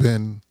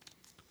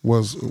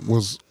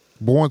was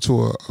born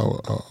to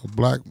a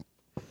black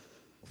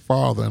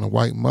father and a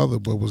white mother,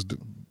 but was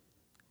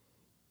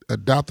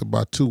adopted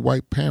by two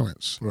white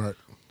parents. Right.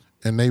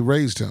 And they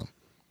raised him.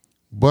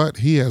 But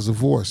he has a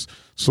voice.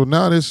 So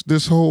now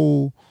this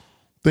whole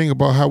thing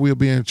about how we're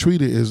being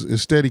treated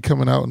is steady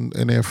coming out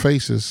in their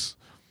faces,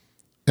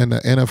 and the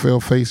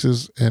NFL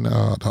faces, and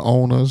the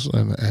owners,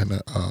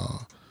 and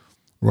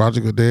Roger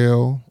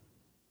Goodell,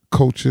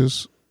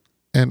 coaches,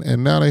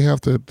 and now they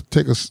have to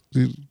take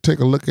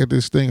a look at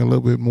this thing a little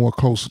bit more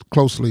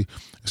closely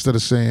instead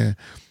of saying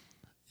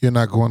you're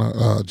not going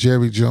to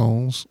Jerry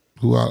Jones,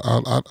 who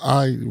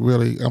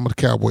I'm a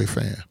Cowboy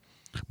fan,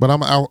 but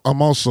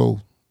I'm also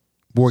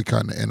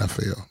boycotting the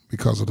NFL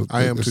because of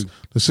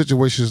the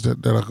situations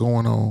that are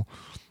going on,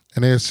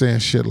 and they're saying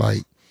shit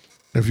like,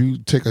 if you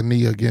take a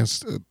knee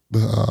against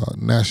the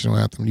national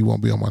anthem, you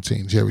won't be on my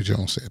team. Jerry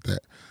Jones said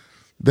that.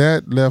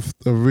 That left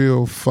a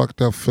real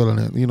fucked up feeling.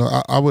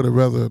 I would have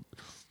rather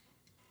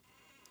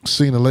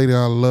seen a lady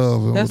I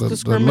love,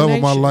 the love of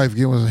my life,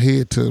 giving a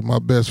head to my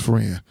best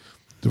friend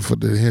to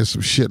hear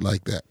some shit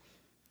like that.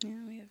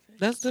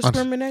 That's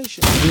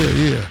discrimination.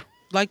 Yeah.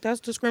 Like, that's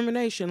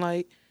discrimination.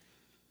 Like,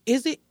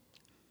 is it?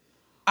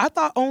 I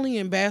thought only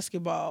in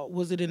basketball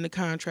was it in the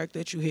contract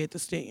that you had to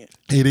stand.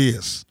 It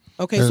is.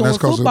 Okay, and so in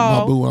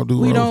football,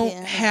 we don't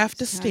Yeah, have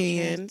to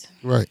stand.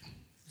 Right.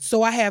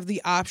 So I have the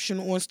option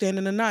on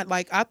standing or not.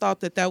 Like, I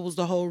thought that was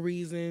the whole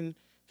reason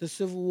the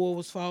Civil War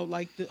was fought.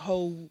 Like,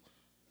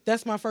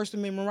 that's my First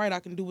Amendment right. I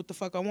can do what the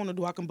fuck I want to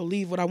do. I can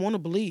believe what I want to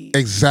believe.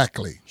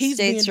 Exactly. He's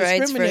States' being rights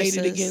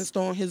discriminated versus against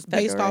on his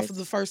based off of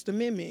the First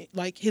Amendment,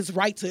 like his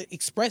right to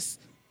express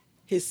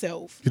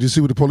himself. Did you see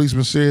what the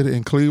policeman said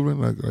in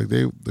Cleveland? Like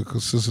the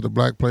consist of the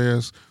black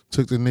players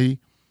took the knee.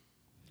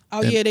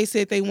 Oh yeah, they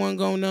said they weren't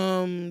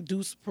gonna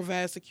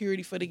provide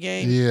security for the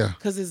game. Yeah,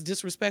 because it's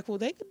disrespectful.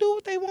 They can do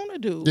what they want to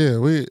do. Yeah,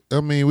 we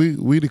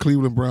the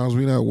Cleveland Browns.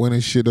 We not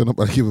winning shit. Don't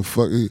nobody give a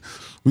fuck.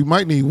 We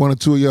might need one or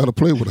two of y'all to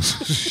play with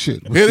us.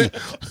 Shit, hit it.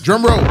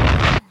 Drum roll.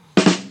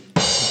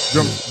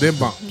 Them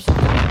bombs.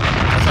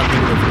 That's how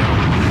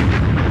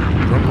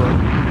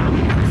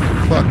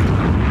bro. Fuck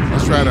it.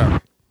 Let's try it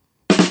out.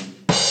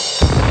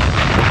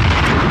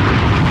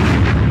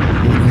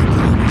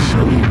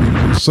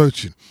 Show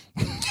searching.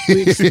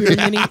 We're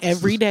experimenting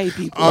every day,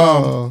 people.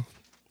 Go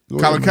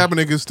Colin ahead,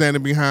 man. Kaepernick is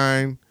standing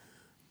behind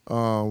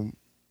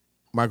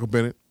Michael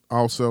Bennett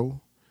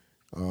also.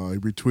 He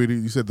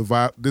retweeted, he said,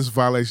 this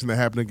violation that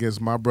happened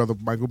against my brother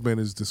Michael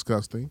Bennett is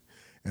disgusting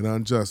and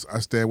unjust. I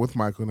stand with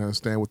Michael and I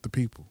stand with the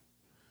people.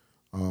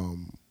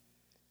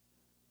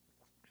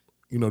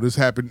 This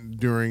happened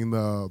during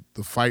the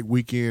fight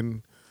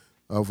weekend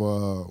of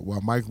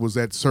while Mike was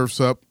at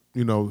Surf's Up,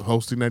 doing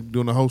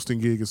a hosting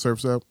gig at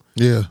Surf's Up.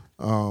 Yeah.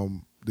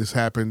 This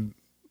happened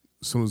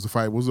as soon as the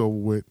fight was over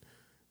with.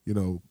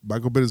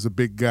 Michael Bennett is a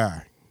big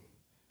guy.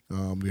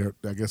 There,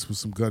 I guess, was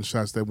some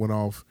gunshots that went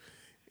off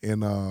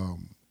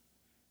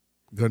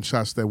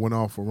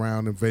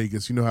around in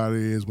Vegas. You know how it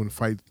is when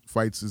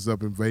fights is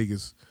up in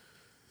Vegas.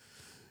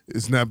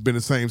 It's not been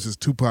the same since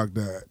Tupac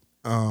died.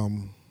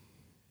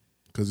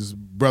 Because his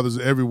brothers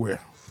are everywhere,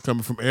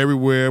 coming from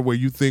everywhere where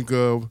you think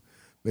of.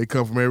 They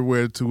come from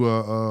everywhere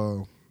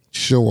to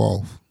Show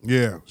off.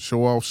 yeah,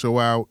 show off, show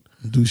out.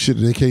 Do shit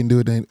that they can't do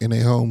it in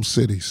their home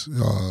cities.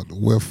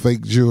 Wear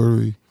fake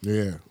jewelry.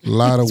 Yeah, A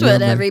lot of That's what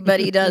women.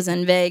 everybody does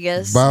in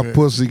Vegas. Buy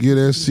pussy, get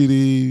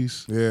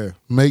STDs. yeah.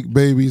 Make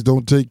babies,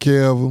 don't take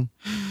care of them.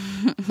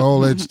 All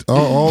that,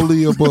 all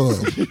the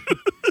above.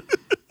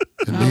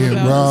 And then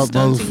about rob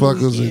the stunting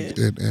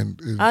motherfuckers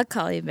and I'll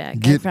call you back. I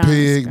get promise,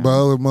 pegged by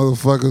bro. other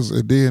motherfuckers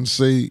and then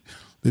say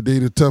that they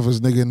the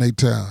toughest nigga in their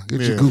town. Get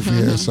your Yeah. goofy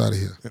ass out of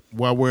here.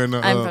 While wearing the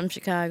I'm from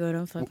Chicago.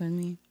 Don't fuck with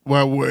me.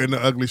 while wearing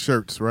the ugly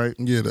shirts, right?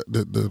 Yeah,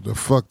 the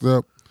fucked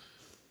up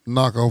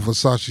knockoff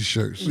Versace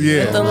shirts.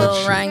 Yeah. With the All that little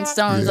shit.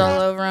 rhinestones Yeah.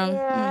 all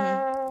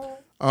over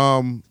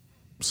them.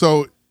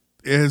 So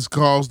it has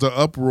caused the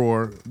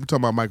uproar. We're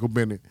talking about Michael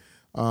Bennett,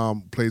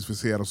 plays for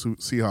Seattle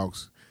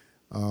Seahawks.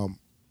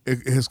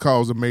 It has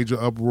caused a major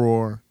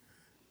uproar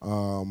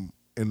in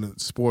the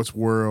sports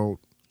world.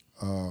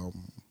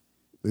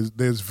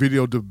 There's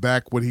video to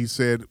back what he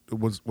said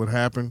was what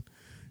happened.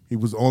 He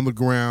was on the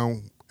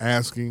ground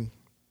asking,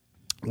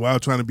 while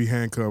trying to be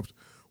handcuffed,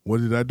 what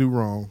did I do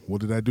wrong?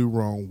 What did I do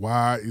wrong?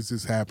 Why is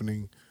this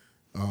happening?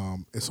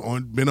 It's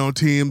been on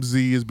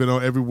TMZ. It's been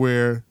on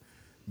everywhere,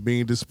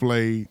 being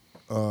displayed.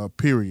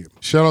 Period.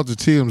 Shout out to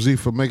TMZ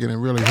for making it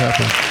really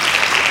happen.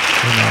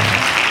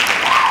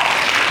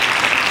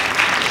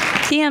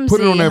 TMZ,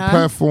 Put it on that huh?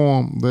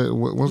 platform.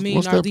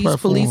 What's Are that these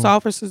platform? police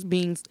officers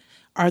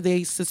are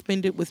they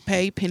suspended with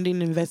pay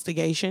pending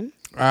investigation?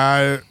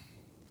 I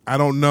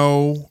don't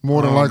know.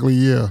 More than likely,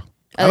 yeah.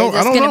 I Are don't- they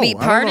I just don't going to know. be I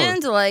don't know.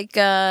 pardoned like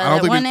don't that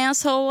think one it-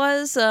 asshole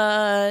was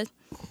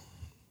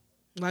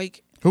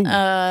Like, Who?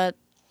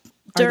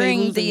 during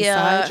losing the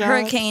side jobs?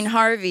 Hurricane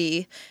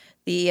Harvey?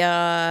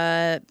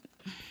 What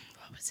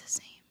was his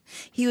name?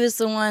 He was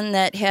the one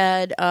that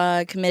had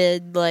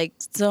committed like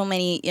so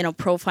many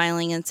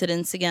profiling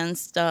incidents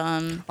against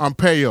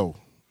Arpaio.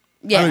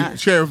 yeah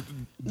Sheriff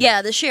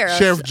the sheriff.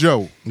 Sheriff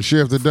Joe. The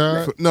sheriff that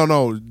died.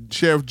 No,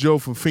 Sheriff Joe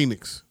from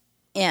Phoenix.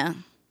 Yeah,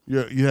 You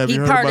haven't he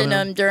heard about pardoned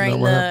him? him during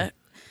what the happened?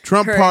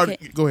 Trump Hurricane-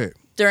 pardoned. Go ahead.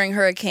 during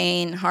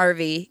Hurricane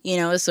Harvey.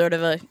 As sort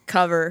of a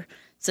cover,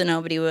 so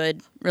nobody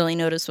would really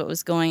notice what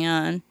was going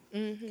on.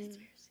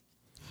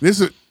 This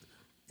is.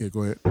 Yeah,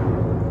 go ahead.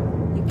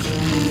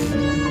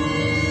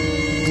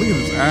 Look at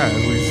his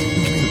eyes.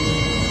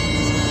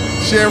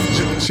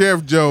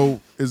 Sheriff Joe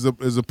is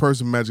a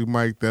person, Magic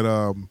Mike,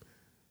 that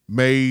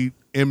made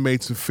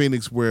inmates in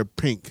Phoenix wear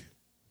pink.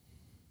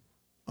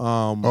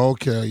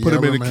 Okay, yeah, Put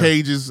them I in the remember.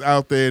 cages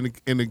out there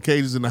in the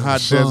cages in the hot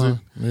sun, desert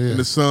yeah. in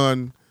the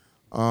sun.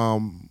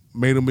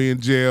 Made them be in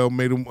jail.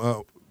 Made them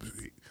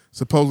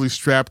supposedly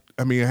strapped.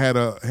 I mean, had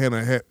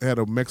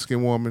a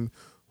Mexican woman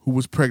who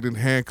was pregnant,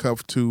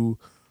 handcuffed to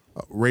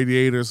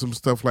radiators, some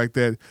stuff like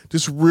that.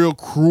 Just real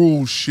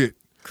cruel shit.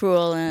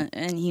 Cruel and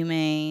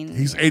inhumane.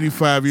 He's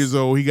 85 years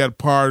old. He got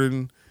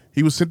pardoned.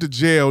 He was sent to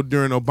jail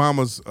during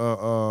Obama's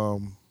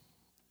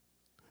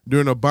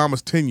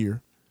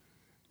tenure,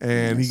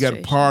 and he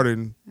got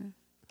pardoned. He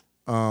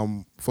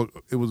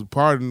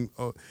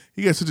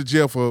got sent to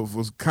jail for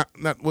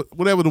not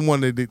whatever the one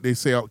they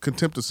say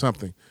contempt of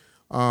something,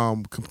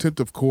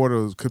 contempt of court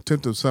or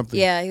contempt of something.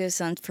 Yeah, he was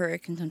sent for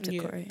contempt of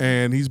court.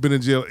 And he's been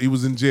in jail. He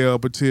was in jail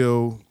up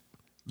until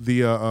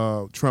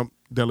the Trump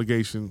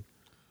delegation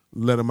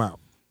let him out,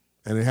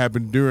 and it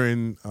happened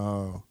during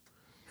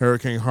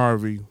Hurricane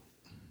Harvey.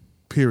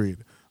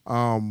 Period.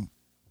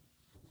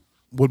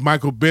 With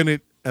Michael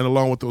Bennett and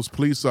along with those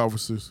police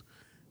officers,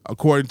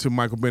 according to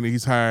Michael Bennett,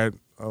 he's hired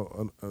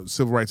a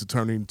civil rights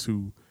attorney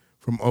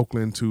from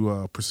Oakland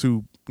to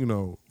pursue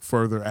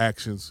further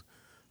actions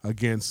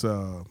against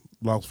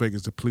Las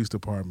Vegas, the police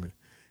department.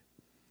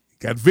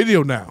 Got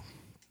video now,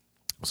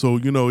 so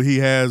he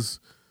has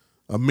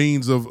a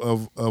means of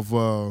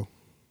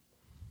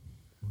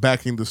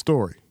backing the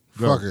story.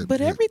 Go. Fuck it.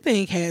 but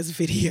everything has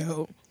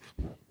video.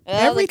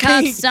 Well, the cops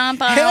Everything-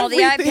 stomp on all the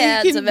everything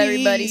iPads can of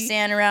everybody be-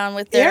 standing around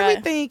with their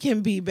Everything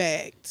can be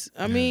backed.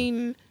 I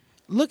mean,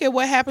 look at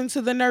what happened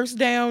to the nurse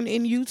down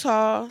in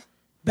Utah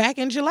back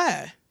in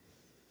July.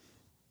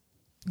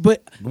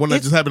 But The one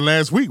that just happened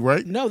last week,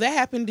 right? no, that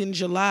happened in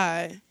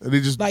July. And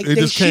it just Like it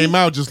just came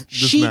out just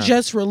she now.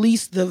 just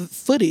released the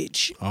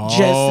footage just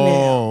now.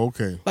 Oh,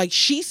 okay. Like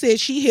she said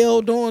she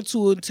held on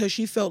to it until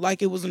she felt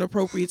like it was an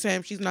appropriate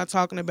time. She's not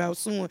talking about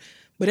suing.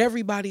 But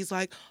everybody's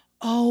like,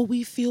 oh,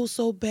 we feel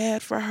so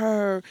bad for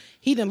her.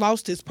 He done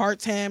lost his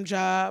part-time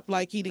job.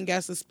 Like he done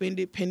got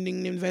suspended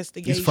pending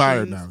investigation. He's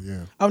fired now,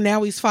 yeah. Oh,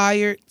 now he's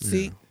fired?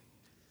 See?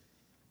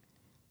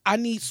 I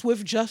need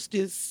swift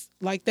justice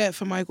like that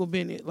for Michael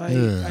Bennett. Like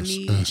Yeah, I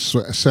need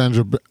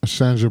Sandra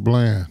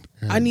Bland.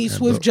 I need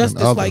swift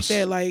justice like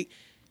that. Like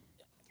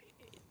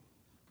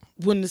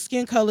when the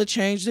skin color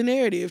changed, the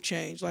narrative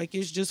changed. Like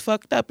it's just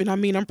fucked up. And I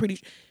mean, I'm pretty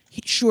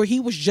sure he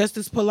was just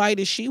as polite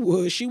as she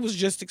was. She was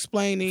just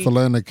explaining.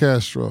 Philando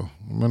Castro,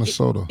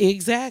 Minnesota.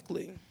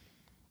 Exactly.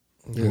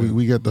 Yeah.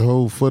 We got the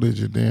whole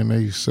footage, and then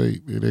they say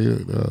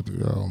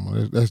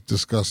that's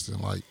disgusting.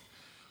 Like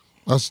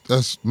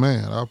that's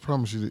man, I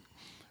promise you,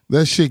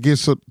 that shit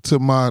gets to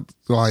my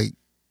like.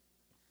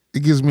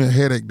 It gives me a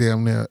headache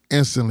damn near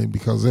instantly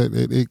because it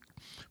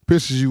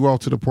pisses you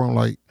off to the point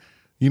like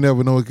you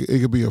never know. It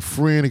could be a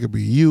friend, it could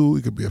be you,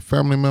 it could be a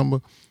family member,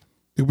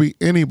 it could be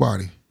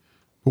anybody.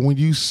 But when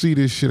you see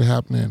this shit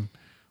happening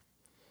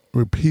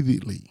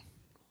repeatedly,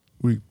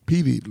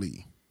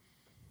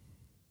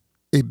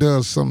 it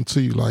does something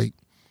to you. Like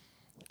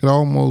it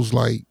almost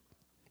like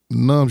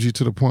numbs you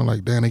to the point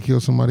like, damn, they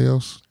killed somebody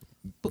else.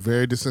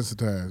 Very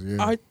desensitized,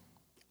 yeah.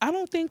 I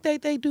don't think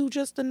that they do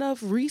just enough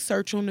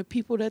research on the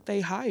people that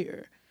they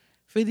hire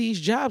for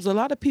these jobs. A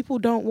lot of people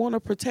don't want to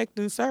protect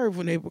and serve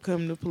when they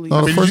become the police.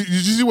 I mean, did you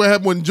see what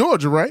happened in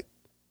Georgia, right?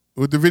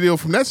 With the video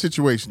from that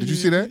situation. Did you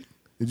see that?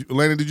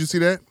 Elena, did you see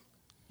that?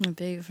 I'm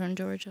big from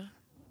Georgia.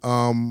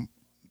 A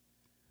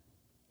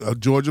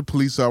Georgia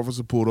police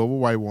officer pulled over a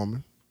white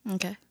woman.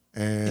 Okay.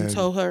 And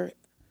told her,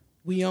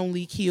 we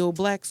only kill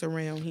blacks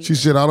around here. She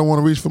said, I don't want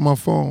to reach for my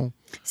phone.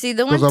 See,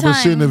 the one because I've been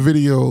seeing the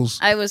videos.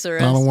 I was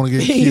arrested. I don't want to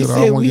get killed.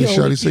 I don't want to get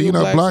shot. He said, "You're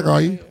not black, are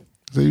you?" He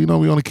said, "You know,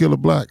 we only kill the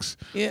blacks."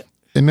 Yeah.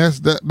 And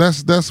that's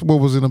what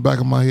was in the back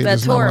of my head.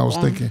 That's just now when I was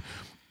horrible. thinking,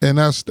 and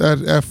that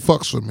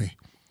fucks with me.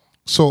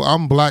 So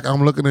I'm black.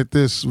 I'm looking at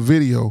this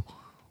video.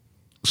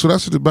 So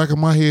that's in the back of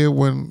my head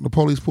when the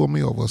police pull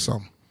me over or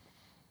something.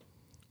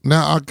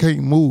 Now I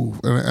can't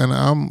move, and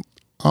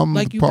I'm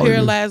like you probably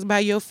paralyzed by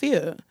your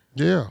fear.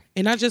 Yeah.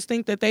 And I just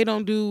think that they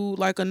don't do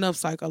like enough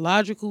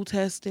psychological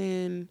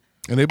testing.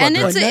 And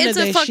it's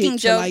a fucking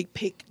joke to like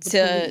pick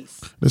the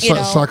police.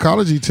 The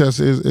psychology test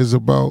is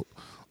about.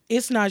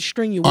 It's not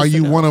strenuous. Are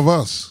you enough. one of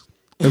us?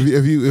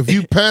 If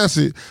you pass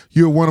it,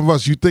 you're one of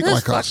us. You think Let's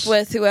like fuck us.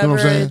 with You know whoever what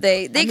I'm saying?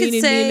 they I could mean,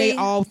 and say. then they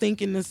all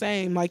thinking the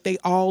same. Like they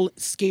all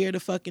scared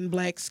of fucking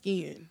black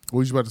skin. What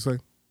was you about to say?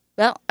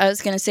 Well, I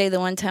was gonna say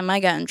the one time I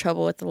got in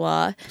trouble with the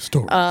law.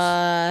 Stories.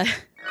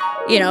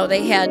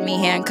 They had me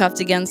handcuffed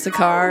against the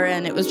car,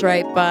 and it was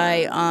right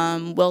by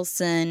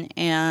Wilson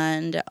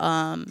and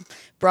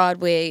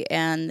Broadway,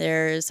 and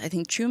there's I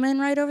think Truman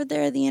right over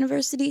there at the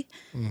university,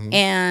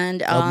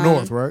 and Up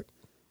north, right?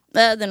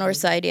 the north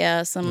side,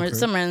 yeah, somewhere in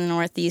the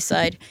northeast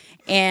side,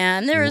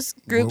 and there was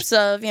groups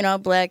of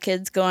black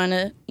kids going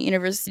to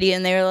university,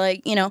 and they were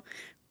like,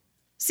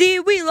 see,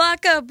 we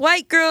lock up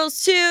white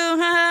girls too,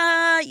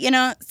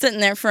 sitting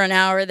there for an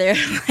hour there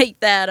like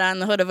that on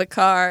the hood of a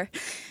car.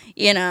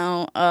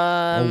 Oh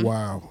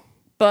wow!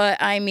 But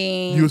I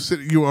mean,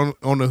 you were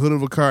on the hood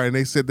of a car, and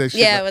they said that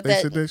shit. yeah, with they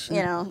that, said that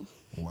shit.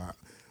 Wow.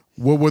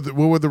 What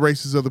were the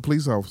races of the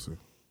police officer?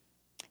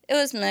 It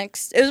was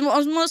mixed. It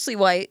was mostly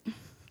white.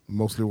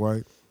 Mostly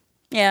white.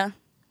 Yeah,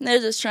 they're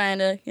just trying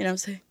to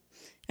say,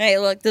 hey,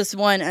 look, this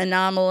one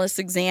anomalous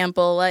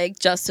example like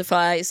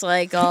justifies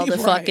like all the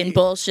fucking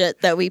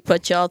bullshit that we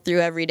put y'all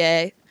through every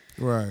day.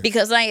 Right.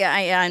 Because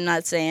I'm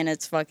not saying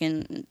it's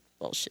fucking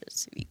bullshit.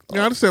 It's equal.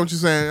 Yeah, I understand what you're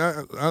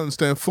saying. I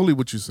understand fully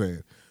what you're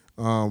saying.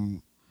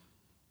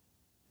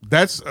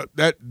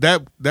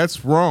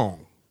 That's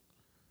wrong.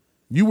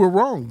 You were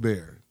wrong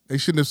there. They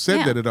shouldn't have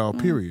said that at all.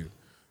 Period.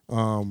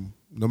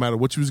 No matter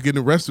what you was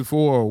getting arrested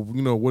for, or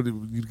what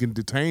you getting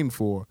detained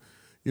for,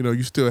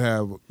 you're still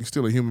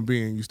a human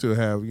being. You still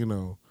have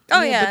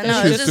Oh yeah,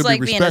 no, should it's still just be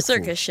like being a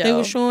respectful. circus show. They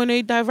were showing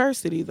their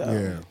diversity though.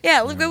 Yeah.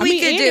 Yeah, look what we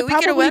could do. It We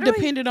could have probably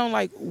depended on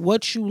like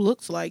what you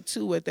looked like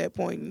too at that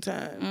point in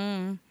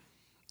time.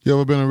 You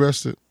ever been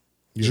arrested,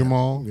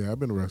 Jamal? Yeah, I've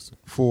been arrested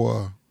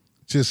for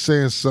just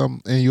saying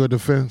something in your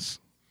defense.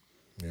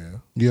 Yeah.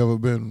 You ever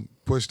been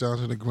pushed down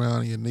to the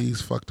ground and your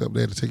knees fucked up? They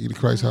had to take you to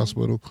Christ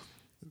Hospital,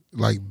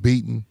 like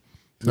beaten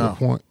to the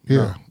point.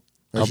 Yeah,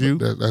 That's you.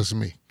 That's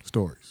me.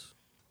 Stories.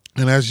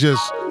 And that's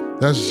just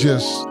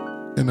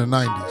in the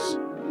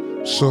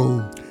 90s.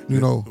 So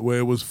where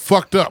it was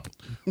fucked up.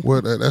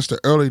 well, that's the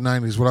early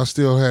 90s. But I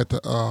still had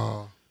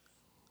the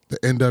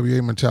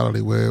NWA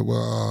mentality where it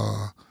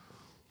was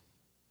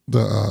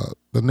the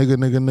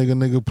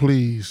nigga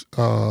please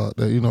the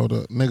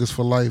the Niggas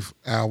for Life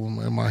album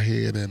in my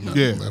head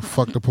and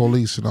fuck the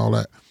police and all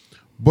that.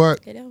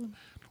 But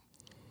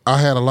I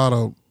had a lot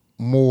of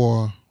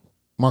more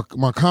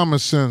my common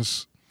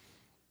sense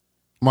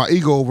my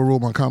ego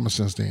overruled my common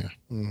sense then.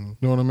 You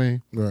know what I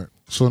mean? Right.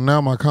 So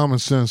now my common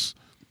sense,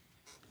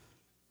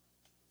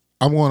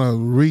 I'm going to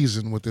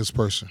reason with this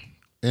person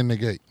in the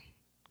gate.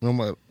 You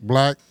know,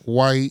 black,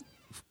 white,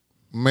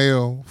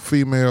 male,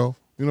 female.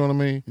 You know what I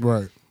mean?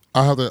 Right.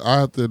 I have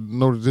to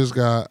know that this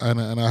guy, and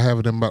I have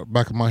it in the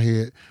back of my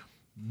head.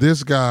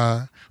 This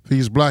guy, if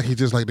he's black, he's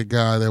just like the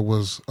guy that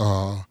was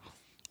on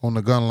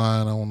the gun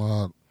line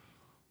on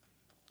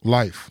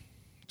Life.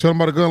 Tell him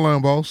about the gun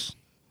line, boss.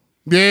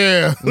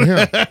 Yeah.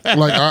 Yeah.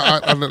 Like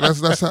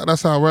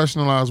that's how I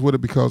rationalize with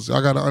it, because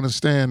I got to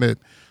understand that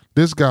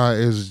this guy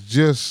is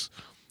just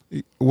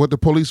what the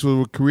police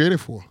were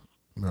created for.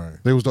 Right.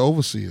 They was the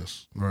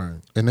overseers. Right.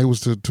 And they was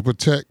to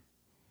protect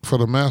for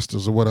the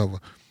masters or whatever.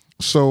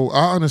 So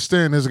I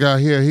understand this guy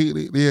here.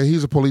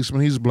 He's a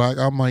policeman. He's black.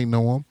 I might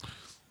know him,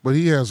 but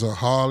he has a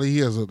Harley. He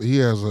has a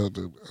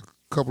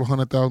couple of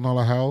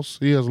 $100,000 house.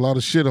 He has a lot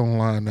of shit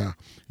online now.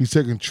 He's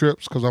taking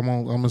trips because I'm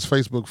his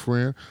Facebook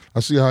friend.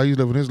 I see how he's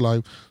living his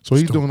life. So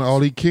he's doing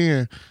all he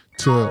can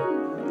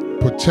to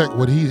protect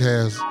what he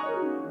has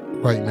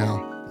right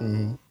now,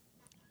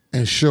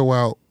 and show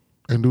out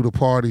and do the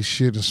party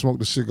shit and smoke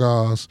the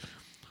cigars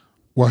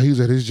while he's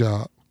at his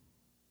job.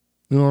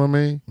 You know what I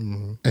mean?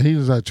 Mm-hmm. And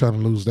he's not trying to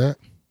lose that.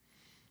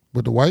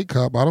 But the white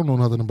cop, I don't know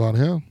nothing about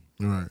him.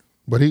 Right.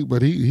 But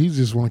he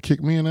just want to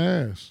kick me in the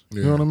ass. Yeah.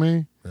 You know what I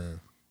mean? Yeah.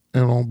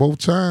 And on both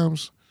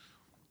times,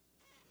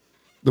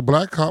 the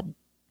black cop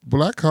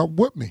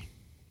whipped me.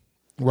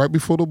 Right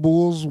before the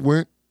Bulls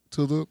went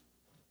to the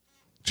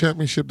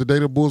championship, the day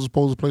the Bulls were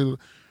supposed to play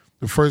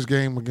the first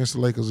game against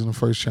the Lakers in the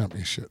first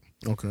championship.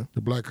 Okay.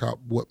 The black cop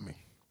whipped me.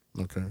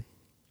 Okay.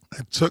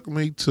 And took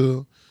me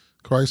to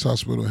Christ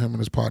Hospital. Him and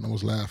his partner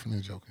was laughing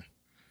and joking.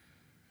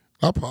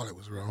 I probably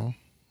was wrong.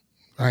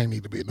 I ain't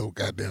need to be at no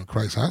goddamn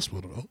Christ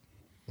Hospital,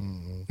 though.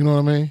 Mm-hmm. You know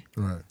what I mean?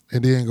 Right.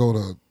 And then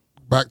go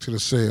back to the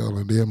cell,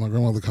 and then my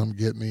grandmother come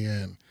get me,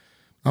 and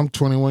I'm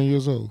 21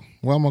 years old.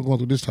 Why am I going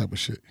through this type of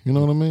shit? You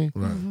know what I mean?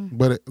 Right. Mm-hmm.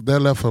 But that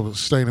left a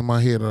stain in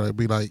my head that I'd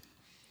be like,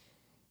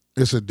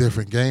 it's a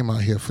different game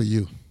out here for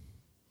you.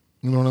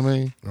 You know what I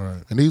mean?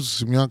 Right. And these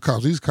were some young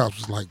cops. These cops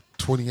was like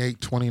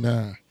 28,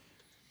 29.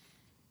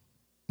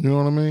 You know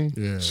what I mean?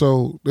 Yeah.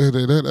 So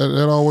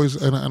that always,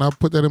 and I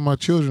put that in my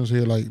children's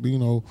head, like, you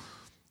know,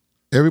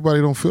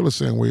 everybody don't feel the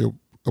same way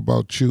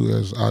about you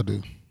as I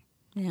do,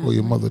 or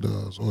your mother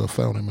does, or a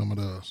family member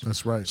does.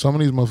 That's right. Some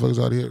of these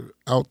motherfuckers out here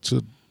out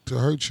to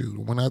hurt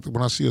you. When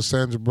I see a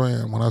Sandra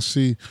Brand, when I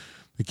see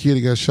the kid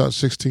that got shot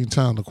 16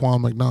 times,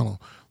 Laquan McDonald,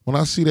 when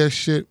I see that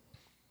shit,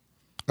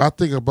 I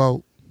think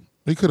about,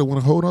 he could have went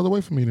a whole other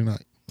way for me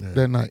tonight,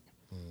 that night,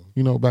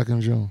 you know, back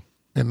in June,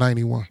 in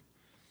 91.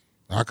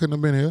 I couldn't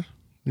have been here.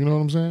 You know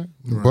what I'm saying?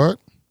 Right. But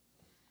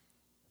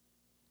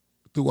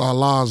through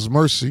Allah's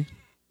mercy,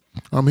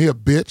 I'm here,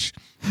 bitch.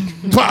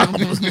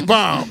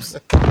 Bombs.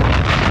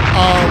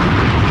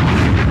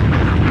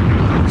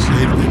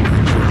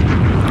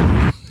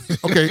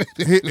 Okay,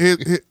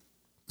 hit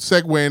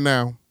segue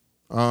now.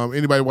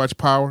 Anybody watch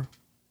Power?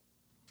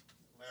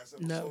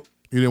 No.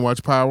 You didn't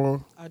watch Power?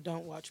 I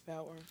don't watch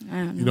Power.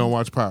 You don't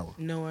watch Power?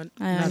 No, not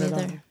either.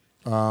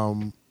 at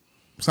all.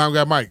 Sound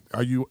guy Mike,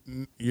 are you?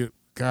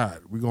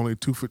 God, we're gonna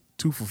two for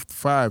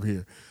 5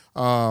 here.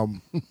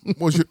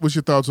 What's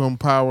your thoughts on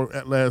Power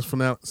at last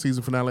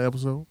season finale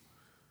episode?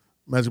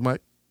 Magic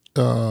Mike? It's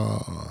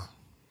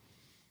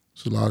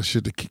a lot of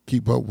shit to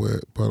keep up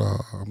with, but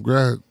I'm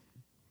glad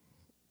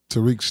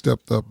Tariq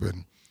stepped up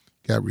and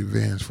got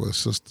revenge for his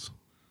sister,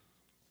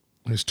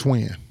 his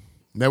twin.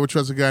 Never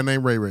trust a guy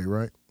named Ray Ray,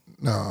 right?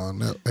 No,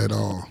 not at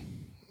all.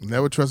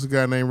 Never trust a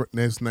guy named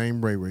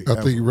Ray Ray. I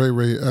think Ray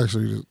Ray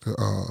actually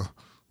the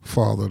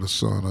father, the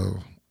son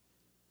of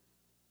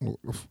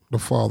the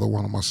father of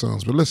one of my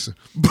sons. But listen,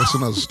 that's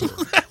another story.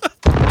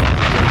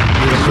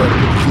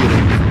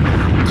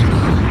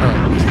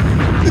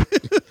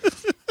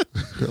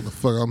 The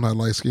fuck, I'm not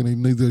light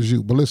skinned, neither is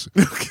you. But listen.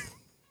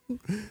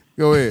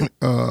 Go ahead.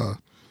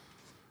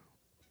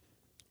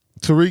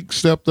 Tariq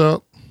stepped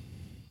up,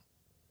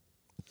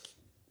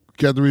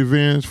 got the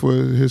revenge for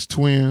his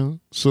twin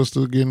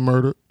sister getting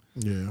murdered.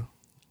 Yeah.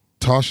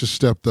 Tasha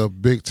stepped up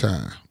big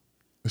time.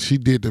 She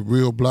did the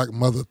real black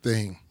mother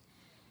thing.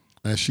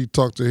 And she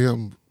talked to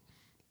him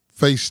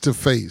face to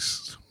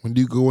face. When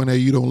you go in there,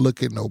 you don't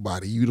look at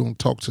nobody. You don't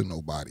talk to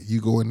nobody. You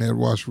go in that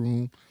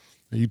washroom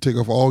and you take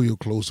off all your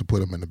clothes to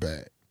put them in the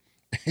bag.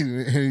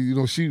 And you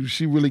know, she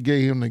really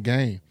gave him the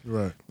game.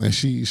 Right. And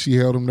she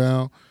held him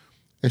down,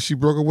 and she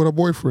broke up with her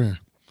boyfriend,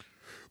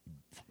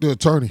 the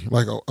attorney.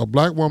 Like a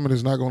black woman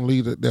is not going to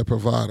lead their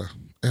provider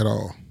at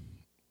all.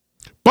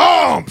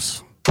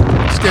 Bombs!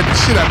 Scared the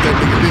shit out that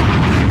nigga, didn't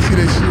you? See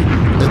that shit?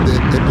 At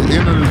the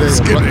end of the day,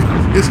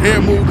 his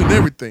hair moved and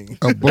everything.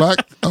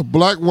 a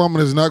black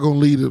woman is not going to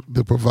lead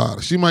the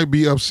provider. She might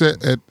be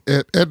upset at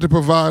the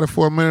provider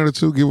for a minute or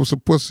two, give her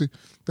some pussy.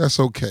 That's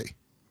okay.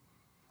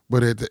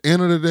 But at the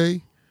end of the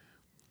day,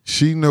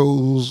 she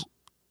knows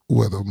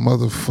where the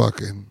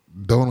motherfucking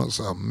donuts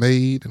are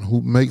made and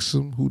who makes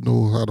them, who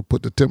knows how to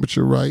put the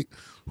temperature right,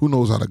 who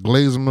knows how to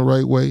glaze them the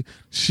right way.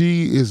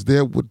 She is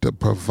there with the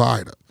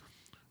provider.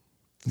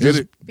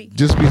 Just be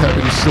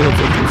happy to serve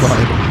and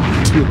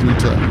provide 2 or 3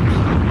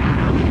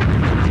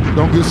 times.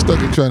 Don't get stuck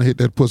in trying to hit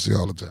that pussy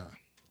all the time.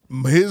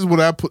 Here's what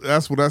I put.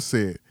 That's what I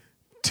said.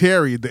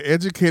 Terry, the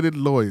educated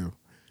lawyer,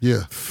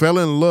 fell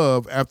in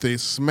love after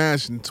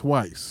smashing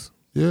twice.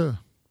 Yeah.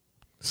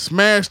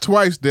 Smashed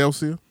twice,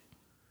 Delcia.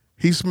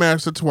 He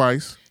smashed her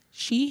twice.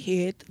 She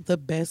hit the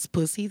best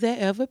pussy that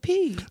ever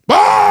peed.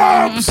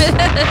 Bombs!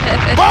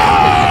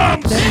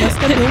 Bombs! That must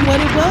have been what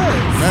it was.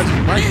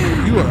 Magic Mike,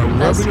 you are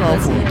rubbing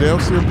off on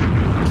Delcia.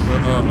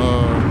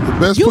 The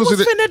best You pussy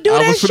was finna do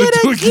that shit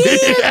again,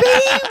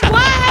 B.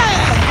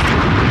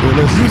 Why? You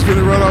was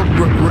finna run off.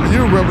 You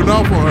were rubbing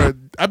off on her.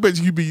 I bet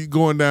you be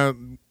going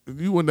down.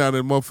 You went down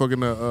that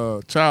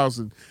motherfucking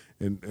Charleston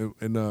and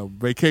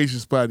vacation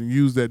spot and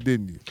used that,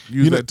 didn't you?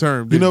 Used that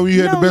term. You know when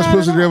you had the best not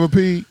pussy at that all. ever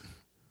peed?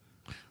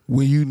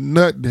 When you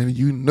nut, then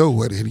you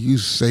know it, and you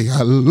say,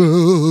 I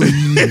love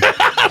you.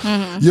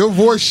 Your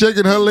voice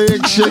shaking, her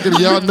legs shaking, and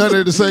y'all nut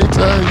at the same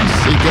time. You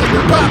say,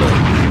 goddamn, I love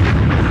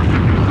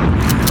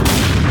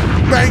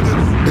you.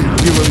 Bangers. And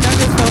you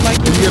just felt like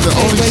get the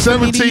only wait for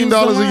me to use the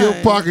 $17 in your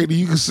line. pocket, and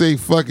you can say,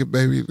 fuck it,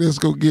 baby. Let's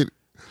go get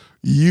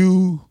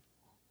you.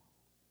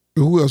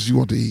 Who else you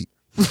want to eat?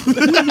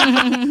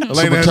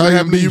 Elena, has that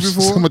happened to you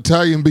before? Some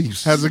Italian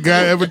beefs. Has a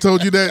guy ever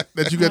told you that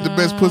you got the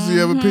best pussy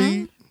you ever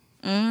peed?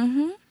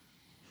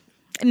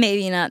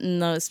 Maybe not in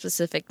those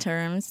specific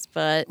terms,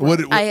 but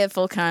What- I have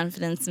full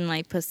confidence in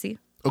my pussy.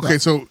 Okay,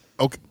 so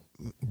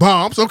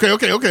bombs. Okay. So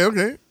He said,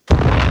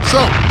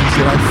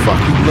 I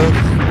fucking love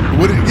you.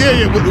 what?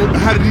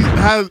 How did he?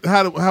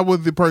 How was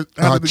the person?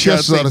 How Our did the guy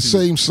chests say are the to you?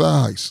 same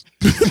size.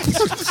 Thank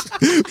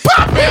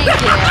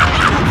you.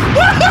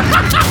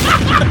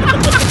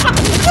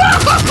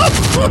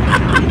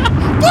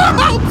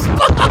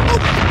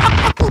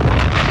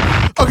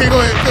 Okay, go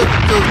ahead.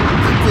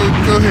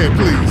 Go ahead,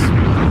 please.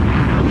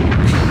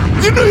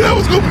 You knew that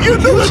was gonna. You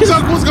knew that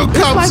joke was gonna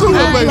come like sooner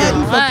or you later. had for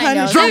I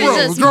know. punishment. Drum They're roll,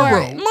 just drum more,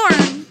 roll. more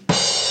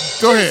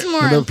Go ahead.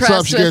 more And up top,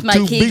 impressed she with got my 2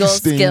 beef Kegel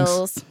stings.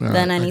 skills All right,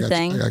 than I got you.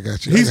 anything. I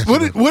got you.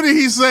 What did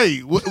he say?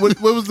 What was the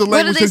What do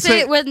language they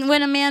say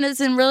when a man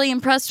isn't really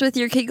impressed with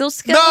your Kegel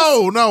skills?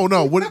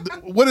 No.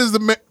 What is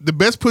the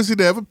best pussy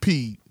to ever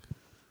pee?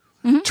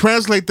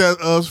 Translate that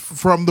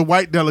from the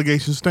white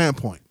delegation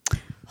standpoint.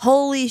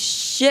 Holy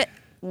shit!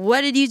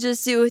 What did you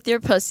just do with your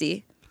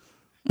pussy?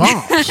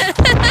 Bombs.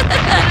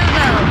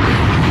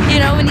 You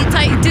know, when you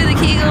do the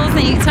Kegels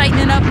and you tighten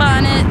it up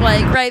on it,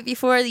 like right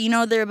before you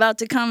know they're about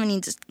to come, and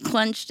you just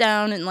clench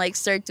down and like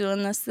start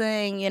doing this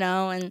thing, you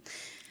know, and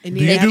And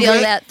they then feel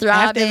after- that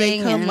throbbing. After they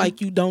come, and,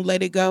 like you don't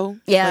let it go.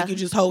 Yeah. Like you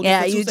just hold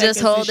Yeah, it. For 2 you just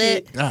seconds hold and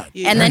it. shit. God.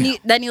 Yeah. and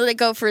then you let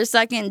go for a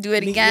second and do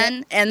it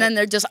again, and then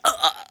they're just,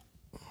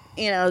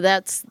 you know,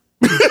 that's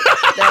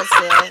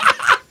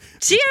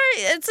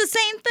it's the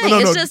same thing. No.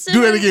 It's just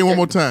Do that again one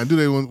more time. Do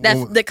that one.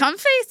 That's the cum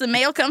face, the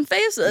male cum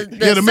face, the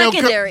male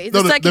secondary,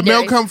 the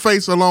secondary. male come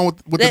face along with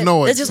the They-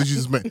 noise it's just that you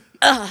just made.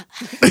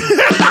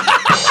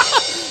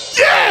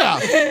 Yeah.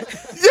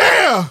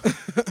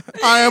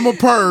 I am a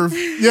perv.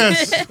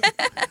 Yes,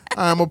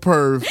 I am a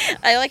perv.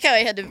 I like how I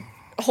had to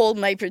hold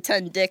my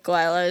pretend dick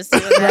while I was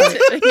doing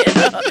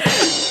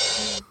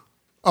that.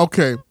 You know?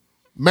 Okay,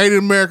 Made in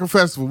America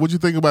Festival. What'd you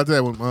think about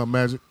that one,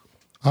 Magic?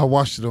 I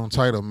watched it on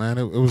Tidal, man.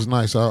 It was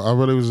nice. I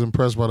really was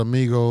impressed by the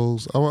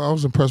Migos. I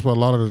was impressed by a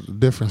lot of the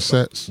different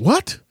sets.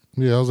 What?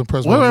 Yeah, I was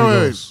impressed Wait, by the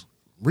wait. Migos.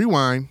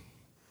 Rewind.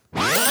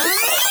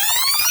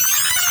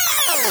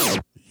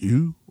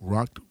 You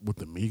rocked with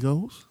the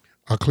Migos?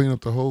 I cleaned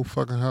up the whole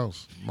fucking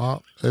house,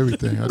 mop,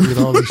 everything. I did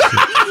all this shit.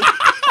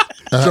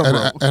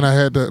 and I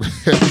had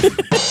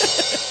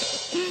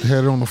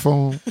had it on the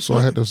phone, so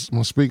I had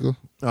my speaker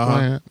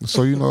playing.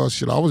 So you know,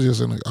 shit. I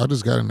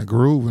just got in the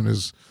groove and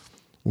just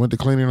went to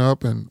cleaning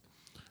up. And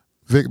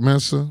Vic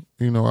Mensa,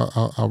 you know,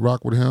 I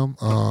rock with him.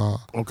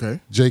 Okay.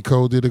 J.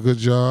 Cole did a good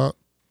job.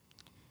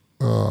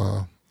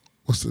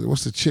 What's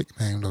the chick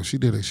name though? She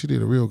did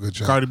a real good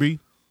job. Cardi B?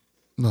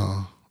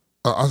 No,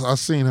 I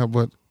seen her,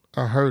 but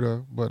I heard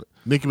her, but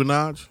Nicki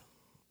Minaj?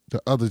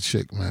 the other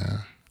chick, man,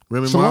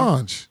 Remy Ma?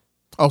 Solange.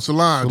 Oh,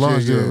 Solange.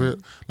 Solange yeah.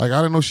 did like I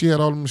didn't know she had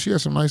all them. She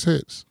had some nice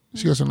hits.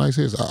 She had some nice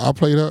hits. I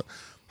played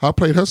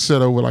her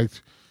set over like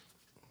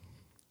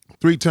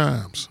 3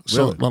 times.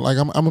 So Really? like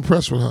I'm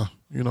impressed with her.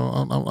 You know,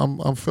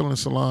 I'm feeling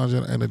Solange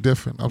in a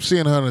different. I'm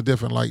seeing her in a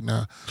different light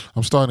now.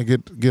 I'm starting to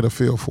get a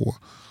feel for her.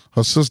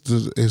 Her sister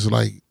is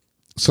like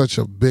such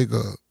a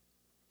bigger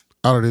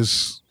out of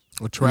this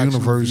Attraction,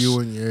 universe.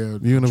 viewing,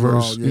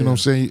 Universe. draw, You know what I'm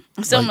saying?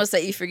 It's Like, almost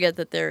that you forget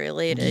that they're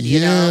related. You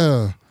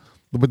know? yeah.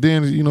 But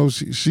then, you know,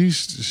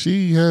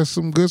 she has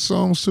some good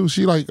songs too.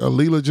 She like a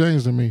Leela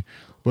James to me,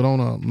 but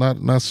on a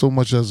not so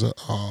much as a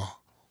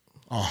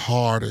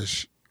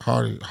harsh.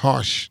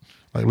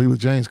 Like Leela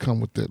James come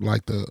with the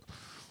like the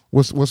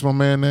what's my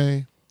man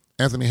name?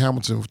 Anthony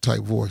Hamilton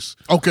type voice.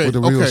 Okay. With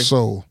the real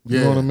soul. Yeah.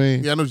 You know what I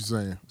mean? Yeah, I know what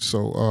you're saying.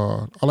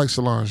 So I like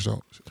Solange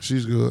though.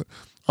 She's good.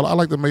 I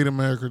like the Made in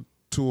America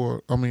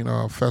tour.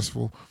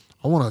 Festival.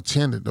 I want to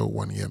attend it though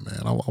one year,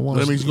 man. I want.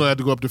 That means you're gonna have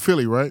to go up to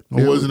Philly, right?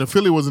 Or Yeah. wasn't in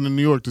Philly? Wasn't in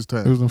New York this It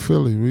time? was in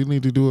Philly. We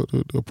need to do a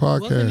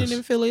podcast. Wasn't it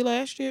in Philly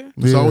last year?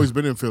 It's Yeah. always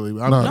been in Philly.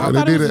 No, I they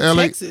thought did it was it in in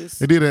LA. Texas.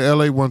 They did it in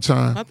LA one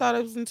time. I thought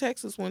it was in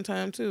Texas one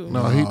time too.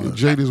 No,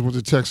 Jada's went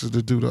to Texas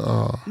to do the.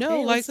 No, Hey,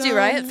 like let's do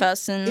Riot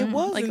Fest in it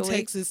was like in a week.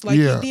 Texas. Like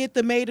Yeah. they did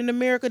the Made in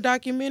America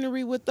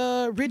documentary with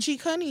Richie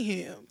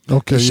Cunningham.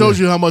 Okay, It shows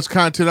you how much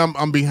content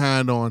I'm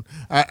behind on.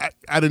 I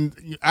didn't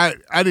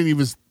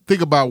even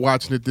think about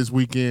watching it this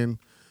weekend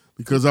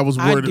because I was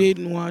I worried.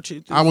 didn't watch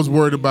it. I was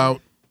worried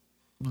about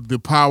the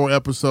Power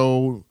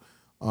episode.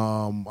 I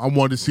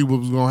wanted to see what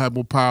was going to happen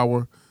with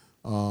Power.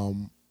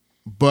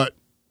 But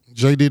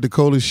Jay did the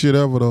coldest shit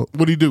ever though.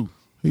 what'd he do?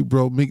 He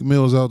brought Meek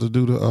Mills out to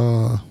do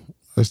the.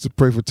 Let's to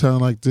pray for town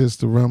like this,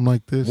 to ram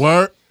like this.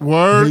 Word.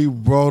 He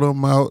brought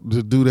him out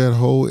to do that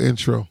whole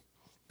intro,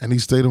 and he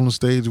stayed on the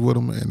stage with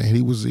him, and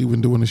he was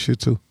even doing the shit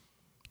too.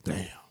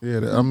 Damn.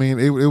 Yeah, I mean,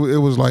 it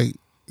was like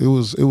it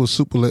was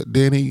super lit.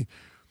 Then he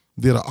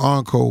did an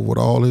encore with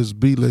all his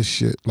B-list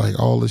shit, like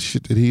all the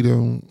shit that he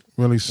don't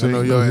really I sing.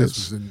 know no your ass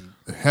hits. was in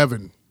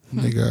heaven.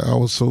 Nigga, I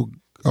was so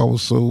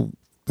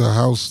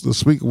the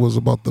speaker was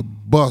about the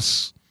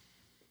bus,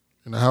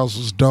 and the house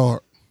was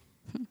dark.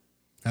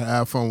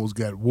 That iPhone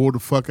got wore the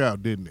fuck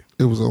out, didn't it?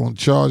 It was on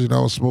charge, and I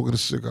was smoking a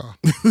cigar.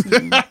 And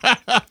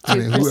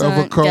then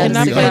whoever 2% called Can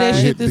I me, play I that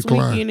hit shit this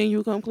decline. weekend and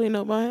you come clean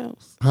up my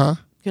house? Huh?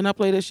 Can I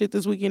play that shit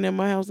this weekend at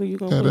my house and you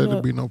come Yeah, clean that'd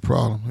up? be no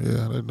problem.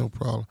 Yeah, that's no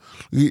problem.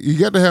 You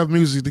got to have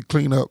music to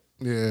clean up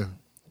Yeah.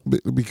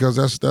 because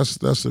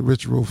that's a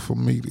ritual for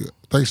me.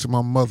 Thanks to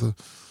my mother,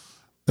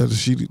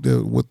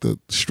 with the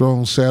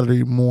strong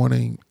Saturday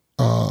morning.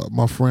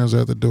 My friends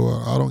at the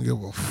door. I don't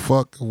give a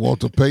fuck if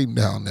Walter Payton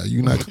down there.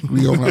 You're not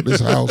leaving out this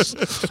house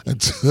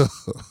until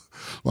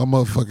my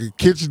motherfucking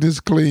kitchen is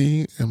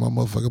clean and my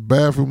motherfucking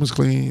bathroom is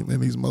clean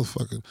and these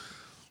motherfucking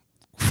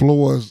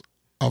floors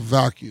are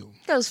vacuumed.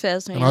 Goes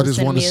fast when And you I just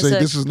listen want to say, music.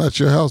 this is not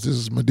your house. This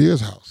is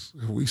Medea's house.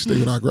 We stay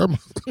with our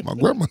grandmother, my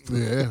grandmother.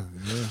 Yeah.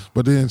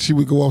 But then she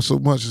would go off so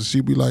much, and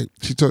she'd be like,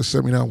 she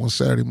sat me down one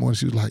Saturday morning.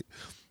 She was like,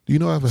 "Do you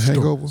know I have a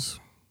hangover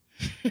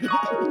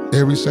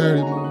every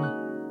Saturday morning?"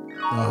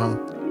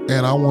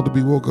 And I want to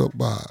be woke up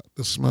by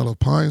the smell of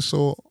pine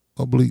sol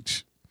or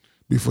bleach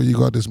before you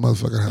go out this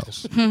motherfucking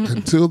house.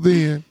 Until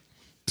then,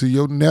 to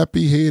your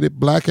nappy-headed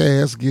black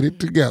ass, get it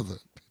together.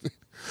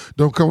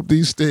 Don't come up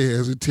these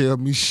stairs and tell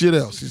me shit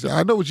else. She said,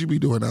 I know what you be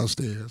doing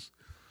downstairs.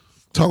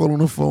 Talking on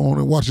the phone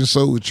and watching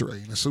Soul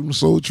Train. As soon as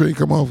Soul Train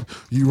come off,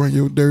 you run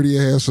your dirty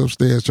ass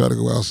upstairs, try to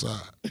go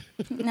outside.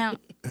 Now,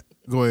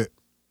 Go ahead.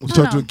 You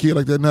talk to a kid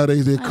like that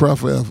nowadays, they cry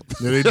forever.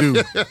 Yeah, they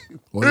do.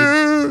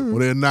 or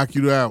they'll knock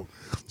you out.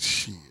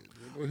 Shit.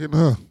 Go hitting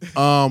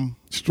her.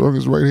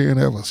 Strongest right hand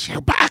ever.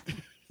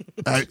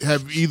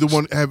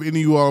 Have any of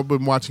you all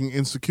been watching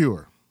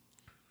Insecure?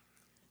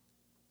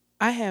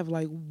 I have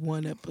like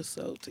one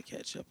episode to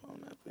catch up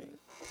on, I think.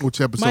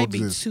 Which episode Might be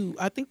is this? two.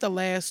 I think the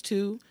last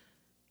two.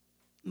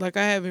 Like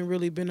I haven't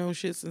really been on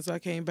shit since I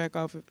came back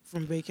off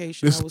from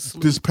vacation. I was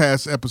asleep. This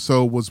past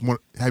episode was one.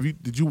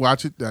 Did you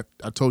watch it?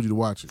 I told you to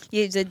watch it.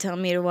 you did tell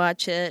me to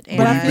watch it. And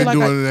But I You've feel been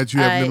like doing it that you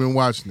haven't been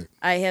watching it.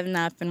 I have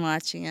not been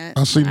watching it.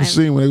 I seen the I'm-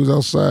 scene when they was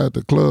outside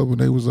the club when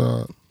they was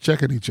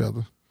checking each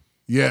other.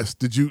 Yes.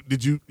 Did you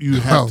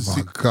have Oh to my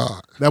see?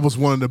 God. That was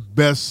one of the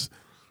best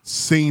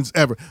scenes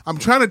ever. I'm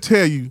trying to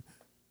tell you,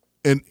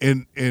 and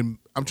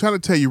I'm trying to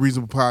tell you,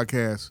 Reasonable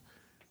Podcast,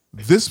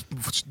 this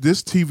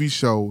TV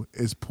show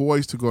is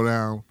poised to go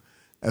down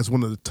as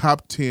one of the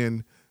top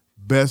 10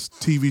 best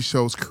TV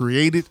shows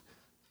created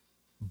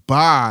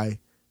by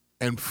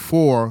and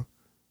for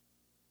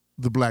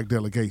the black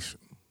delegation.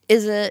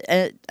 Is it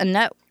a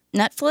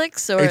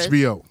Netflix or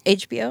HBO.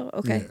 HBO?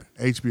 Okay.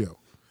 Yeah,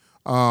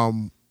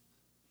 HBO.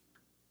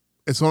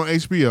 It's on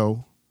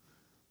HBO.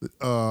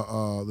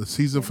 The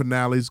season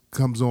finale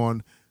comes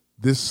on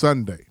this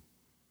Sunday.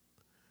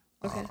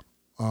 Okay.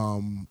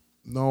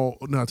 No,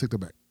 I take that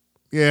back.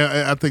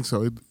 Yeah, I think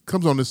so. It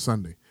comes on this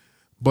Sunday.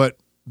 But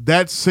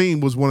that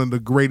scene was one of the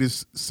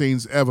greatest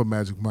scenes ever,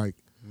 Magic Mike.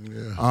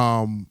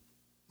 Yeah.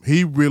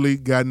 He really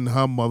got in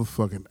her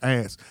motherfucking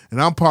ass.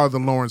 And I'm part of the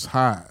Lawrence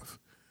Hive.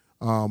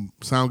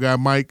 Sound guy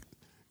Mike,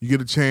 you get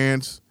a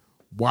chance,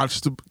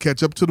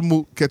 catch up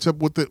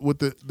with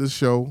the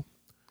show.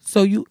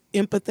 So you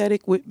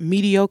empathetic with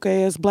mediocre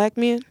ass black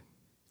men?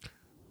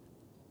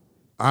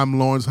 I'm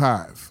Lawrence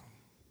Hive.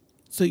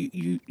 So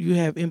you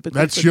have empathy.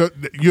 That's for,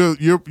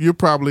 you're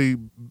probably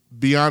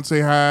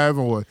Beyonce Hive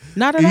or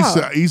Not at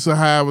all. Issa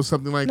Hive or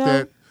something like No.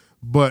 that.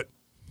 But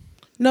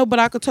No, but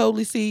I could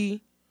totally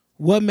see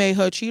what made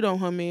her cheat on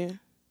her man.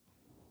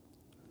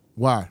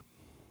 why?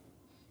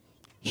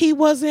 He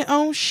wasn't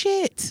on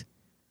shit.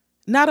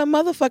 Not a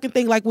motherfucking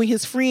thing. Like when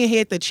his friend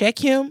had to check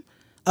him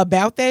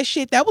about that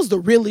shit, that was the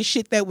realest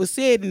shit that was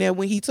said in there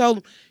when he told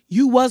him,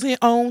 you wasn't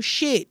on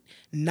shit.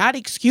 Not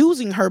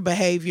excusing her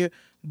behavior,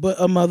 but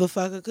a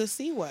motherfucker could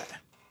see why.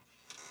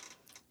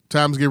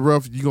 Times get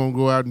rough, you gonna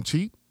go out and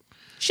cheat?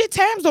 Shit,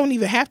 times don't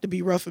even have to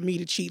be rough for me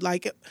to cheat.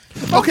 Like,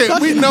 Okay,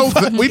 we know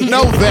that.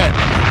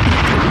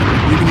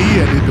 Even he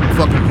had hit the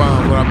fucking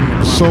bomb without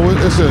being. So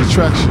it's an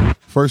attraction,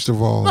 first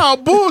of all. No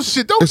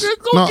bullshit. Don't give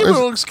me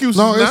no excuses.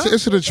 No, now.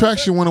 it's an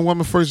attraction when a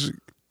woman first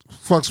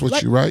fucks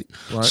with you, right?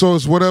 Right. So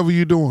it's whatever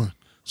you're doing.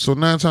 So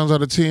 9 times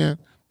out of 10,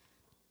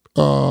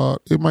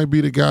 it might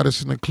be the guy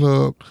that's in the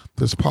club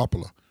that's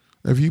popular.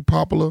 If you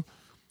popular,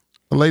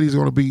 a lady's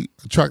gonna be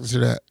attracted to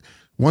that.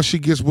 Once she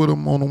gets with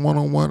him on a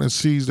one-on-one and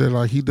sees that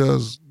like he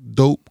does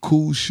dope,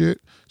 cool shit,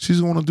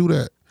 she's gonna do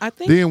that. I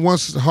think. Then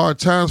once hard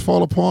times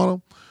fall upon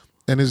him,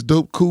 and his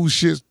dope, cool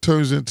shit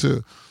turns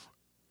into,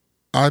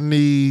 I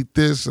need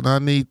this and I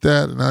need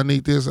that and I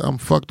need this. I'm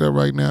fucked up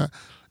right now.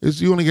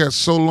 You only got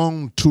so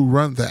long to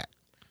run that.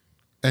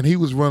 And he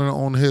was running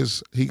on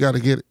his. He got to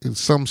get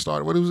some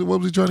started. What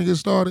was he trying to get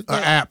started?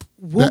 An app.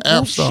 Whoop, The app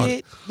whoop started.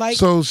 shit, like,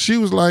 So she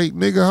was like,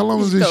 "Nigga, how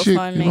long is this shit?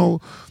 GoFundMe. You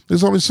know,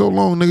 it's only so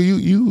long,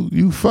 nigga.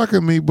 You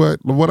fucking me."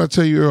 But what I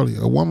tell you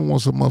earlier, a woman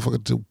wants a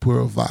motherfucker to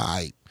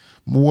provide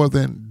more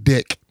than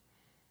dick,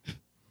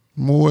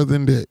 more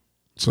than dick.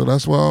 So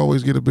that's why I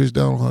always get a bitch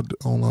down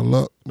on her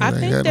luck. I It ain't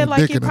think had that no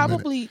like dick it in a minute.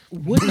 probably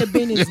wouldn't have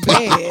been as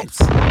bad.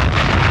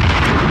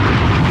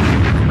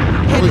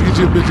 Always get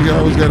you a bitch. You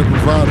always got to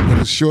provide her, but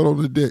it's short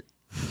on the dick.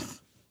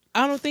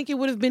 I don't think it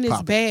would have been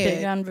as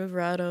Big bad on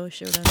vibrato,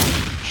 showed up.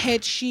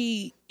 had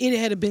it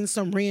had been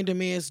some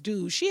random ass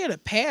dude. She had a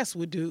past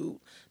with dude.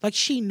 Like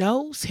she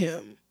knows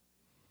him.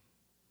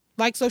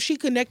 Like so she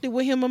connected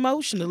with him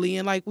emotionally.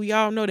 And like we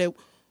all know that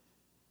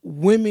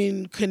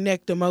women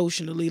connect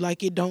emotionally.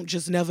 Like it don't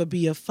just never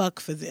be a fuck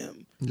for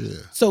them. Yeah.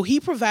 So he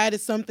provided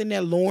something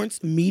that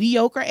Lawrence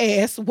mediocre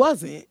ass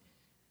wasn't.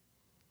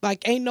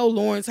 Like ain't no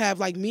Lawrence have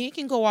like men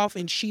can go off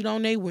and cheat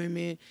on their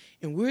women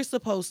and we're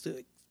supposed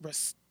to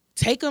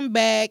take them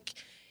back,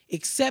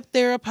 accept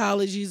their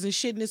apologies and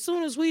shit. And as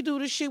soon as we do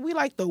the shit, we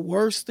like the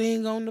worst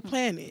thing on the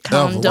planet.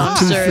 Calm Why? 2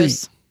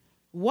 dumpsters.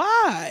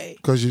 Why?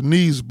 Because your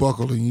knees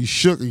buckled and you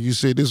shook and you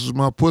said, "This was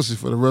my pussy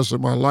for the rest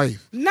of my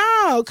life."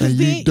 No, because And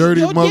then you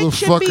dirty your dick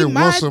should be motherfucker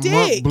my once a month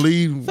dick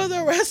bleed for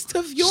the rest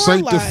of your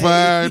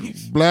sanctified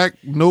life. black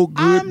no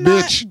good I'm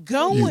bitch. not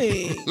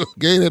going.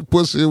 Gave that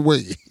pussy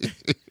away.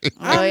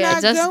 Oh yeah,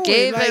 not just going.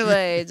 gave Like, it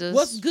away. Just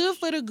What's good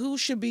for the goose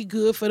should be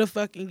good for the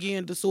fucking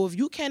gander. So if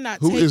you cannot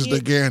Who take is it,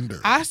 the gander?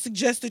 I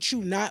suggest that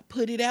you not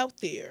put it out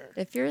there.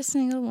 if you're a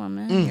single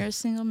woman, you're a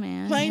single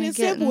man. Plain you're and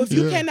simple. getting-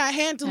 If you Yeah. cannot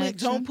handle it,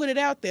 Action. don't put it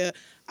out there.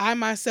 I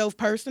myself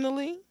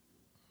personally,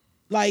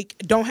 like,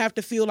 don't have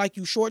to feel like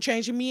you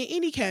shortchanging me in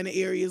any kind of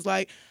areas.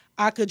 Like,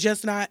 I could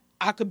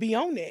be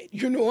on that.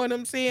 You know what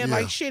I'm saying? Yeah.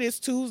 Like, shit, it's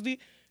Tuesday.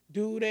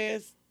 Dude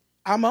ass,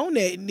 I'm on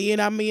that. And then,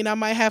 I mean, I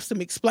might have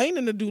some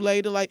explaining to do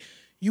later. Like,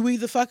 you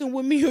either fucking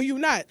with me or you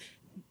not.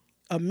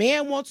 A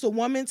man wants a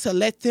woman to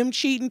let them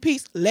cheat in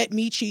peace. Let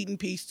me cheat in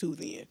peace too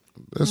then.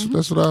 That's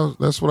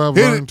what I've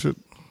Hit learned to.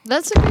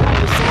 That's a good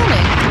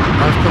understanding.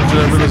 I've come to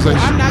that I'm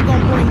realization. not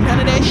gonna bring none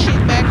of that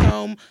shit back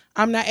home.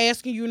 I'm not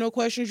asking you no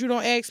questions. You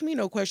don't ask me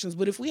no questions.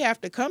 But if we have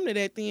to come to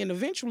that, then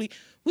eventually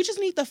we just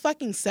need to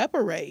fucking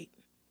separate.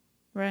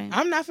 Right.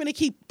 I'm not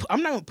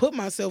gonna put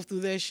myself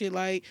through that shit.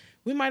 Like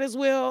we might as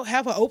well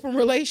have an open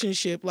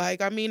relationship.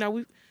 Like I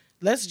mean,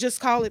 let's just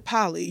call it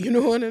poly. You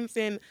know what I'm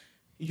saying?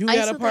 You I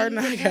got still a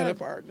partner. I think you got a have.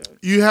 partner.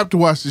 You have to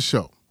watch the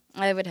show.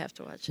 I would have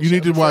to watch the You show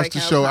need to before watch the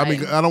can show. I opine.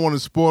 mean, I don't want to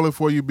spoil it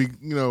for you.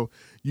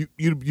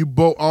 You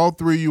both, all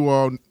three of you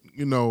all,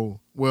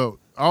 well,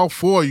 all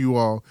four of you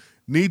all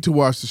need to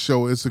watch the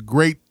show. It's a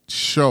great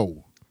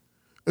show.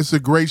 It's a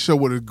great show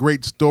with a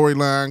great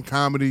storyline,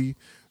 comedy,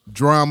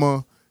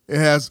 drama.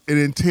 It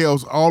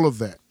entails all of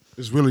that.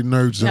 It's really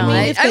nerds in No, love.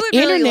 I If the would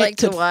really internet like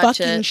to could watch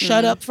fucking it.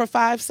 shut up for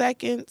 5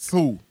 seconds.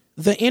 Who?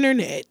 The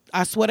internet.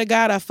 I swear to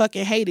God, I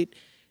fucking hate it.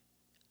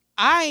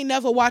 I ain't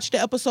never watched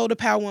an episode of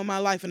Power in my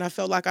life, and I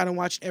felt like I done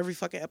watched every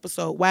fucking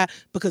episode. Why?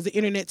 Because the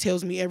internet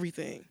tells me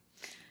everything.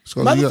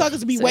 So you got-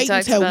 Motherfuckers be So it waiting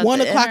talks till about 1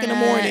 the o'clock in the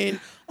internet. morning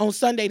on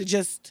Sunday to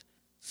just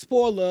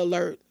spoiler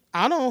alert.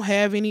 I don't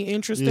have any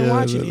interest in Yeah,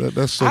 watching it.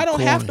 that's so I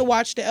don't have corny. to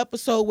watch the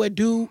episode where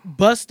dude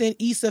busting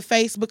Issa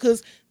face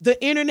because the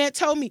internet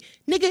told me.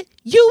 Nigga,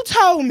 you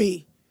told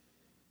me.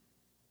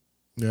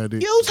 Yeah, I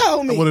did. You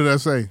told me. What did I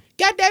say?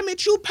 God damn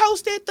it, you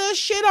posted the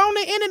shit on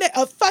the internet.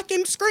 A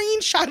fucking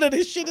screenshot of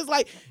this shit is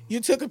like, you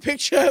took a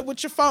picture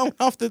with your phone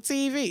off the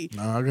TV.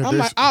 Nah, I got I'm this.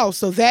 like, oh,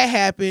 so that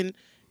happened.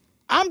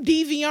 I'm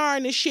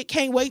DVRing this shit.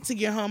 Can't wait to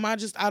get home. I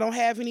don't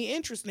have any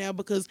interest now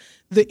because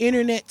the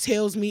internet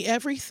tells me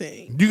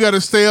everything. You got to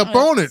stay up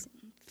on it.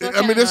 I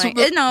Fucking mean, that's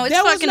annoying. No, it's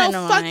There was fucking no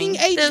annoying.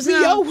 fucking There's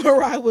HBO no-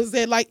 where I was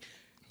at. Like,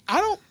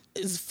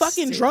 as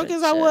fucking Stupid drunk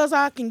as I shit. was,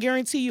 I can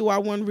guarantee you I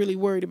wasn't really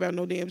worried about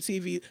no damn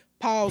TV.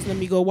 Pause, let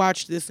me go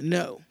watch this.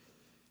 No.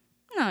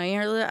 No,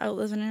 you're out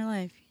living your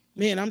life.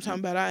 Man, I'm talking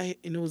about and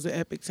it was an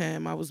epic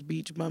time. I was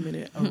beach bumming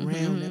it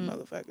around that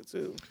motherfucker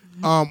too.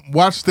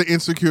 Watch the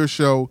Insecure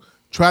show.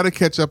 Try to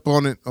catch up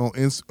on it on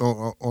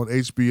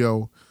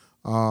HBO.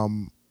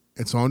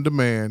 It's on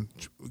demand.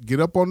 Get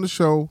up on the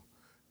show.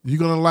 You're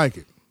gonna like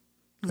it.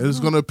 It's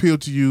gonna appeal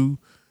to you,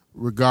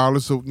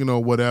 regardless of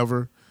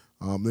whatever.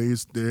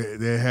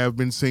 There have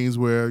been scenes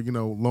where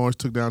Lawrence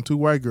took down 2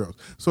 white girls,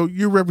 so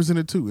you're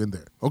represented too in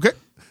there. Okay,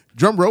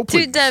 Drum roll,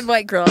 please. 2 dead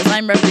white girls.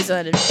 I'm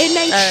represented. And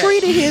they All right.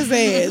 treated his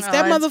ass. Oh,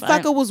 That that's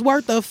motherfucker fine. was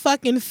worth a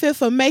fucking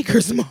fifth of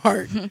Maker's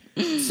Mark.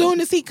 Soon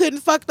as he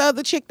couldn't fuck the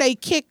other chick, they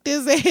kicked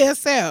his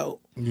ass out.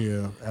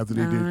 Yeah, after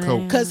they did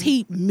coke. Cause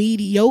he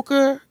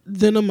mediocre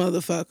than a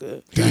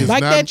motherfucker. He is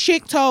Like not- that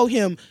chick told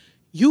him,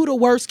 you the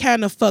worst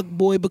kind of fuck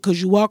boy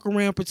because you walk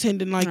around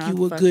pretending like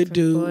you a Fuck good for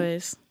dude.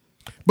 boys.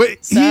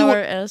 But Sour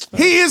as fuck.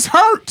 he is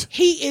hurt.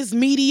 He is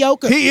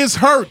mediocre. He is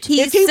hurt.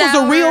 He's If he was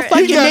a real sour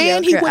fucking and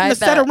man, he mediocre, wouldn't I have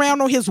sat bet.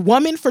 around on his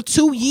woman for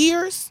 2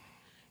 years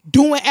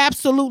doing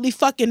absolutely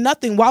fucking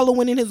nothing,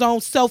 wallowing in his own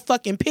self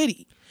fucking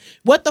pity.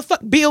 What the fuck?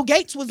 Bill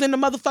Gates was in the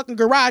motherfucking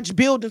garage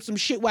building some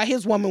shit while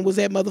his woman was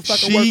at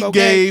motherfucking work. She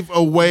Okay? gave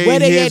away Where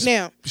they his, at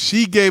now?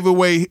 She gave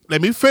away.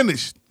 Let me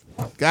finish.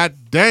 God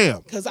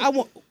damn. Because I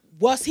want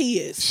what's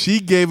his. She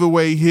gave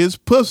away his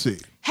pussy.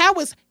 How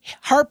is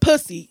her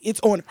pussy? It's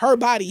on her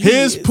body.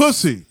 His His.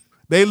 pussy.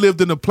 They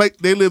lived in a place.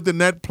 They lived in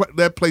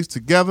that place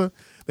together.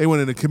 They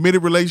went in a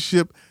committed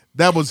relationship.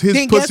 That was his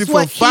Then pussy guess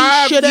what? for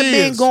 5 He should have been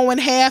years. going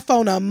half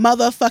on a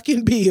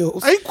motherfucking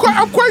bills.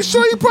 I'm quite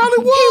sure he probably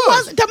He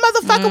was. was. The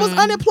motherfucker was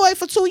unemployed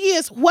for 2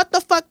 years. What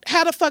the fuck?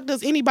 How the fuck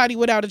does anybody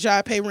without a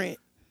job pay rent?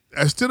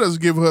 That still doesn't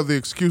give her the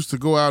excuse to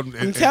go out and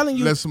I'm telling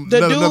you, let the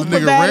another dude nigga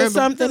provided random.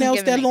 something Doesn't else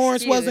give that an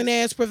Lawrence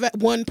excuse. wasn't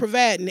wasn't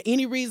providing.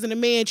 Any reason a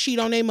man cheat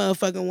on a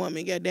motherfucking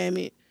woman? God damn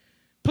it,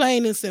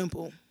 plain and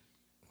simple.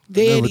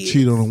 There Never it is.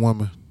 cheat on a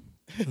woman.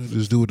 I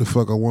just do what the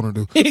fuck I want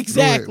to do.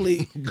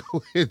 Exactly.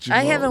 Go ahead, I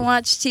Jamal. haven't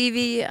watched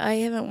TV. I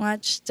haven't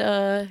watched.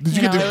 Did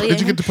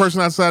you get the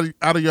person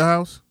out of your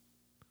house?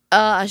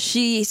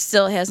 She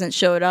still hasn't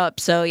showed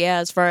up. So yeah,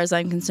 as far as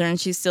I'm concerned,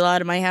 she's still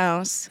out of my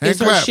house. Hand Is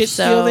her claps. shit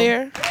still So-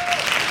 there?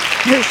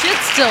 Her shit's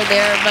still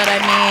there, but I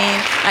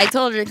mean, I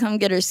told her to come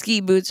get her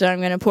ski boots, so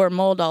I'm gonna pour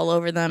mold all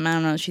over them. I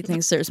don't know. She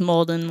thinks there's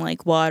mold in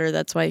like water.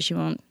 That's why she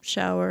won't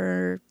shower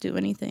or do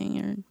anything.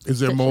 Or Is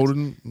there dishes. mold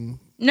in?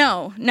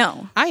 No.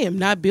 I am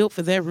not built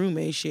for that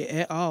roommate shit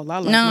at all. I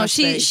like No, my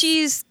space.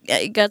 she's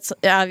got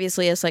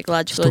obviously a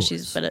psychological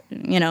issues, but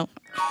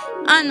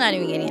I'm not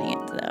even getting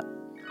into that.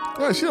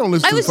 Well, she don't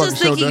listen I to was the fucking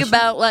just show, thinking does she?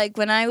 about like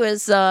when I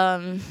was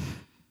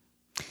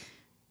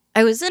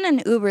in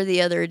an Uber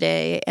the other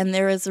day, and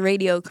there was a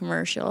radio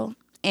commercial,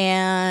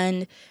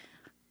 and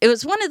it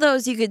was one of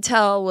those you could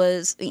tell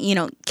was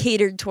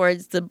catered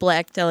towards the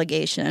black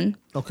delegation.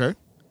 Okay.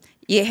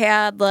 You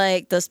had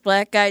like this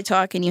black guy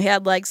talking. You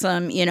had like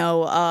some,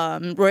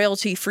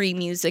 royalty-free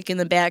music in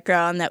the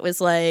background that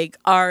was like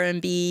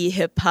R&B,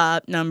 hip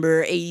hop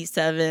number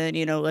 87.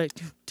 Like,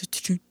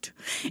 and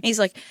he's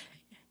like,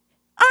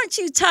 "Aren't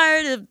you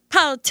tired of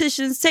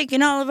politicians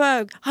taking all of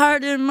our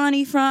hard-earned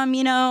money from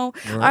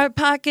our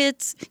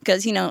pockets?"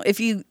 Because if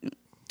you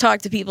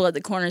talk to people at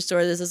the corner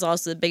store, this is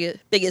also the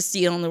biggest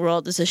deal in the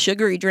world. It's a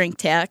sugary drink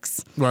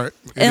tax. Right.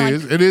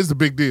 And, It is a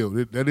big deal.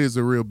 That is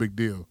a real big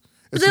deal.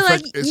 It's, They're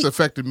like, it's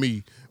affected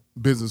me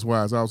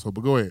business-wise also, but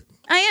go ahead.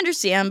 I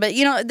understand, but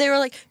they were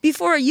like,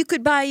 before you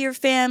could buy your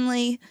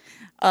family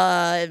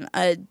a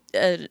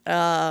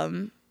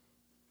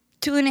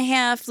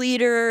 2.5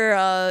 liter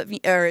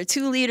or a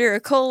 2 liter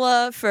of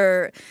cola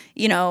for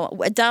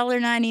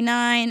 $1.99,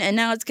 and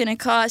now it's going to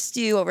cost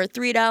you over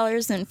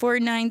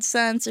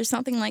 $3.49 or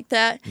something like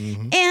that.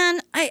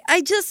 And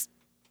I just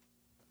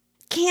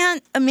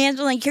can't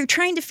imagine, like, you're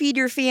trying to feed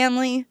your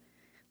family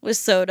with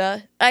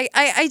soda.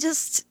 I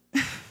just.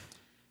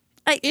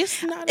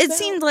 It's not. It about-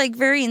 seemed like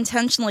very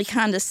intentionally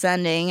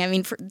condescending. I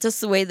mean, for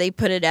just the way they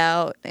put it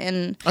out,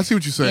 and I see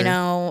what you're saying.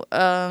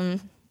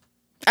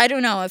 I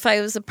don't know if I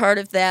was a part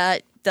of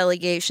that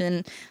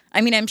delegation.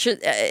 I mean, I'm sure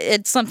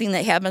it's something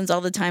that happens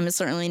all the time. It's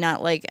certainly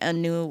not like a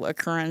new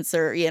occurrence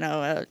or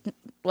a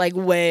like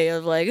way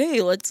of like,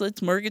 hey, let's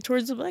market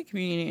towards the black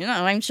community.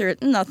 I'm sure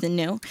it's nothing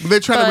new. But they're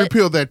trying to But-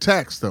 repeal that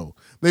tax, though.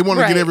 They want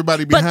to get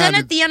everybody behind But then it.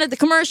 at the end of the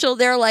commercial,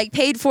 they're like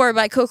paid for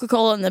by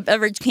Coca-Cola and the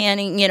beverage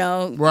canning.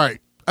 Right.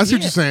 I see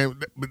what you're saying.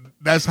 But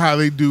that's how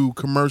they do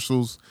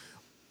commercials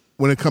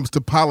when it comes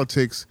to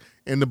politics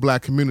in the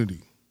black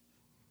community.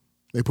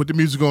 They put the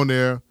music on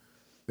there.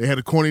 They had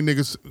a corny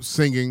nigga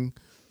singing,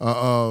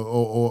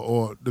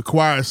 or the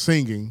choir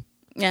singing,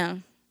 Yeah.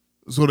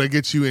 so they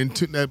get you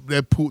into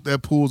that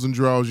pulls and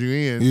draws you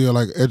in. Yeah,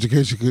 like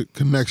education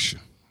connection.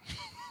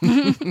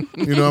 You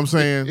know what I'm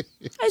saying?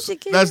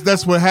 That's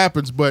That's what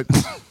happens. But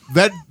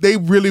that they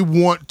really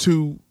want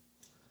to.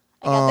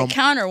 the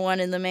counter one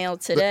in the mail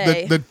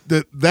today.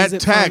 That Is it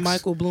tax. from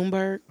Michael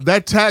Bloomberg?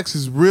 That tax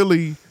is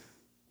really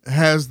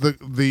has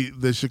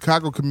the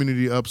Chicago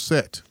community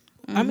upset.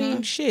 I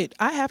mean, shit.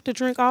 I have to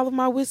drink all of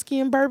my whiskey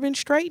and bourbon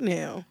straight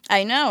now.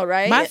 I know,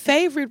 right? My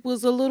favorite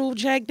was a little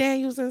Jack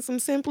Daniels and some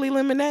Simply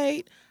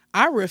Lemonade.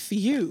 I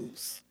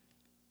refuse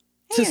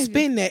to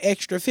spend that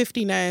extra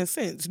 59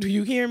 cents. Do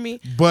you hear me?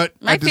 But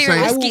My at the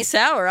favorite same, whiskey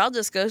sour. I'll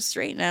just go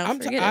straight now.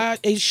 Forget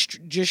it. It's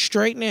just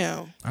straight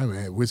now. I haven't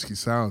had whiskey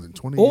sours in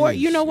 20 Or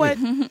years. you know what?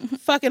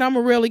 Fuck it, I'm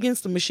a rail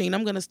against the machine.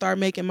 I'm gonna start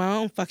making my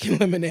own fucking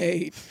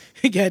lemonade.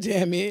 God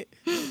damn it.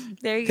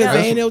 There you Because go.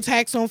 there ain't no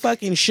tax on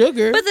fucking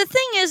sugar. But the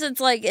thing is, it's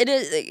like it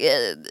is.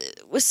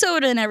 with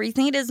soda and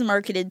everything, it is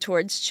marketed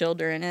towards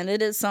children, and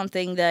it is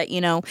something that,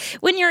 you know,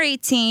 when you're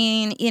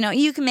 18, you know,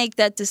 you can make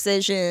that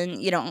decision,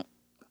 you know,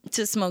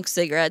 to smoke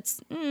cigarettes.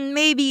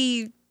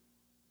 Maybe,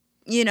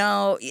 you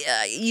know,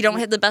 you don't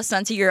have the best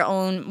sense of your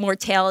own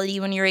mortality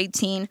when you're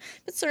 18,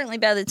 but certainly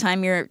by the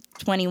time you're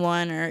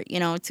 21 or, you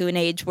know, to an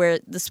age where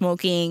the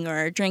smoking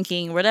or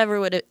drinking or whatever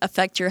would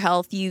affect your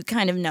health, you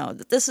kind of know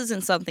that this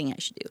isn't something I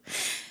should do.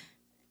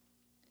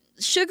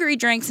 Sugary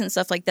drinks and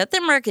stuff like that,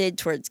 they're marketed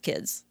towards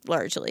kids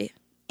largely.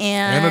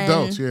 And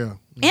adults, yeah.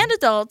 And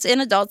adults,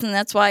 and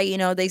that's why, you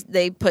know,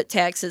 they put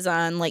taxes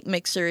on like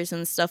mixers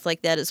and stuff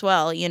like that as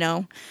well, you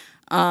know.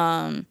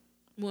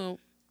 Well,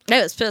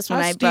 I was pissed when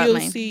I brought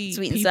my see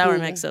sweet and sour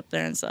mix up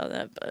there and saw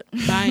that, but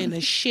buying a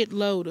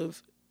shitload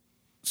of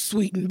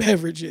sweetened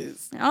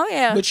beverages. oh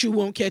yeah. But you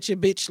won't catch a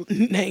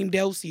bitch named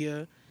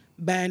Delcia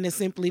buying a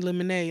Simply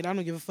Lemonade. I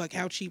don't give a fuck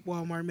how cheap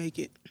Walmart make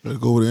it. Let's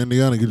go over to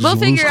Indiana, get you We'll some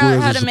loose figure out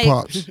squares how and to some make-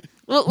 pops.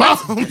 Well, I'll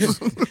tell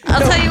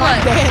you My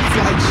what. dad's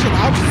like, shit,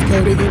 I'll just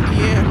go to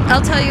Indiana.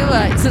 I'll tell you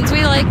what. Since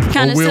we like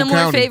kind of Will similar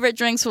County. favorite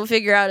drinks, we'll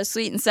figure out a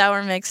sweet and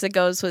sour mix that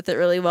goes with it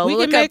really well. We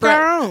We'll can look make up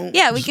our own.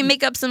 Yeah, we can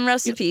make up some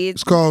recipes.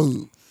 It's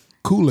called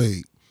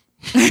Kool-Aid.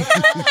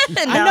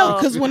 I know,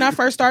 because when I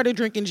first started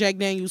drinking Jack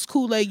Daniels,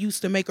 Kool-Aid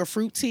used to make a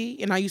fruit tea,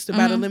 and I used to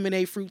buy the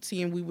lemonade fruit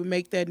tea, and we would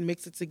make that and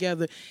mix it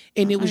together,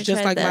 and it was I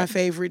just tried like my that.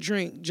 favorite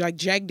drink. Like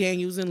Jack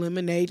Daniels and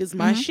lemonade is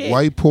my shit.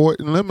 White port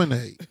and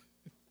lemonade.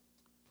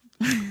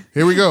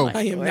 Here we go.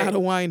 I am not a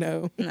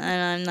wino.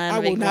 I'm not I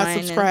a will big not wine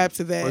and- subscribe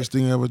to that. First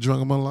thing I ever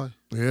drunk in my life.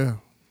 Yeah.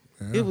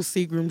 It was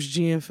Seagram's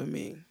gin for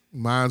me.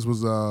 Mine's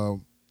was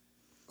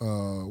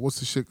what's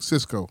the shit?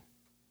 Cisco.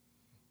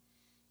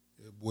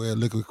 Boy,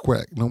 liquid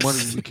crack. No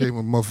wonder you became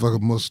a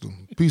motherfucking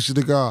Muslim. Peace to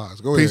the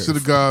gods. Go Peace to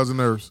ahead. the gods and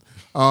earths.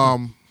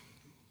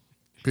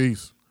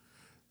 Peace.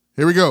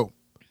 Here we go.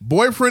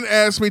 Boyfriend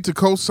asked me to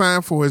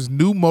co-sign for his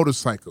new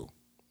motorcycle.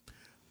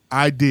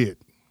 I did.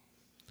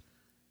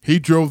 He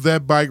drove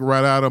that bike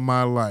right out of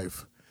my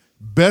life.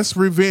 Best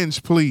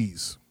revenge,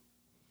 please.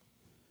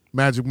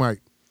 Magic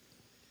Mike.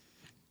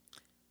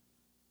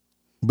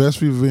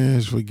 Best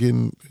revenge for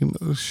getting, you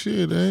know,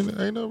 shit.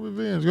 Ain't no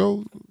revenge.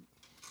 Go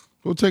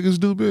take his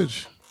due,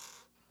 bitch.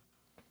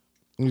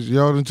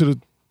 Y'all into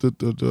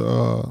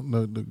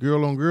the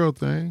girl on girl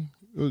thing.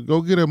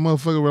 Go get that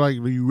motherfucker like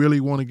you really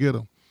want to get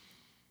him.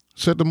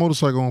 Set the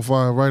motorcycle on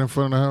fire right in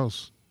front of the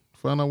house.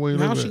 Find out where you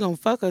Now live she at. gonna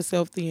fuck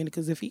herself then,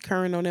 because if he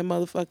current on that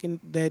motherfucking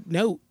that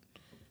note,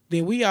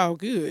 then we all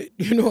good.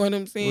 You know what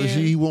I'm saying? Well,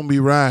 he won't be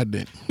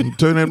riding.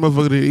 Turn that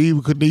motherfucker to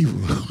Evil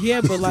Knievel.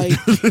 Yeah, but like,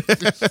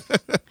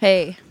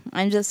 Hey,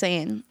 I'm just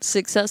saying,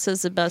 success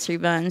is the best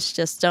revenge.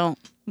 Just don't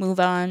move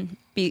on.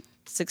 Be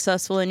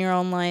successful in your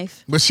own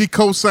life. But she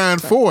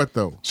co-signed for it,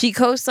 though. She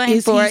co-signed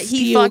is for he it.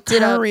 He still fucked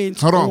it up. current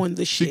Hold on. on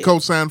the She shit?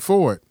 co-signed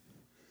for it.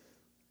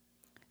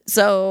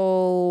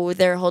 So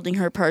they're holding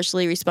her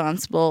partially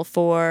responsible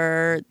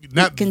for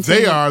Not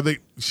continue- they are.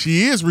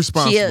 She is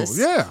responsible. She is.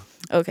 Yeah.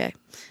 Okay.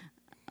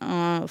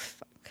 Oh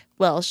fuck.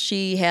 Well,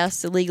 she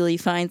has to legally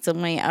find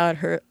some way out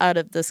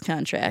of this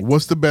contract.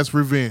 What's the best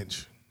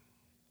revenge?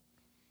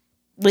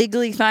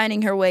 Legally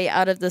finding her way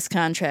out of this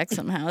contract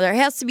somehow. There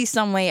has to be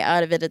some way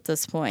out of it at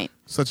this point.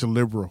 Such a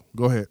liberal.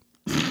 Go ahead.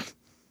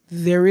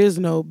 There is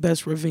no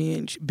best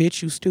revenge,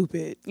 bitch. You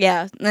stupid.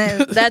 Yeah,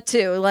 that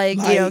too. Like,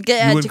 you know, Like,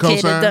 get you wouldn't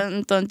educated.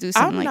 co-sign? Don't do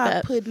something I'm like not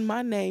that. putting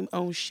my name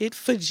on shit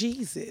for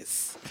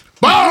Jesus.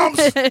 Bombs!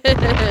 You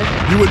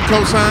wouldn't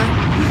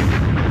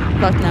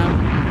co-sign? Fuck no.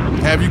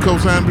 Have you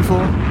co-signed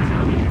before?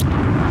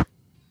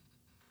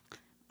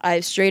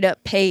 I've straight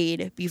up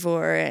paid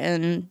before,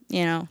 and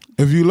you know,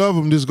 If you love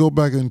him, just go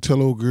back and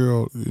tell old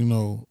girl, you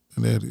know,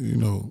 and that, you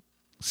know,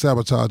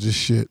 sabotage his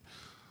shit.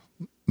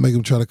 Make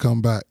him try to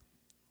come back.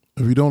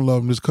 If you don't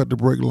love him, just cut the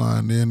brake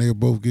line. Then they'll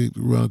both get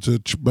run into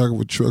the back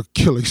of a truck,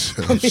 kill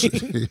themselves.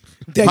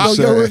 There go Pop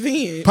your that.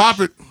 revenge. Pop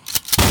it.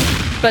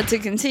 but to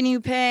continue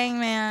paying,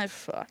 man,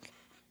 fuck.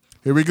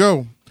 Here we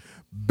go.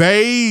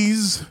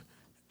 Bay's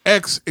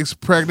ex is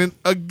pregnant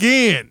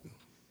again.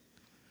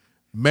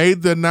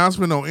 Made the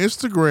announcement on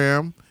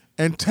Instagram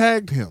and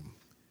tagged him.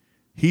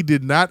 He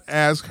did not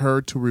ask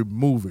her to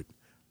remove it.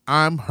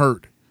 I'm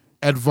hurt.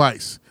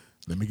 Advice.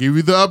 Let me give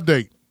you the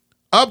update.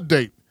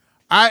 Update.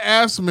 I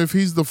asked him if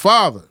he's the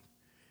father.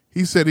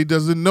 He said he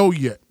doesn't know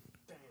yet.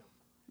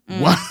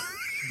 Why?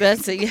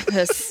 That's a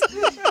yes.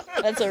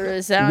 That's a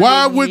resounding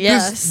Why would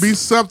yes. this be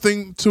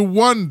something to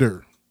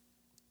wonder?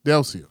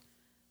 Delcia.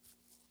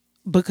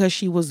 Because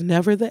she was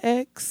never the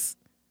ex.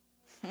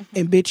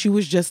 And bitch, you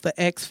was just the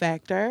X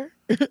factor.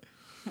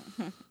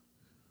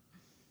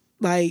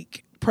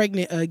 Like,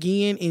 pregnant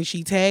again, and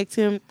she tagged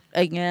him.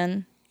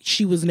 again?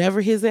 She was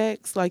never his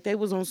ex. Like, they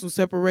was on some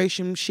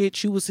separation shit.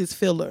 She was his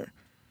filler.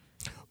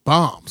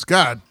 Bombs.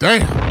 God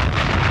damn.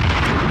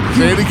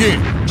 Say it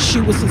again. She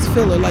was his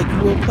filler. Like,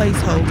 you were a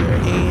placeholder.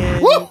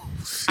 And Woo!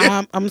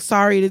 Shit. I'm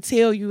sorry to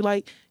tell you,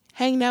 like,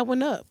 hang that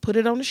one up. Put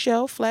it on the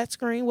shelf, flat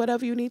screen,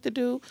 whatever you need to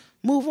do.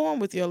 Move on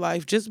with your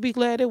life. Just be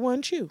glad it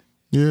wasn't you.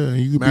 Yeah,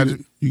 you could Magic.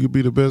 be you could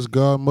be the best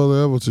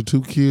godmother ever to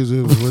two kids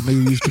that when they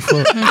used to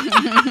fuck.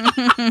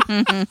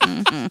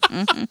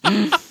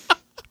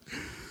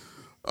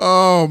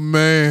 Oh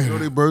man. You know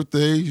their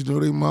birthdays. You know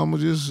their mama.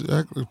 Just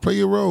play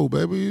your role,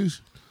 baby.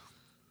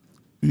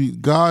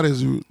 God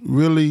has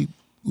really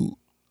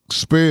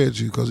spared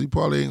you because he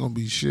probably ain't gonna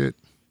be shit.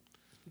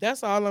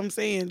 That's all I'm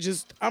saying.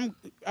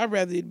 I'd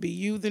rather it be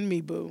you than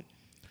me, boo.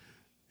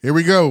 Here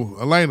we go,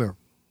 Elena.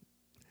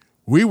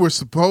 We were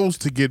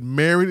supposed to get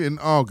married in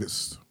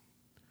August.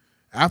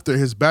 After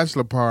his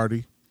bachelor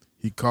party,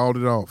 he called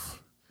it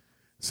off.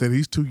 Said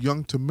he's too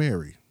young to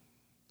marry.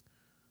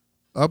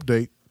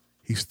 Update,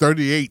 he's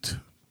 38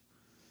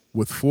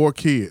 with 4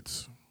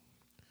 kids.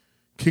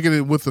 Kicking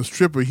it with a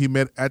stripper he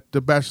met at the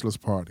bachelor's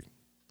party.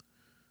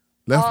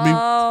 Left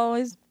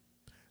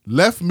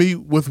me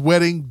with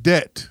wedding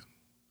debt.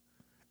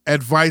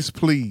 Advice,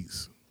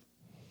 please.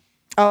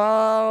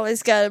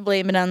 Always got to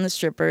blame it on the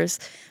strippers.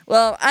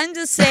 Well, I'm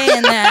just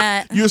saying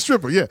that. You're a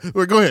stripper, yeah.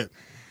 Well, go ahead.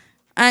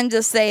 I'm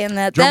just saying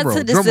that Drum that's roll,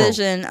 a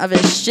decision of a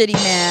shitty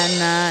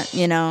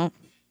man,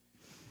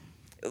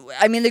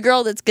 I mean, the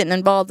girl that's getting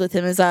involved with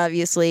him is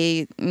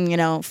obviously,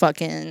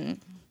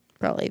 fucking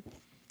probably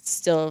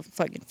still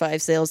fucking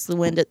 5 sails to the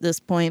wind at this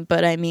point.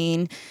 But I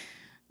mean,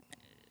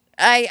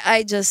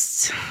 I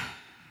just...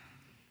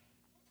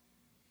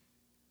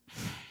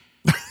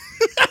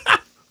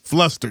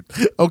 Flustered.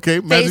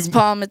 Okay, face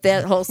palm at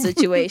that whole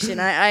situation.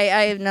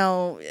 I have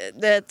no.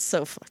 That's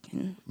so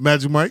fucking.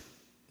 Magic Mike.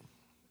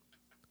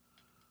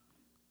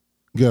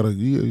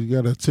 You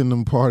gotta attend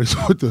them parties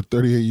with the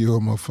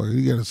 38-year-old motherfucker.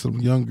 You got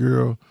some young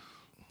girl,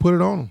 put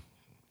it on him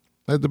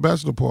at the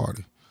bachelor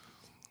party,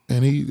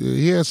 and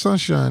he had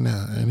sunshine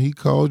now, and he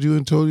called you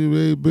and told you,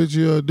 "Hey,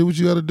 bitch, do what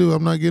you gotta do.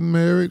 I'm not getting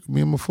married.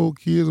 Me and my 4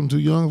 kids. I'm too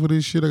young for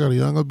this shit. I got a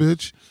younger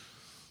bitch.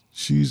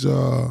 She's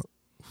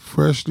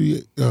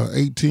freshly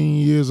 18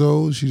 years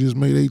old. She just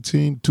made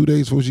 18 2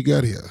 days before she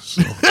got here.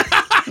 So.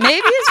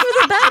 Maybe it's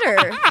for the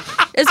better.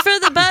 It's for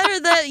the better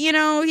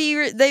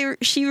that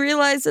she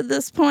realized at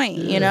this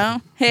point.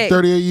 Hey,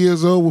 38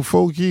 years old with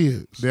 4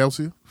 kids.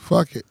 Delcia,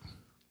 fuck it.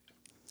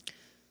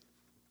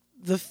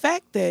 The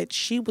fact that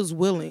she was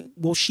willing,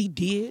 she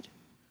did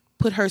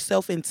put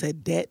herself into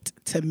debt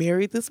to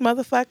marry this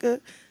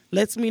motherfucker,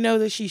 lets me know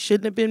that she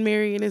shouldn't have been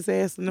marrying his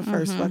ass in the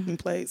first fucking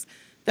place.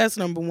 That's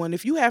number one.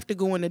 If you have to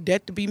go into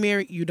debt to be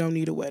married, you don't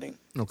need a wedding.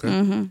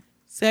 Okay.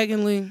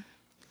 Secondly,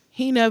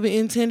 he never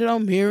intended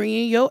on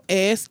marrying your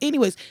ass.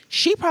 Anyways,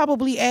 she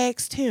probably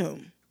asked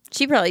him.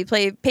 She probably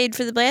paid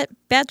for the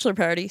bachelor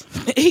party.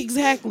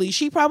 Exactly.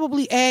 She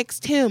probably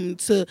asked him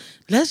to,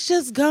 let's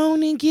just go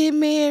on and get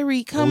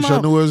married. Come on. I wish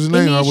I knew his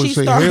name. I would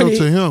say hell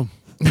to him.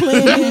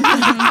 Planning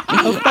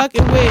a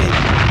fucking wedding.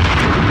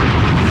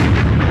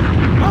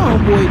 My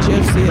homeboy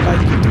Jeff said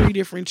like 3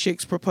 different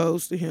chicks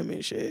proposed to him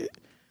and shit.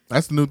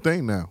 That's the new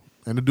thing now.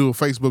 And to do a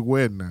Facebook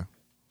wedding now.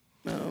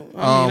 No,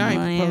 I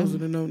ain't proposing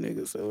to no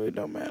nigga, so it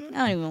don't matter. I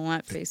don't even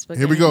want Facebook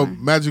Here we anymore. go.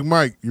 Magic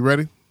Mike, you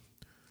ready?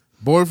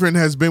 Boyfriend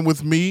has been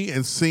with me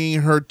and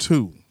seen her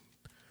too.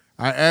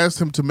 I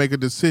asked him to make a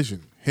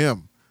decision.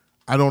 Him.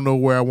 I don't know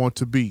where I want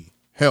to be.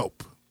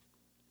 Help.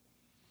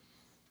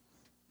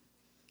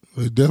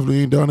 It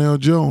definitely ain't Darnell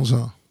Jones,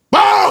 huh?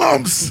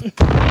 Bombs! Where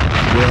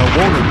I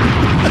want to be.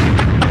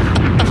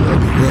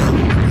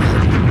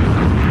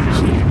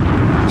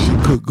 She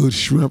cook good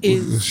shrimp,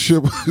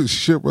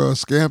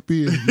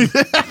 scampi. And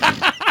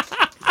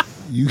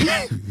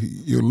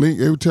your link,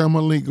 every time my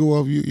link go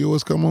off,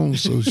 yours come on.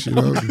 So shit,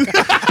 I'm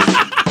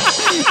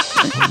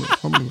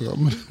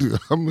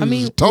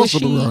just toss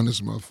it around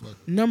this motherfucker.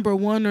 Number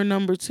 1 or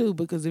number 2?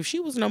 Because if she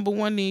was number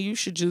 1, then you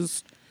should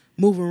just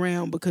move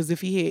around. Because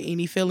if he had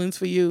any feelings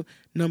for you,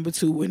 number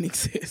 2 wouldn't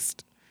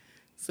exist.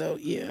 So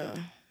yeah,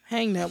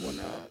 hang that one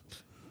up.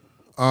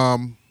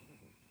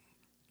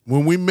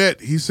 When we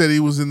met, he said he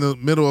was in the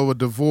middle of a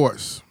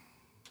divorce.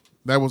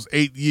 That was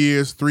 8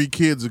 years, 3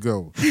 kids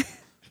ago.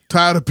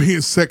 Tired of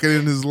being second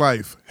in his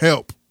life.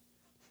 Help.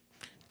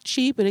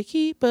 Cheaper to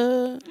keep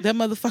her. That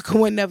motherfucker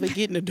would never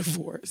getting a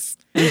divorce.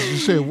 You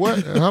said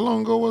what? How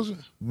long ago was it?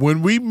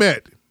 When we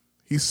met,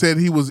 he said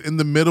he was in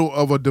the middle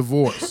of a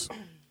divorce.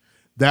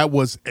 That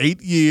was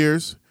 8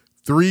 years,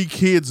 3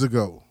 kids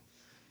ago.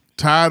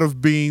 Tired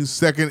of being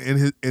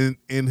second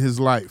in his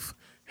life.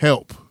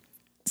 Help.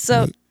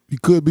 So you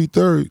could be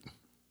third.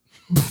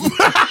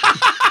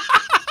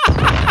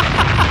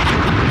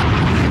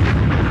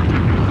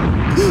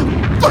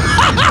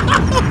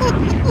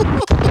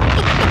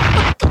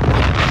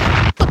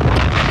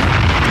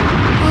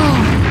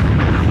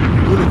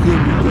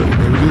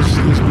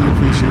 Just be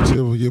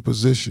appreciative of your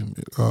position.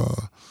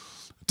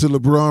 Till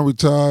LeBron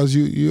retires,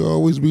 you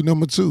always be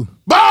number 2.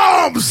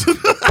 Bombs! Man,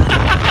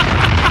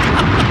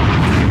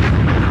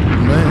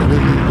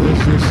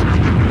 that's just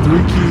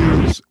 3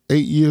 kids,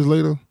 8 years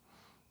later.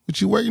 What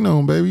you waiting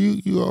on,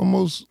 baby? You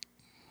almost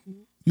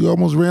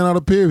ran out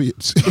of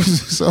periods.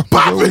 So shit.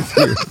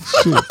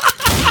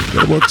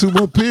 Got about 2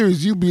 more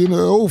periods, you be in the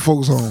old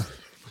folks' home.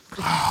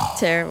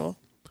 Terrible.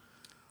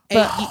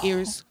 8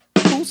 years.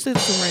 Who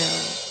sits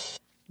around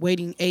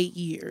waiting 8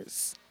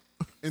 years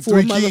And for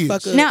a 3 kids.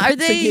 motherfucker Now, are to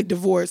they- get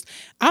divorced.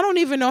 I don't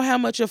even know how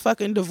much a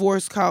fucking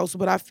divorce costs,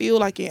 but I feel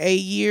like in 8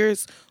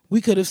 years we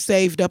could have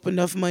saved up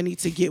enough money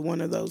to get one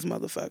of those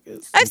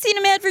motherfuckers. I've seen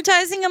him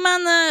advertising them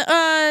on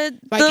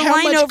Like, the how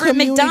line much over at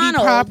community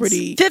McDonald's.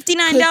 property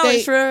 $59 could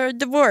they- for a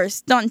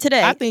divorce done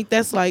today. I think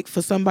that's like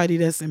for somebody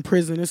that's in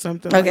prison or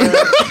something. Okay. Like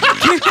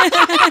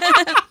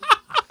that.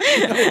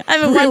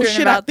 I've been Real wondering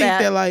shit. about I think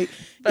that. that like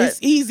but- it's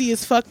easy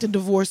as fuck to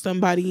divorce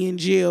somebody in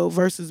jail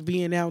versus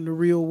being out in the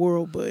real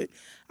world. But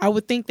I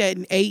would think that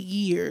in 8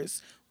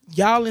 years,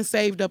 y'all done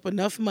saved up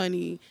enough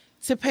money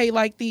to pay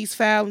like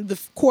the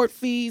court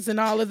fees and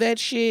all of that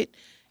shit.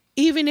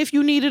 Even if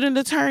you needed an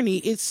attorney,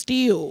 it's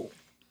still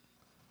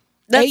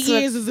 8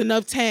 years is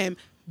enough time.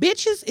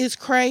 Bitches is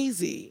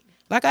crazy.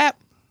 Like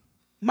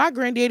my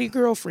granddaddy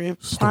girlfriend,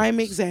 prime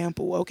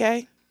example,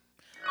 okay?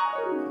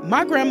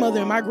 My grandmother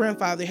and my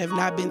grandfather have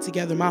not been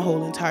together my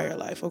whole entire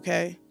life,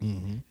 okay?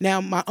 Mm-hmm.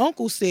 Now, my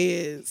uncle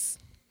says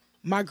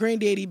my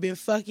granddaddy been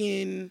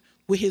fucking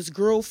with his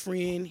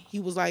girlfriend. He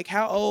was like,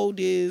 how old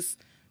is,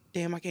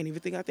 damn, I can't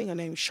even think. I think her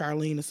name is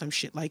Charlene or some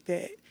shit like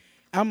that.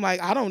 I'm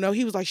like, I don't know.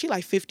 He was like, she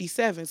like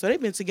 57. So they've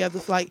been together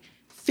for like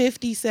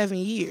 57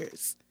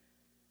 years.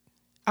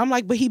 I'm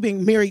like, but he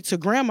been married to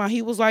grandma.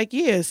 He was like,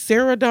 yeah,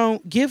 Sarah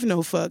don't give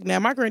no fuck. Now,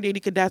 my granddaddy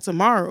could die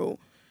tomorrow.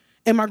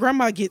 And my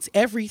grandma gets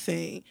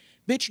everything.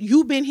 Bitch,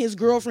 you been his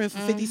girlfriend for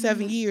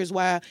 57 years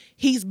while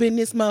he's been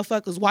this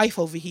motherfucker's wife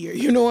over here.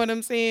 You know what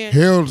I'm saying?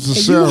 Hell to And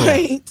Sarah. you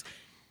ain't.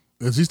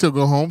 Does he still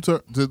go home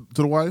to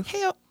the wife?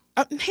 Hell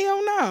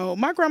no.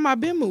 My grandma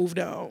been moved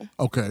on.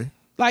 Okay.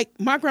 Like,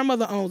 my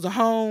grandmother owns a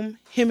home.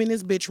 Him and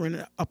his bitch rent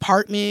an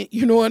apartment.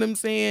 You know what I'm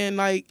saying?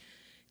 Like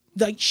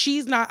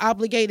she's not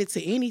obligated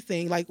to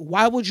anything. Like,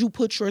 why would you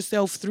put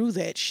yourself through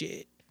that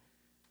shit?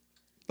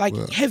 Like,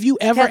 have you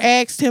ever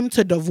asked him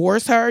to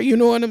divorce her? You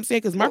know what I'm saying?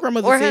 Because my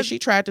grandmother said she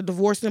tried to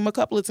divorce him a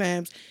couple of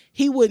times.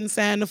 He wouldn't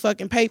sign the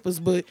fucking papers,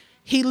 but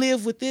he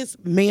lived with this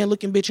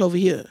man-looking bitch over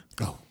here.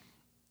 Oh.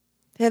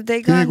 Have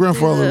they Can gone your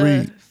grandfather through the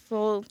read?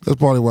 full? That's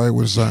probably why he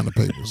would have signed the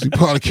papers. He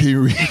probably can't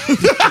read.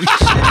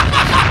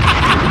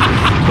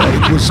 Probably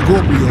put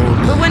Scorpio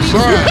on But when he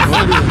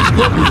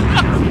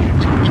Scorpio.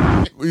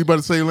 What you about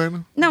to say,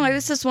 Elena? No, I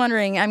was just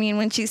wondering. I mean,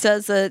 when she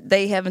says that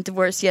they haven't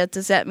divorced yet,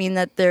 does that mean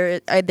that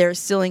they're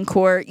still in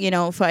court,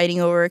 fighting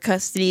over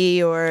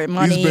custody or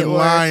money? He's been or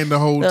lying the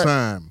whole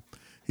time.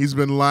 He's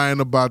been lying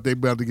about they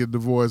about to get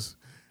divorced,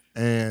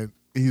 and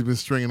he's been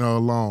stringing her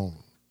along.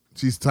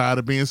 She's tired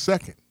of being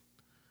second.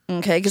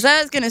 Okay, because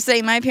I was going to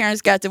say my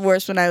parents got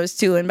divorced when I was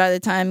 2, and by the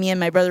time me and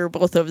my brother were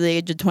both over the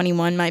age of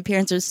 21, my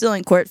parents are still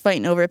in court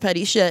fighting over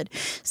petty shit.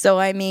 So,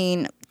 I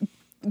mean,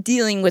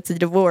 dealing with the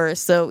divorce.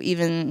 So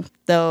even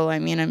though, I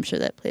mean, I'm sure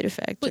that played a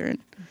factor.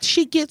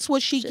 She gets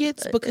what she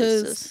gets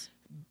because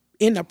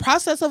in the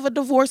process of a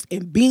divorce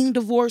and being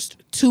divorced,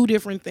 2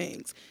 different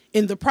things.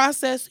 In the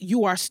process,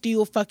 you are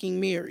still fucking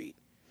married.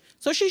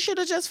 So she should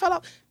have just fell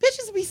out.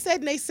 Bitches be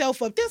setting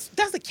themselves up.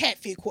 That's a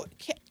catfish.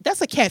 That's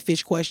a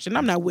catfish question.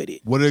 I'm not with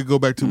it. What did it go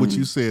back to what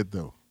you said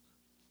though?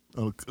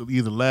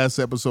 Either last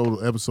episode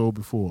or episode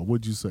before.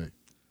 What'd you say?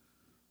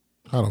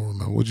 I don't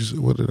remember.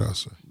 What did I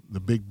say? The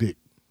big dick.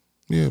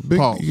 Yeah, big.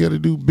 Pause. You got to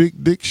do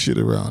big dick shit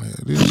around here.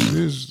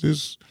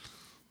 This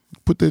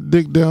put that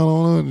dick down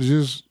on her and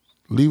just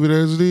leave it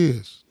as it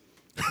is.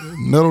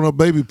 Nut on her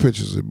baby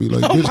pictures. It'd be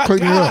like, bitch, clean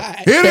it up.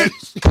 Hit it!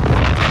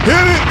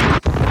 Hit it!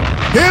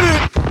 Hit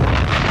it!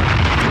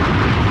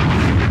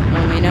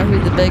 Well, we know who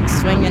the big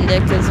swinging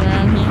dick is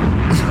around here.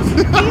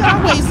 He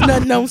always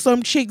nutting on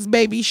some chick's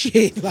baby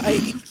shit.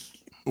 Like,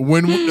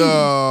 When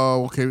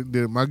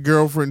my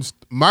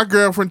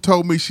girlfriend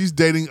told me she's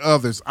dating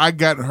others. I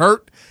got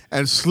hurt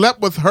and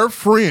slept with her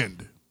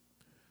friend.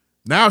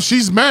 Now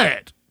she's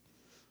mad,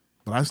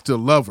 but I still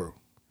love her.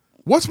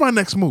 What's my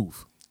next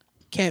move?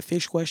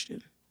 catfish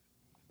question.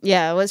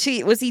 Yeah, was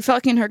he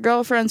fucking her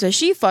girlfriends? Was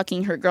she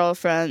fucking her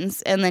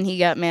girlfriends? And then he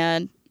got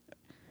mad.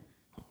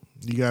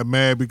 You got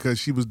mad because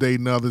she was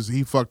dating others.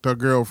 He fucked her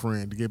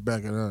girlfriend to get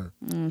back at her.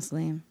 That's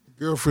lame.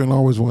 Girlfriend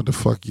always wanted to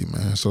fuck you,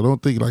 man. So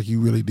don't think like you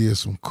really did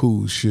some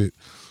cool shit.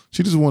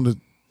 She just wanted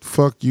to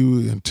fuck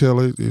you and tell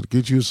it and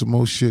get you some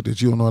more shit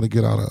that you don't know how to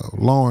get out of.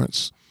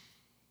 Lawrence.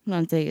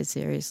 Don't take it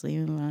seriously.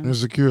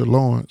 Insecure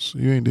Lawrence.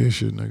 You ain't did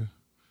shit, nigga.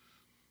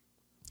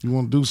 You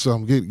want to do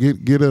something,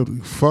 get her,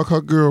 fuck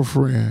her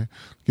girlfriend,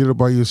 get her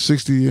buy you a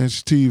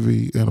 60-inch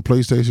TV and a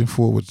PlayStation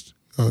 4 with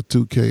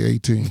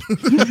 2K18.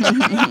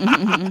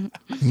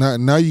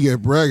 now you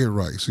get bragging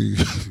rights.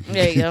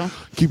 There you go.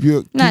 Keep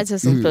your Not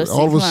just some pussy.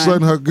 all of a come on.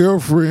 sudden her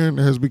girlfriend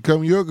has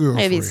become your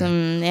girlfriend. Maybe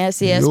some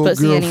nasty ass your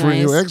pussy girlfriend,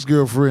 anyways. your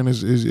ex-girlfriend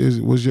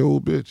was your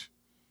old bitch.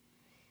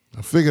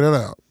 Now figure that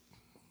out.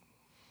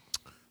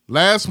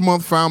 Last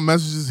month found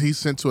messages he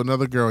sent to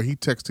another girl. He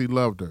texted he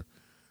loved her,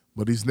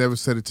 but he's never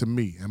said it to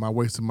me. Am I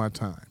wasting my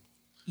time?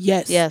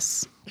 Yes.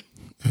 Yes.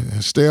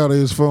 And stay out of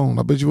his phone.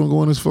 I bet you won't go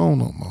on his phone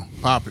no more.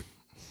 Pop it.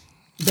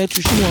 Bet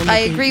you she won't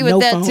I look agree in with no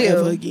that, phone too.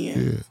 ever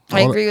again. Yeah.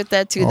 I All agree with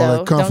that too, all though. that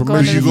Don't go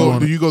confirmation into you the go-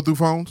 Do you go through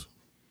phones?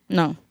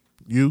 No.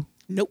 You?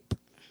 Nope.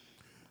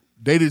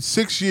 Dated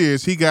 6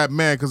 years. He got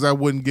mad because I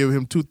wouldn't give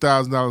him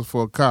 $2,000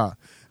 for a car.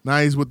 Now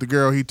he's with the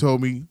girl. He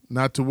told me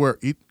not to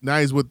worry. Now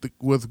he's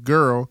with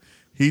girl.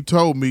 He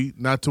told me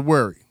not to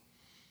worry.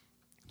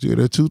 Yeah,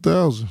 that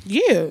 2,000.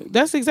 Yeah,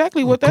 that's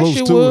exactly what that Close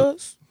shit to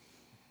was.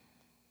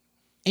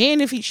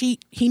 And if he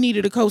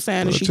needed a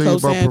cosign and she tell you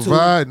about co-signed to it.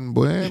 providing,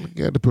 boy. You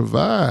got to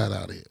provide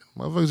out here.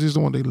 Motherfuckers just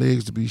don't want their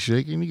legs to be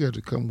shaking. You got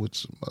to come with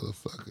some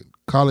motherfucking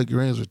collard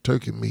greens with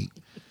turkey meat,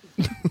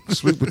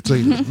 sweet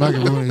potatoes,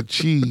 macaroni and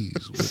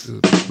cheese with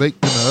the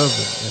baked in the oven,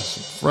 and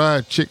some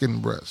fried chicken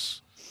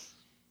breasts.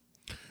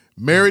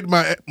 Married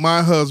my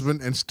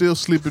husband and still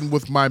sleeping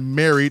with my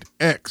married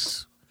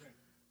ex.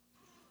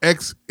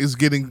 Ex is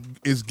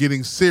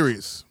getting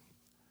serious.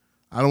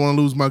 I don't want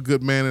to lose my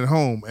good man at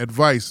home.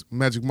 Advice,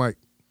 Magic Mike.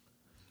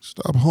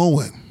 Stop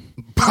hoeing.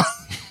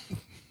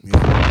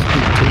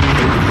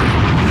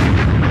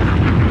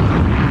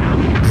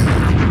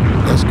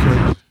 That's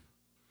crazy.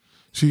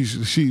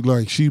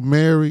 She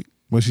married,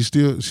 but she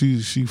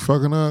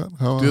fucking up.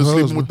 Still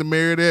sleeping with the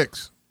married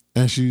ex.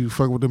 And she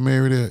fucking with the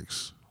married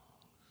ex.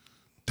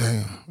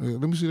 Damn.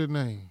 Let me see that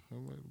name.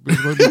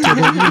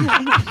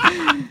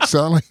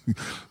 Sound like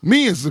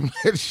me and some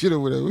that shit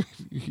over there.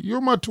 You're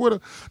on my Twitter.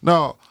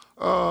 No,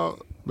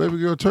 baby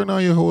girl, turn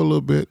down your hoe a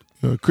little bit.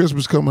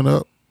 Christmas coming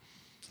up.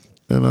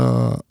 And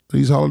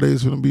these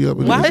holidays gonna be up.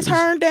 Why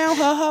turn down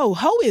her hoe?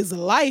 Hoe is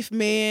life,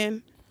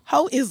 man.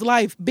 Hoe is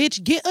life.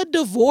 Bitch, get a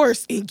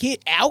divorce and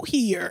get out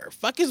here.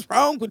 Fuck is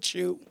wrong with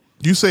you?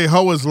 You say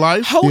hoe is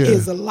life? Hoe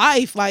is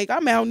life. Like,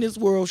 I'm out in this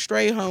world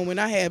straight home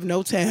and I have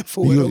no time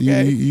for it,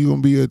 okay? You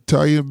gonna be an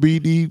Italian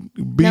BD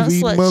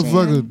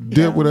motherfucker,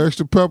 dipped with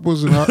extra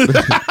peppers and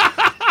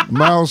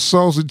mild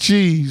sauce and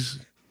cheese,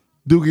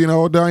 duking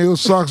all down your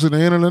socks at the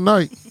end of the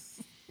night.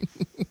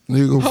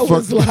 Nigga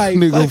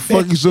gonna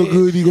fuck you so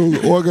good you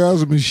gonna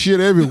orgasm and shit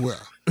everywhere.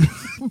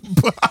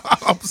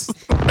 Bobs.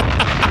 Fuck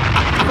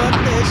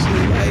that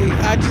shit. Like,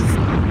 I just...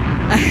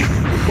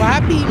 Why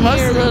be Most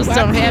married? of those Why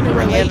don't be in happen a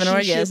when you have an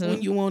relationship orgasm.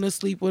 when you want to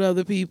sleep with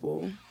other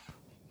people?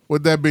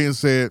 With that being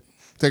said,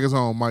 take us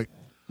home, Mike.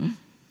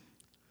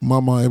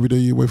 Mama, every day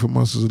you wait from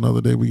us is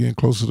another day. We getting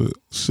closer to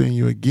seeing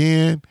you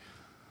again.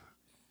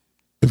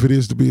 If it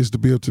is to be, it's to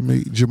be up to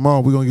me.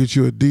 Jamal, we're going to get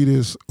you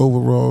Adidas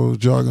overall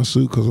jogging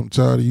suit because I'm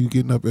tired of you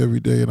getting up every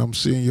day and I'm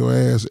seeing your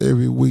ass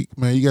every week.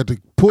 Man, you got to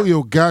pull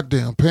your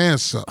goddamn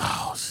pants up.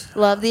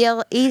 Love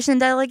the Asian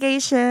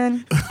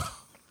delegation.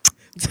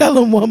 Tell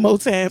them one more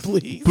time,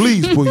 please.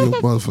 Please pull your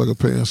motherfucking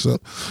pants up.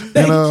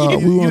 Thank you.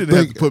 We You want didn't to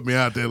have thank to put me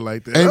out there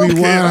like that. Amy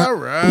Okay, Winehouse. all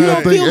We right. want to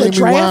thank feel the Amy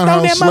draft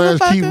on that Winehouse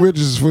 / Keith motherfucker?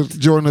 Richards for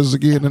joining us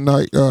again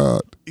tonight.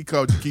 He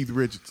called you Keith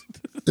Richards.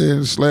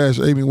 And /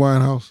 Amy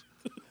Winehouse.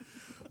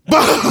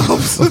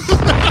 Bobs.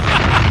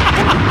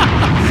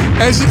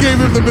 And she gave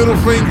him the middle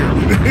finger.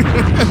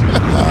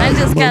 I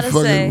just gotta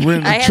motherfucking say,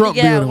 renting I had to Trump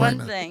get out building one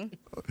right now. thing.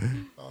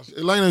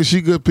 Elena,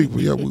 she good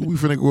people. Yeah, we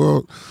finna go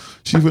out.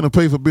 She finna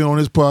pay for being on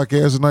this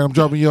podcast tonight. I'm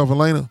dropping you off,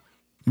 Elena.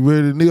 You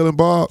ready to kneel and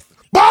bob?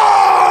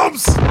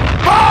 Bombs! So petty.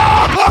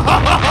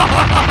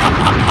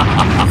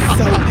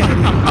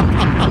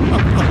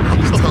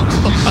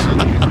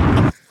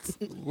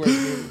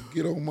 Wait,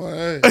 get on my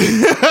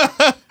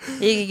ass.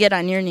 You can get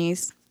on your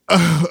knees.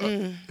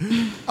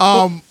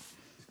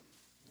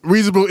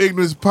 Reasonable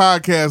Ignorance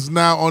Podcast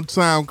now on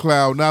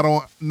SoundCloud,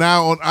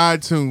 now on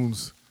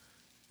iTunes.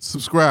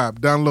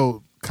 Subscribe,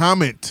 download,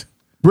 comment.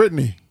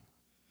 Brittany,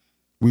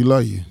 we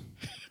love you.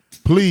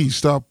 Please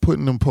stop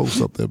putting them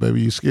posts up there,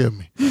 baby. You scare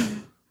me.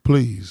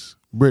 Please,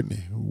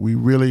 Brittany, we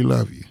really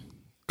love you.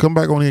 Come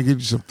back on here and get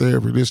you some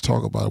therapy. Let's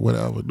talk about it,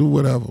 whatever. Do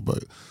whatever,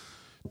 but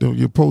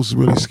your post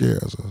really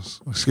scares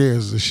us. It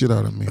scares the shit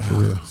out of me, for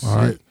real. All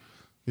right?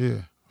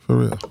 Yeah, for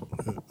real.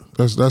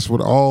 That's what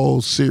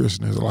all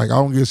seriousness. Like, I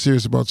don't get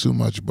serious about too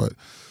much, but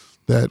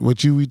that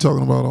what you be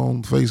talking about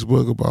on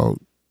Facebook about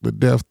the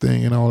death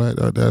thing and all that,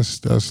 that's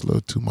a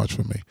little too much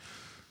for me.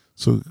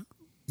 So,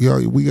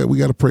 y'all, we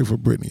got to pray for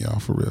Brittany, y'all,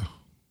 for real.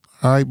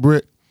 All right,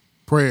 Britt,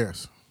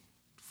 Prayers.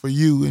 for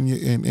you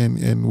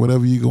and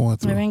whatever you're going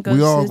through. Everyone We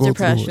goes all through go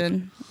through it.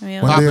 depression. We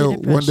all go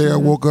through One day I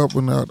depression. woke up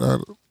and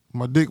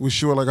my dick was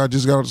short, like I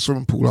just got out of the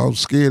swimming pool. I was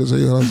scared as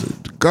hell. I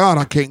said, God,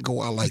 I can't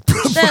go out like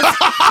this.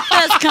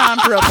 That's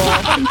comparable.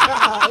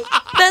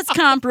 That's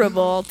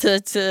comparable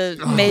to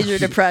major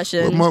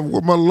depression.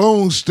 Where my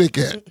lone stick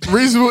at?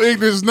 Reasonable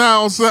Ignorance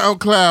now on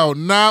SoundCloud,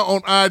 now on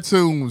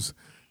iTunes.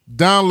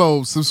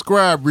 Download,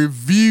 subscribe,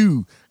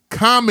 review,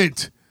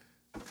 comment,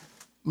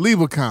 leave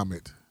a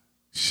comment,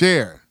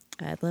 share.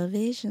 I love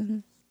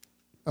Asians.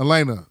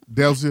 Elena,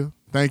 Delcia,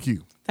 thank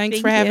you. Thanks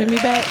Thank for having you.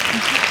 me back.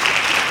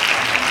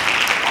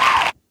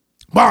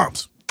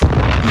 Bombs.